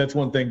mean, that's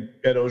one thing.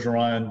 Ed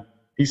Ogeron,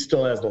 he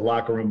still has the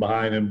locker room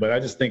behind him, but I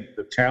just think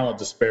the talent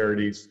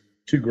disparity's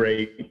too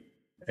great.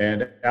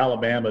 And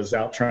Alabama's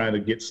out trying to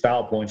get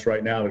style points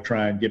right now to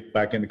try and get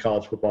back in the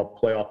college football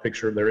playoff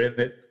picture. They're in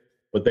it,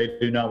 but they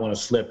do not want to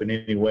slip in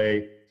any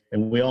way.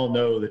 And we all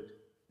know that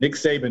Nick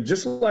Saban,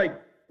 just like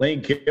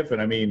Lane Kiffin,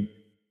 I mean,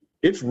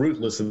 it's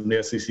ruthless in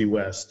the SEC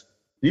West.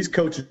 These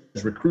coaches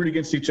recruit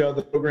against each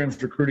other.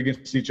 Programs recruit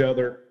against each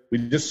other. We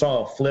just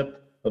saw a flip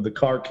of the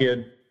Carr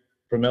kid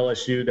from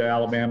LSU to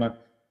Alabama.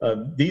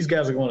 These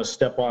guys are going to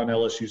step on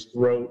LSU's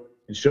throat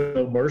and show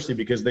no mercy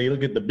because they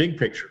look at the big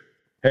picture.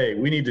 Hey,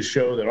 we need to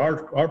show that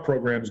our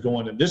program is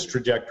going in this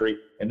trajectory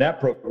and that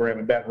program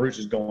in Baton Rouge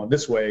is going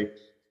this way,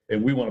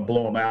 and we want to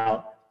blow them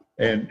out.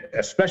 And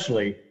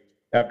especially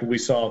after we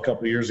saw a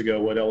couple of years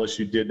ago what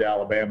LSU did to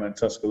Alabama and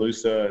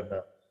Tuscaloosa,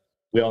 and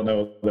we all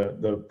know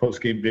the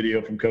post-game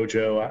video from Coach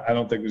O. I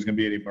don't think there's going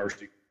to be any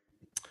mercy.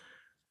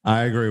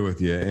 I agree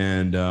with you.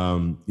 And,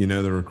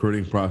 the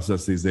recruiting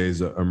process these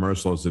days are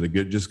merciless. And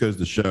it just goes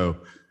to show,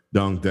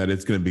 Dunk, that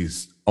it's going to be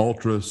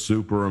ultra,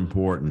 super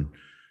important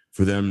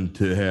for them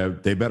to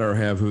have – they better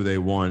have who they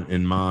want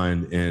in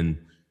mind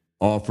and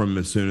offer them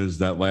as soon as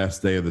that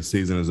last day of the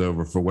season is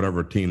over for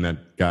whatever team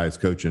that guy is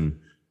coaching,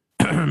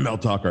 Mel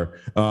Tucker.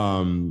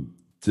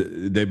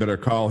 they better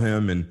call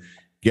him and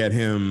get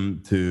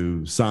him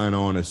to sign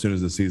on as soon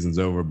as the season's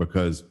over,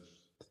 because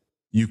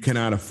you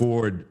cannot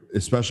afford,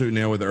 especially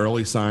now with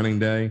early signing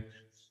day.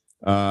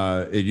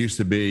 It used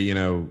to be,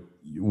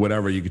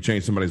 whatever, you could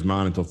change somebody's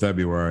mind until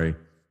February.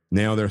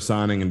 Now they're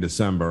signing in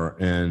December,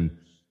 and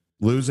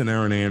losing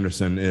Aaron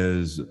Anderson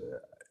is,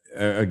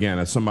 again,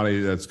 as somebody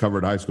that's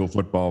covered high school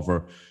football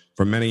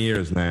for many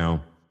years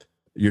now,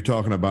 you're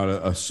talking about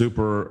a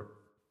super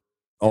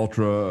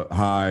ultra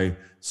high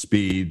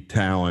speed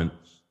talent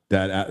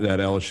that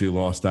LSU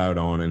lost out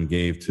on and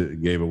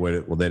gave away.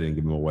 Well, they didn't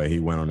give him away. He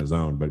went on his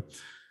own, but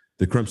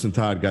the Crimson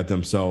Tide got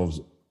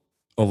themselves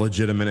a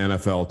legitimate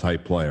NFL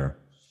type player.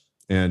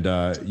 And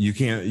you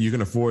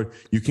can't afford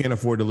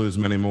to lose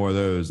many more of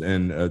those.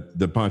 And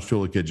the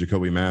Ponchatoula kid,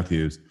 Jacoby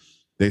Matthews,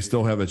 they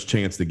still have a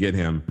chance to get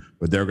him,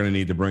 but they're going to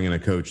need to bring in a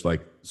coach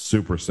like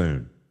super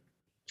soon.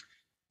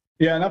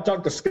 Yeah, and I've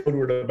talked to Scott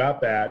Woodward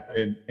about that,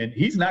 and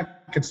he's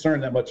not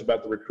concerned that much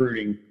about the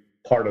recruiting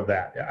part of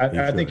that.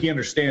 I think he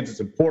understands it's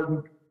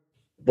important,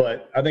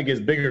 but I think his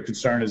bigger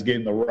concern is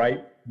getting the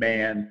right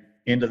man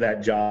into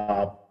that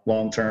job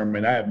long term,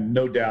 and I have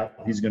no doubt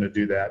he's going to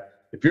do that.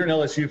 If you're an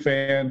LSU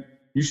fan,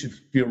 you should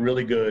feel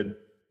really good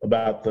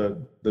about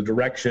the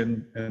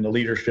direction and the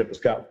leadership of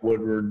Scott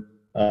Woodward.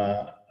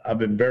 I've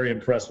been very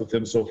impressed with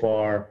him so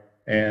far,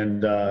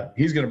 and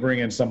he's going to bring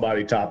in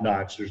somebody top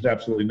notch. There's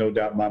absolutely no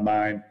doubt in my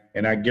mind,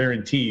 and I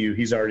guarantee you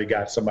he's already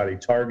got somebody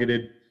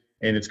targeted,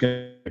 and it's going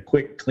to be a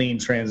quick, clean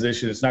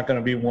transition. It's not going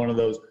to be one of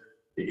those,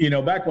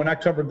 back when I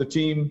covered the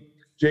team,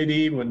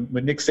 JD,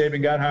 when Nick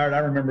Saban got hired, I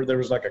remember there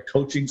was like a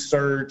coaching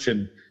search,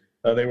 and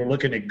they were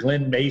looking at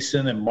Glenn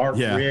Mason and Mark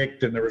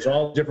Richt, and there was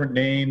all different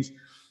names.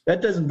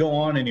 That doesn't go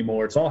on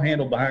anymore. It's all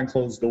handled behind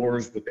closed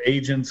doors with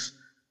agents,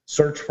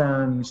 search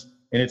firms,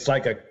 and it's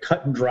like a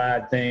cut and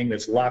dried thing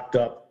that's locked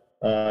up.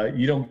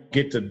 You don't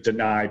get to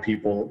deny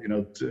people,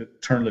 to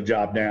turn the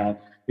job down.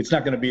 It's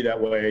not going to be that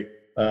way.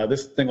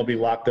 This thing will be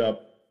locked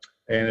up,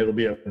 and it'll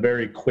be a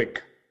very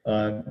quick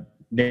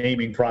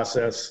naming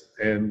process,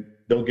 and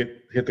they'll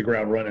hit the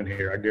ground running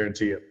here. I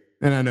guarantee you.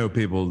 And I know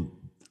people,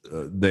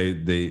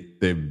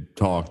 they've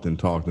talked and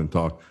talked and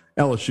talked.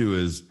 LSU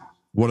is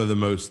one of the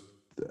most,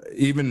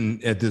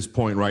 even at this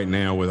point right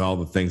now with all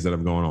the things that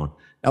have gone on,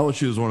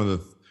 LSU is one of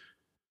the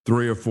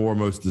 3 or 4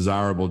 most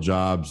desirable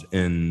jobs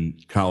in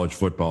college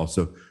football.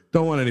 So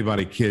don't let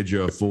anybody kid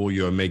you or fool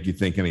you or make you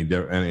think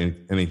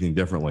anything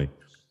differently.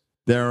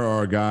 There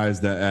are guys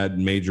that at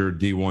major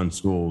D1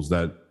 schools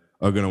that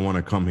are going to want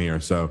to come here.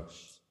 So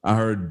I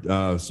heard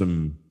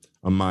some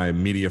of my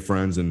media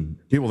friends and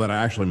people that are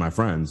actually my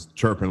friends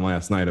chirping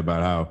last night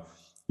about how,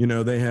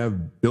 they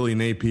have Billy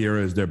Napier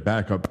as their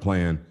backup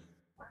plan.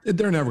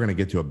 They're never going to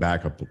get to a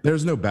backup.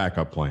 There's no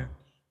backup plan.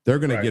 They're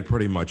going to get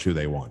pretty much who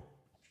they want.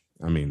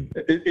 I mean,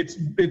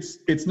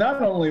 it's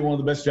not only one of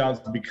the best jobs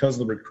because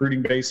of the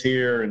recruiting base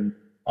here and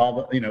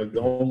all the,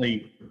 the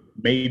only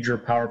major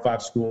Power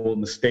 5 school in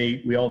the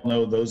state. We all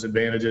know those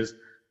advantages.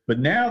 But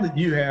now that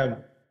you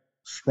have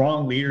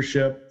strong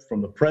leadership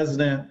from the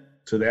president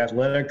to the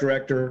athletic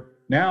director,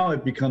 now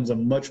it becomes a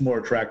much more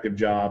attractive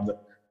job.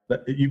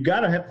 That you've got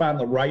to find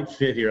the right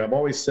fit here. I've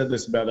always said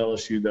this about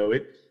LSU, though.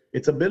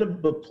 It's a bit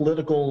of a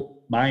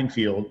political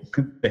minefield,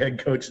 the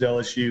head coach at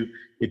LSU.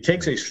 It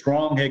takes a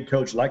strong head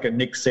coach like a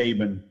Nick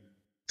Saban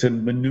to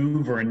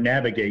maneuver and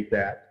navigate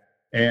that.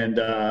 And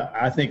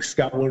I think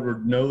Scott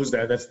Woodward knows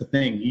that. That's the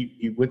thing.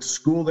 He went to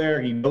school there.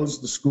 He knows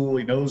the school.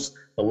 He knows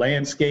the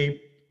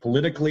landscape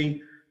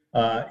politically.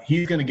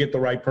 He's going to get the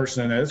right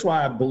person in there. That's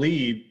why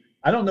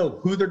I don't know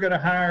who they're going to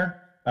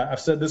hire.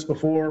 I've said this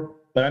before,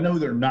 but I know who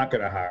they're not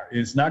going to hire.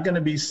 It's not going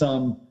to be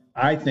some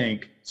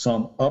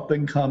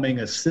up-and-coming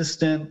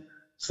assistant,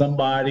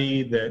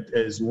 somebody that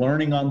is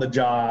learning on the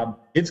job.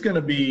 It's going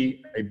to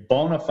be a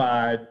bona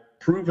fide,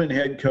 proven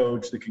head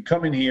coach that can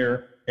come in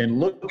here and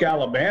look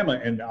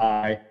Alabama in the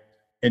eye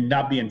and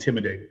not be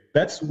intimidated.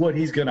 That's what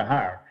he's going to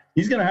hire.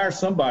 He's going to hire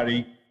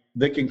somebody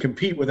that can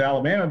compete with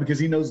Alabama because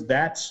he knows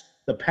that's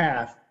the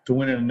path to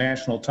winning a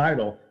national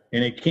title,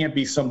 and it can't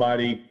be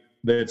somebody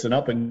that's an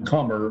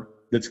up-and-comer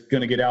that's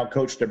going to get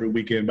out-coached every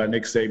weekend by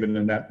Nick Saban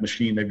and that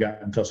machine they've got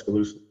in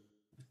Tuscaloosa.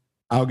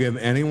 I'll give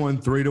anyone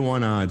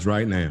 3-1 odds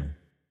right now.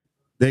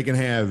 They can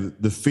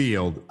have the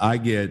field. I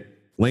get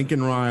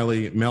Lincoln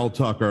Riley, Mel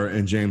Tucker,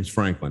 and James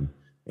Franklin.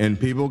 And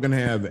people can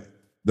have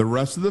the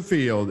rest of the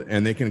field,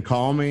 and they can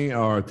call me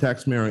or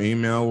text me or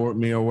email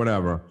me or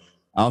whatever.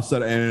 I'll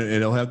set, and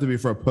it'll have to be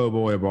for a po'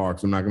 boy or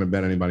Barks. I'm not going to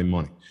bet anybody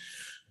money.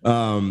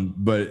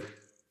 But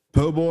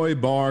po' boy,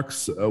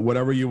 Barks,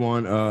 whatever you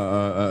want,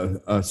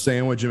 a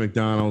sandwich at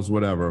McDonald's,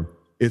 whatever.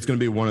 It's going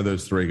to be one of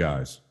those 3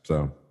 guys.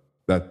 So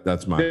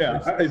that's my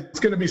case. It's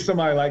going to be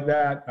somebody like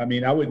that. I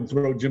mean, I wouldn't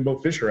throw Jimbo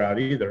Fisher out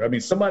either. I mean,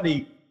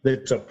 somebody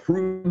that's a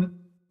proven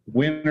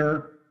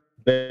winner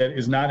that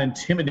is not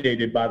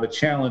intimidated by the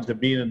challenge of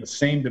being in the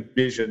same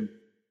division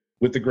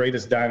with the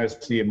greatest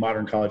dynasty in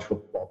modern college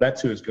football.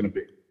 That's who it's going to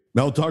be.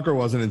 Mel Tucker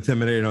wasn't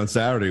intimidated on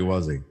Saturday,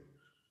 was he?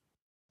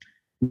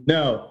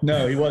 No,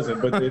 he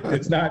wasn't. But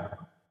it's not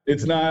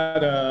It's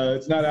not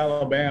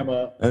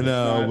Alabama. I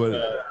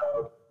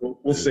know, but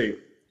we'll see.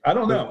 I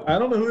don't know. I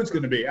don't know who it's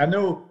going to be. I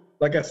know,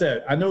 like I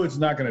said, I know it's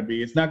not going to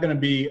be. It's not going to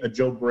be a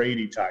Joe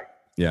Brady type.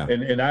 Yeah.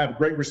 And I have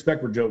great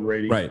respect for Joe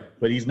Brady. Right.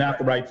 But he's not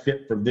the right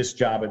fit for this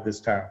job at this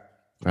time.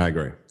 I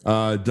agree.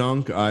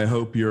 Dunk, I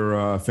hope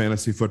your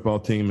fantasy football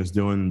team is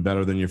doing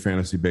better than your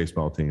fantasy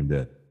baseball team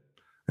did.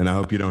 And I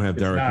hope you don't have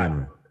Derrick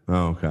Henry.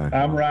 Oh, okay.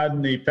 I'm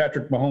riding the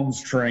Patrick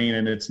Mahomes train,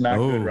 and it's not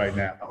good right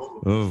now.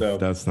 So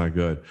that's not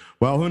good.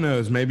 Well, who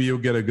knows? Maybe you'll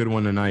get a good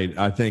one tonight.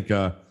 I think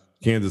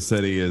Kansas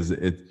City is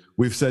it.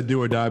 We've said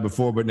do or die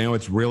before, but now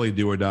it's really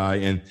do or die.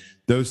 And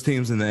those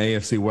teams in the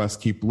AFC West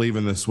keep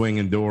leaving the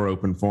swinging door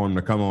open for them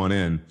to come on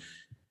in.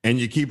 And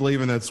you keep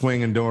leaving that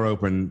swinging door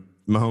open,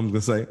 Mahomes going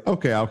to say,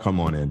 okay, I'll come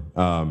on in.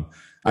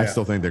 I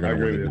still think they're going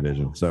to win the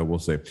division. So we'll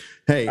see.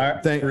 Hey,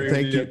 thank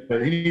you.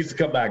 But he needs to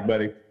come back,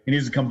 buddy. He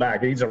needs to come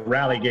back. He needs a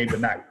rally game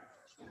tonight.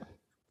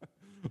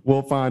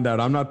 We'll find out.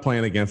 I'm not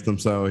playing against him,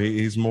 so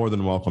he's more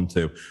than welcome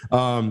to.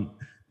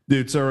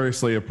 Dude,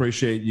 seriously,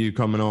 appreciate you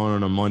coming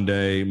on a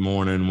Monday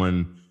morning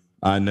when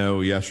I know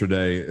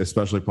yesterday,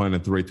 especially playing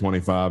at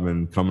 325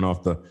 and coming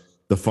off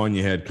the fun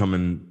you had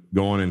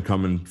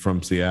coming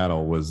from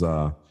Seattle was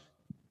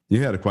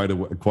you had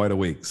quite a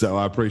week. So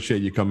I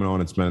appreciate you coming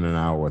on and spending an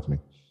hour with me.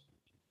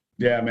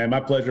 Yeah, man,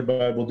 my pleasure,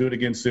 bud. We'll do it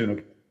again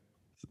soon.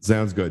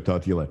 Sounds good.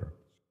 Talk to you later.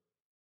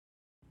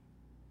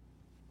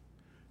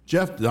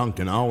 Jeff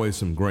Duncan, always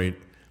some great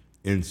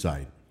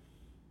insight.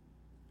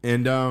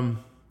 And,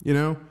 you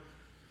know,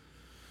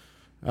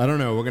 I don't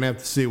know. We're going to have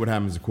to see what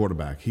happens at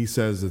quarterback. He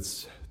says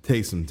it's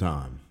Taysom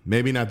time.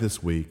 Maybe not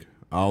this week,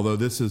 although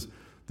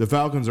the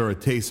Falcons are a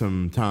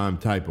Taysom time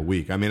type of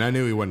week. I mean, I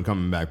knew he wasn't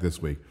coming back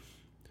this week.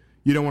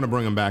 You don't want to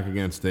bring him back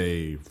against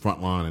a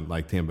front line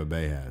like Tampa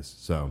Bay has.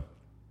 So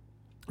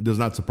it does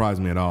not surprise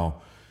me at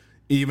all.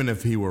 Even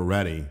if he were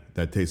ready,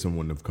 that Taysom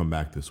wouldn't have come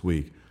back this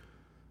week.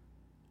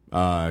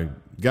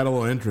 Got a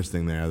little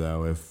interesting there,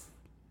 though. If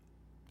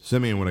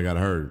Simeon would have got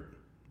hurt,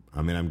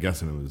 I mean, I'm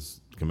guessing it was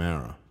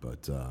Kamara,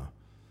 but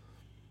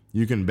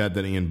you can bet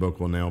that Ian Book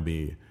will now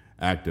be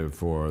active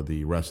for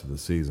the rest of the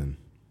season.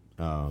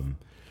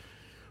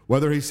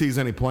 Whether he sees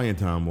any playing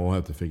time, we'll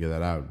have to figure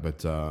that out.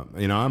 But,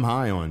 you know, I'm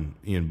high on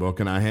Ian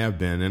Book, and I have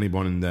been.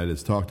 Anyone that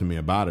has talked to me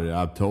about it,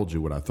 I've told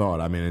you what I thought.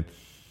 I mean,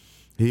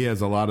 he has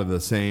a lot of the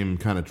same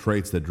kind of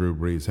traits that Drew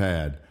Brees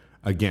had.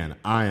 Again,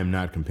 I am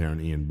not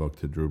comparing Ian Book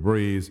to Drew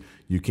Brees.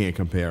 You can't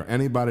compare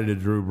anybody to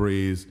Drew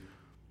Brees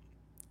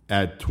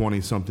at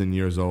 20-something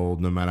years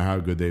old, no matter how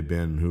good they've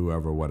been,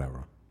 whoever,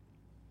 whatever.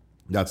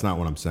 That's not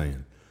what I'm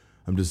saying.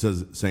 I'm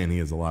just saying he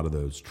has a lot of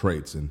those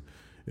traits, and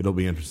it'll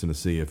be interesting to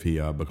see if he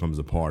becomes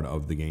a part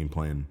of the game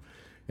plan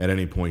at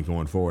any point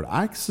going forward.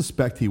 I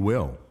suspect he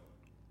will.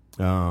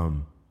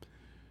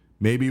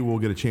 Maybe we'll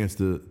get a chance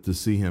to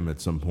see him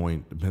at some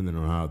point, depending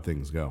on how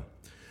things go.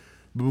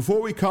 But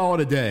before we call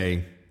it a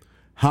day,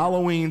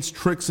 Halloween's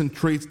tricks and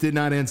treats did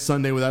not end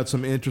Sunday without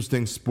some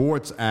interesting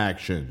sports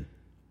action.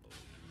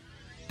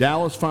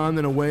 Dallas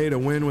finding a way to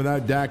win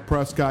without Dak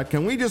Prescott.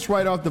 Can we just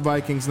write off the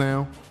Vikings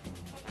now?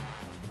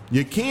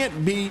 You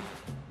can't beat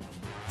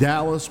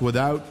Dallas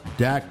without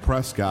Dak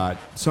Prescott.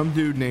 Some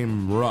dude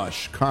named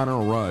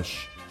Connor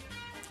Rush.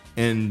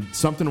 And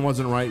something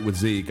wasn't right with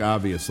Zeke,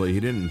 obviously. He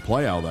didn't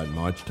play all that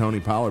much. Tony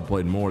Pollard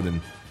played more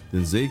than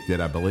Zeke did,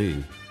 I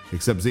believe.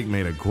 Except Zeke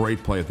made a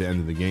great play at the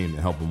end of the game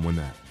to help him win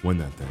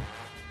that thing.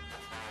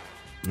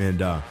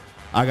 And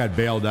I got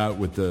bailed out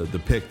with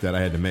the pick that I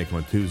had to make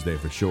on Tuesday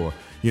for sure.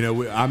 You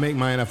know, I make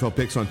my NFL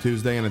picks on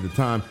Tuesday, and at the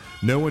time,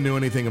 no one knew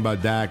anything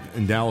about Dak,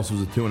 and Dallas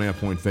was a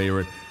 2.5-point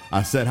favorite.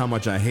 I said how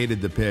much I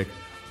hated the pick.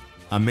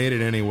 I made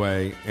it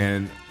anyway,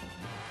 and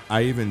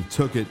I even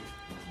took it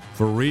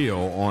for real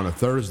on a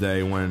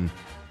Thursday when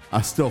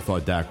I still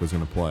thought Dak was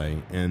going to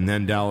play. And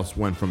then Dallas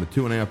went from a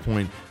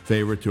 2.5-point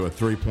favorite to a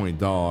 3-point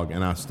dog,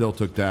 and I still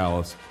took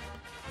Dallas,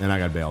 and I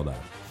got bailed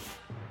out.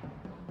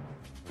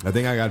 I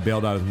think I got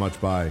bailed out as much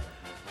by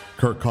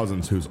Kirk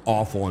Cousins, who's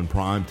awful in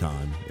prime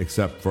time,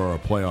 except for a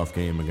playoff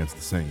game against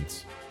the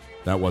Saints.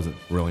 That wasn't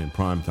really in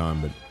prime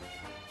time, but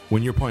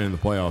when you're playing in the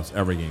playoffs,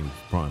 every game is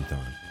prime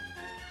time.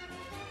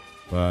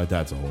 But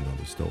that's a whole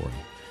other story.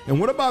 And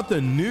what about the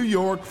New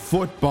York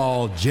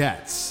Football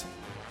Jets?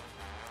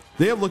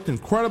 They have looked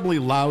incredibly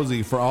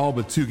lousy for all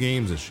but 2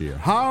 games this year.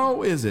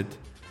 How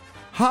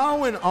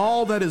in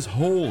all that is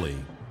holy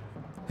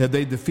have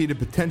they defeated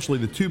potentially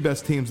the 2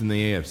 best teams in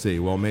the AFC?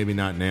 Well, maybe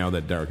not now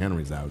that Derrick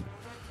Henry's out.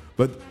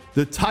 But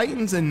the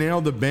Titans and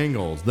now the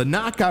Bengals, the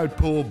knockout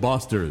pool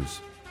busters.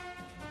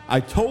 I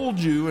told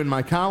you in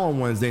my column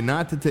Wednesday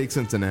not to take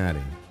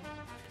Cincinnati.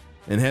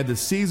 And had the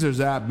Caesars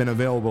app been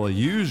available to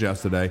use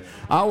yesterday,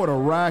 I would have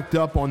racked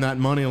up on that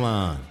money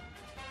line.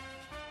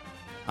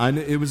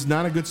 It was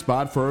not a good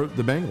spot for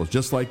the Bengals,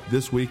 just like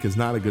this week is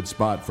not a good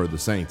spot for the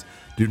Saints.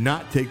 Do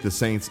not take the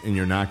Saints in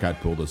your knockout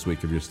pool this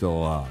week if you're still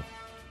alive.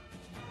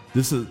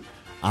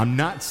 I'm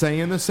not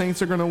saying the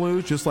Saints are going to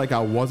lose, just like I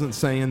wasn't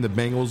saying the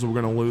Bengals were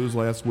going to lose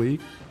last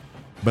week,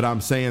 but I'm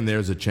saying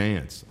there's a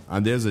chance.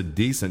 There's a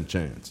decent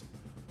chance.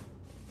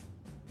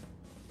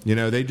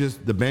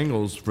 The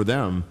Bengals, for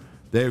them,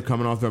 they're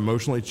coming off an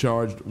emotionally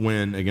charged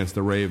win against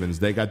the Ravens.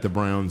 They got the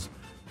Browns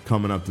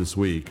coming up this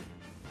week.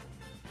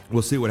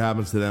 We'll see what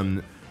happens to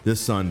them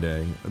this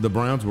Sunday. The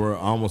Browns were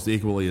almost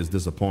equally as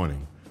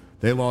disappointing.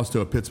 They lost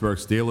to a Pittsburgh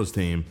Steelers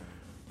team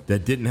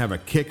that didn't have a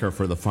kicker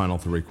for the final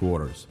 3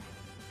 quarters.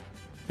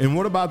 And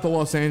what about the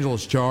Los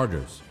Angeles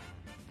Chargers?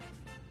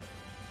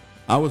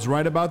 I was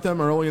right about them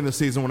early in the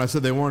season when I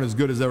said they weren't as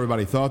good as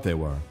everybody thought they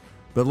were.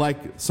 But like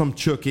some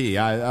Chuck E.,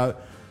 I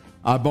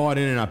bought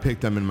in and I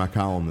picked them in my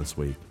column this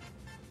week.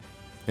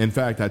 In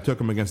fact, I took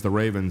them against the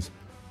Ravens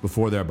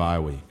before their bye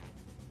week.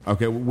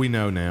 Okay, we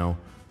know now.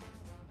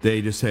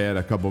 They just had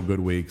a couple good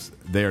weeks.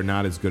 They are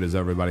not as good as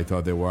everybody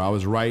thought they were. I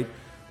was right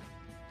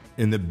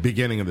in the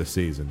beginning of the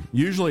season.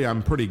 Usually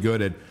I'm pretty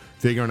good at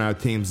figuring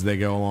out teams as they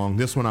go along.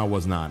 This one I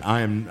was not.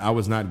 I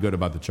was not good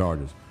about the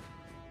Chargers.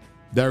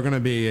 They're going to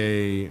be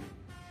a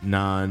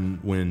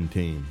 9-win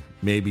team,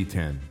 maybe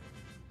 10,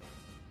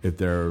 if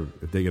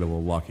they get a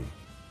little lucky.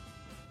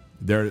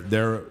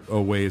 They're a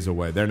ways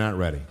away. They're not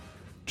ready.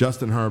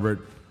 Justin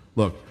Herbert,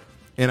 look,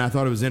 and I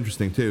thought it was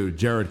interesting too.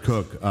 Jared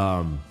Cook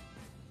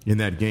in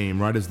that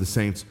game, right as the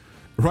Saints,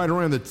 right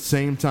around the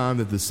same time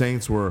that the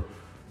Saints were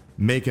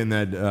making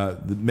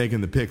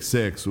the pick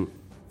six.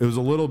 It was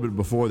a little bit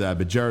before that,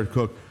 but Jared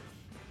Cook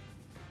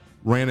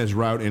ran his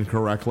route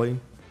incorrectly,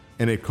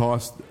 and it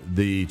cost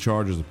the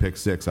Chargers a pick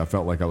six. I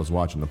felt like I was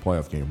watching the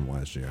playoff game from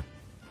last year.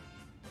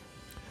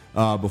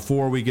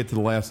 Before we get to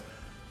the last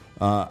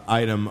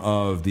item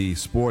of the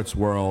sports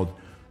world,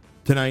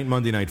 tonight,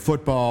 Monday Night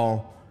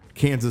Football,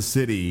 Kansas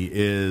City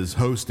is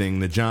hosting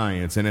the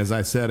Giants. And as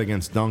I said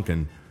against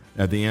Duncan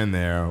at the end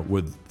there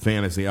with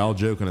fantasy, all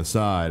joking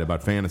aside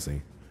about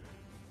fantasy,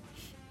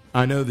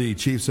 I know the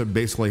Chiefs have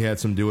basically had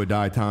some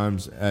do-or-die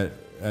times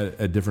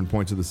at different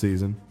points of the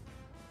season,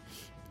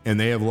 and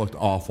they have looked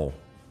awful.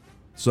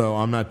 So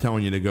I'm not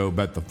telling you to go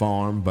bet the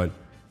farm, but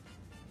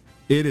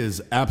it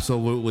is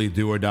absolutely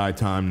do-or-die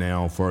time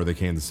now for the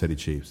Kansas City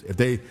Chiefs. If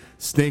they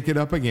stink it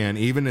up again,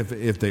 even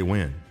if they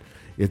win,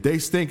 if they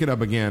stink it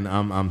up again,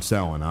 I'm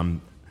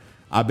selling.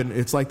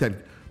 It's like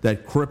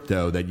that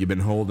crypto that you've been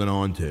holding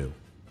on to,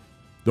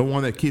 the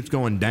one that keeps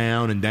going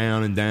down and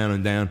down and down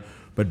and down.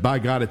 But by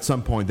God, at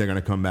some point they're going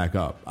to come back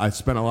up. I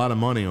spent a lot of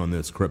money on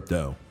this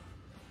crypto.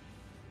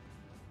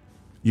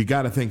 You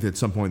got to think that at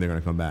some point they're going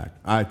to come back.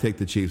 I take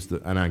the Chiefs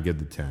and I give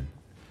the 10.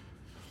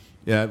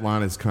 Yeah, that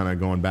line is kind of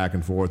going back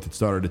and forth. It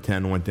started at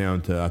 10, went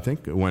down to, I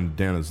think it went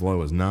down as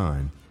low as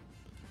 9,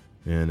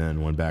 and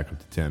then went back up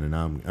to 10, and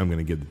I'm going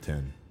to give the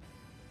 10.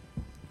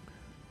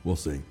 We'll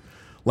see.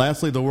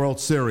 Lastly, the World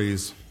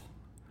Series.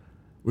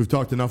 We've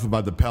talked enough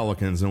about the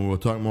Pelicans, and we'll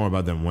talk more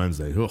about them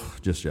Wednesday. Ugh,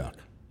 just yuck.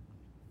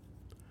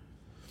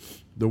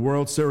 The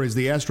World Series,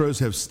 the Astros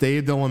have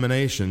staved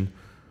elimination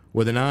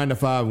with a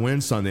 9-5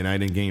 win Sunday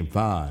night in Game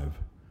 5.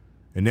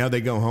 And now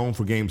they go home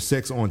for Game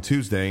 6 on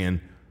Tuesday and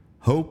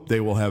hope they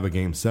will have a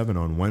Game 7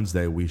 on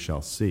Wednesday. We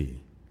shall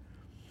see.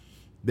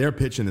 Their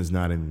pitching is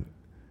not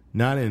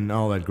in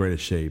all that great a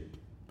shape.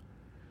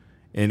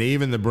 And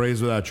even the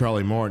Braves without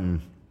Charlie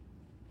Morton,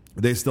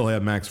 they still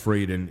have Max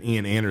Fried and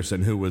Ian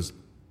Anderson, who was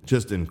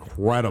just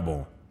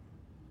incredible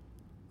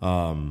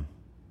the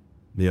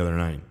other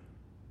night.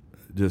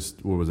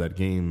 Just, what was that,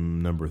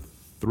 game number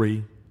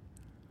 3?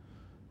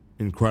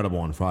 Incredible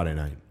on Friday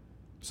night.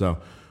 So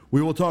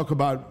we will talk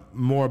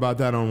more about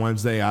that on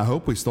Wednesday. I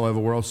hope we still have a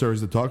World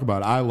Series to talk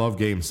about. I love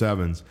Game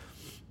 7s,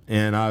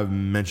 and I've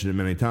mentioned it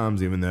many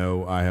times, even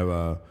though I have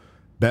a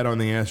bet on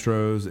the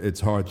Astros. It's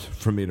hard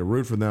for me to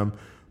root for them,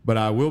 but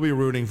I will be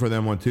rooting for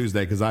them on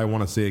Tuesday because I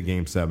want to see a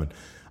Game 7.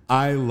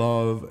 I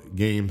love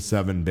Game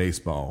 7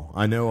 baseball.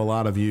 I know a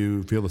lot of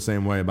you feel the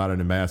same way about it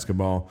in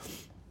basketball.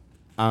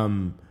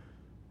 I'm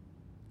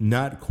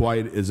not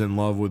quite as in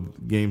love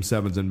with Game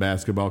 7s in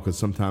basketball because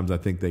sometimes I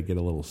think they get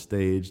a little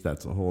staged.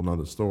 That's a whole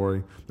nother story.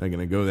 I'm not going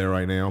to go there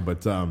right now,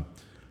 but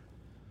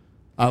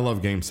I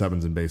love Game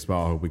 7s in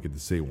baseball. I hope we get to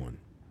see one.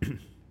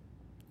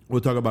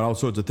 We'll talk about all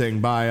sorts of things.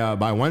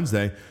 By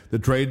Wednesday, the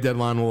trade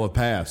deadline will have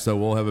passed, so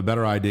we'll have a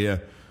better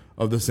idea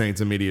of the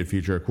Saints' immediate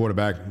future. At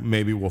quarterback,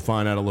 maybe we'll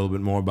find out a little bit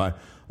more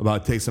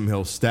about Taysom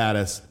Hill's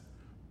status,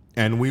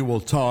 and we will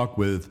talk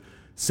with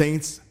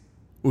Saints.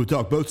 We'll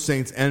talk both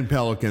Saints and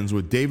Pelicans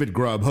with David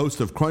Grubb,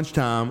 host of Crunch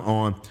Time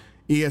on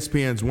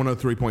ESPN's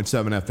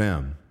 103.7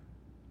 FM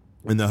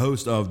and the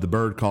host of the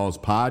Bird Calls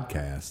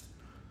podcast.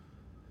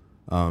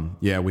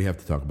 Yeah, we have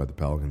to talk about the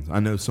Pelicans. I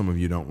know some of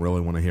you don't really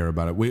want to hear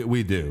about it.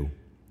 We do.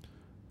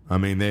 I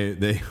mean,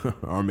 they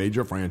are a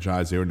major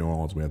franchise here in New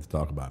Orleans. We have to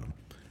talk about them,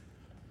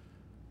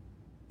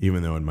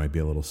 even though it might be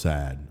a little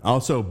sad.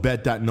 Also,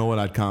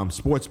 bet.nola.com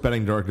sports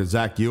betting director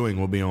Zach Ewing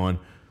will be on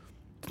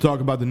to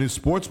talk about the new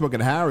sportsbook at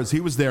Harrah's. He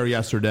was there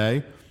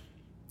yesterday,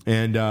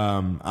 and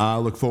I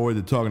look forward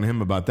to talking to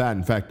him about that.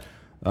 In fact,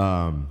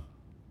 we're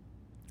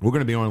going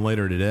to be on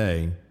later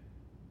today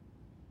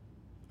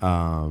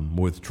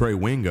with Trey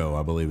Wingo,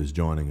 I believe, is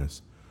joining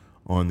us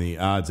on the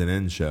Odds and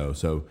Ends show.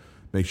 So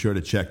make sure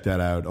to check that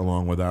out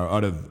along with our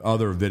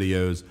other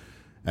videos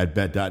at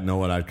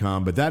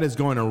bet.nola.com. But that is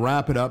going to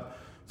wrap it up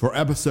for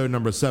episode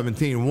number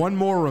 17. One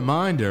more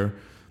reminder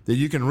that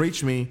you can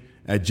reach me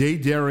at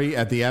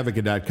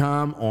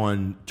jderry@theadvocate.com,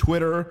 on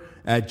Twitter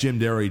at Jim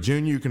Derry Jr.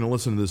 You can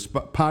listen to this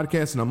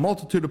podcast in a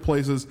multitude of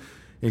places,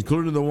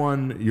 including the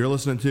one you're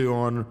listening to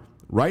on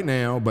right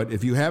now. But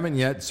if you haven't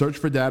yet, search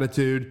for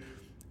Datitude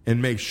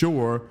and make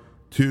sure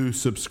to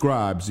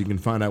subscribe so you can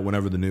find out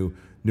whenever the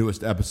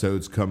newest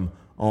episodes come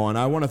on.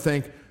 I want to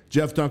thank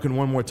Jeff Duncan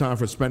one more time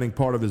for spending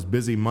part of his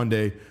busy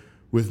Monday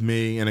with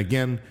me. And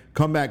again,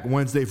 come back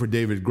Wednesday for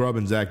David Grubb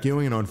and Zach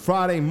Ewing. And on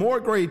Friday, more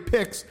great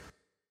picks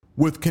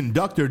with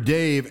Conductor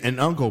Dave and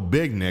Uncle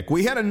Big Nick.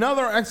 We had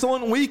another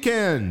excellent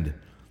weekend.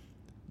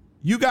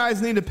 You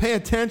guys need to pay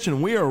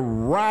attention. We are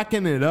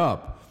racking it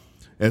up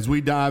as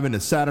we dive into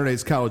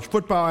Saturday's college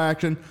football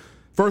action.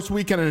 First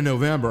weekend in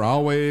November,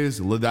 always,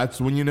 that's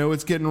when you know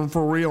it's getting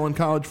for real in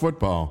college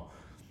football.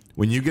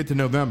 When you get to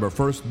November,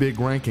 first big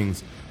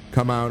rankings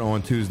come out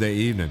on Tuesday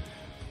evening.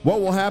 What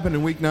will happen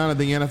in Week 9 of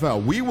the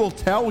NFL? We will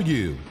tell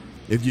you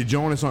if you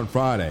join us on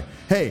Friday.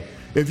 Hey,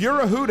 if you're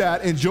a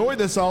Houdat, enjoy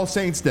this All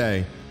Saints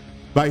Day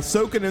by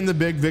soaking in the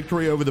big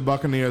victory over the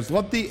Buccaneers.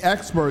 Let the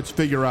experts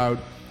figure out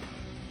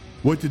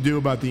what to do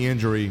about the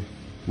injury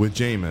with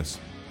Jameis.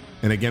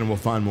 And again, we'll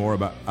find more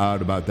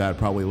out about that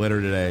probably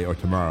later today or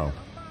tomorrow.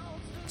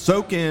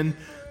 Soak in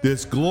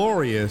this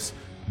glorious,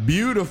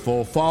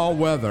 beautiful fall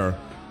weather,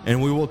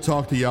 and we will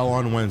talk to y'all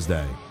on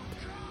Wednesday.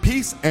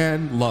 Peace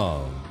and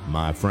love,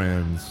 my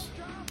friends.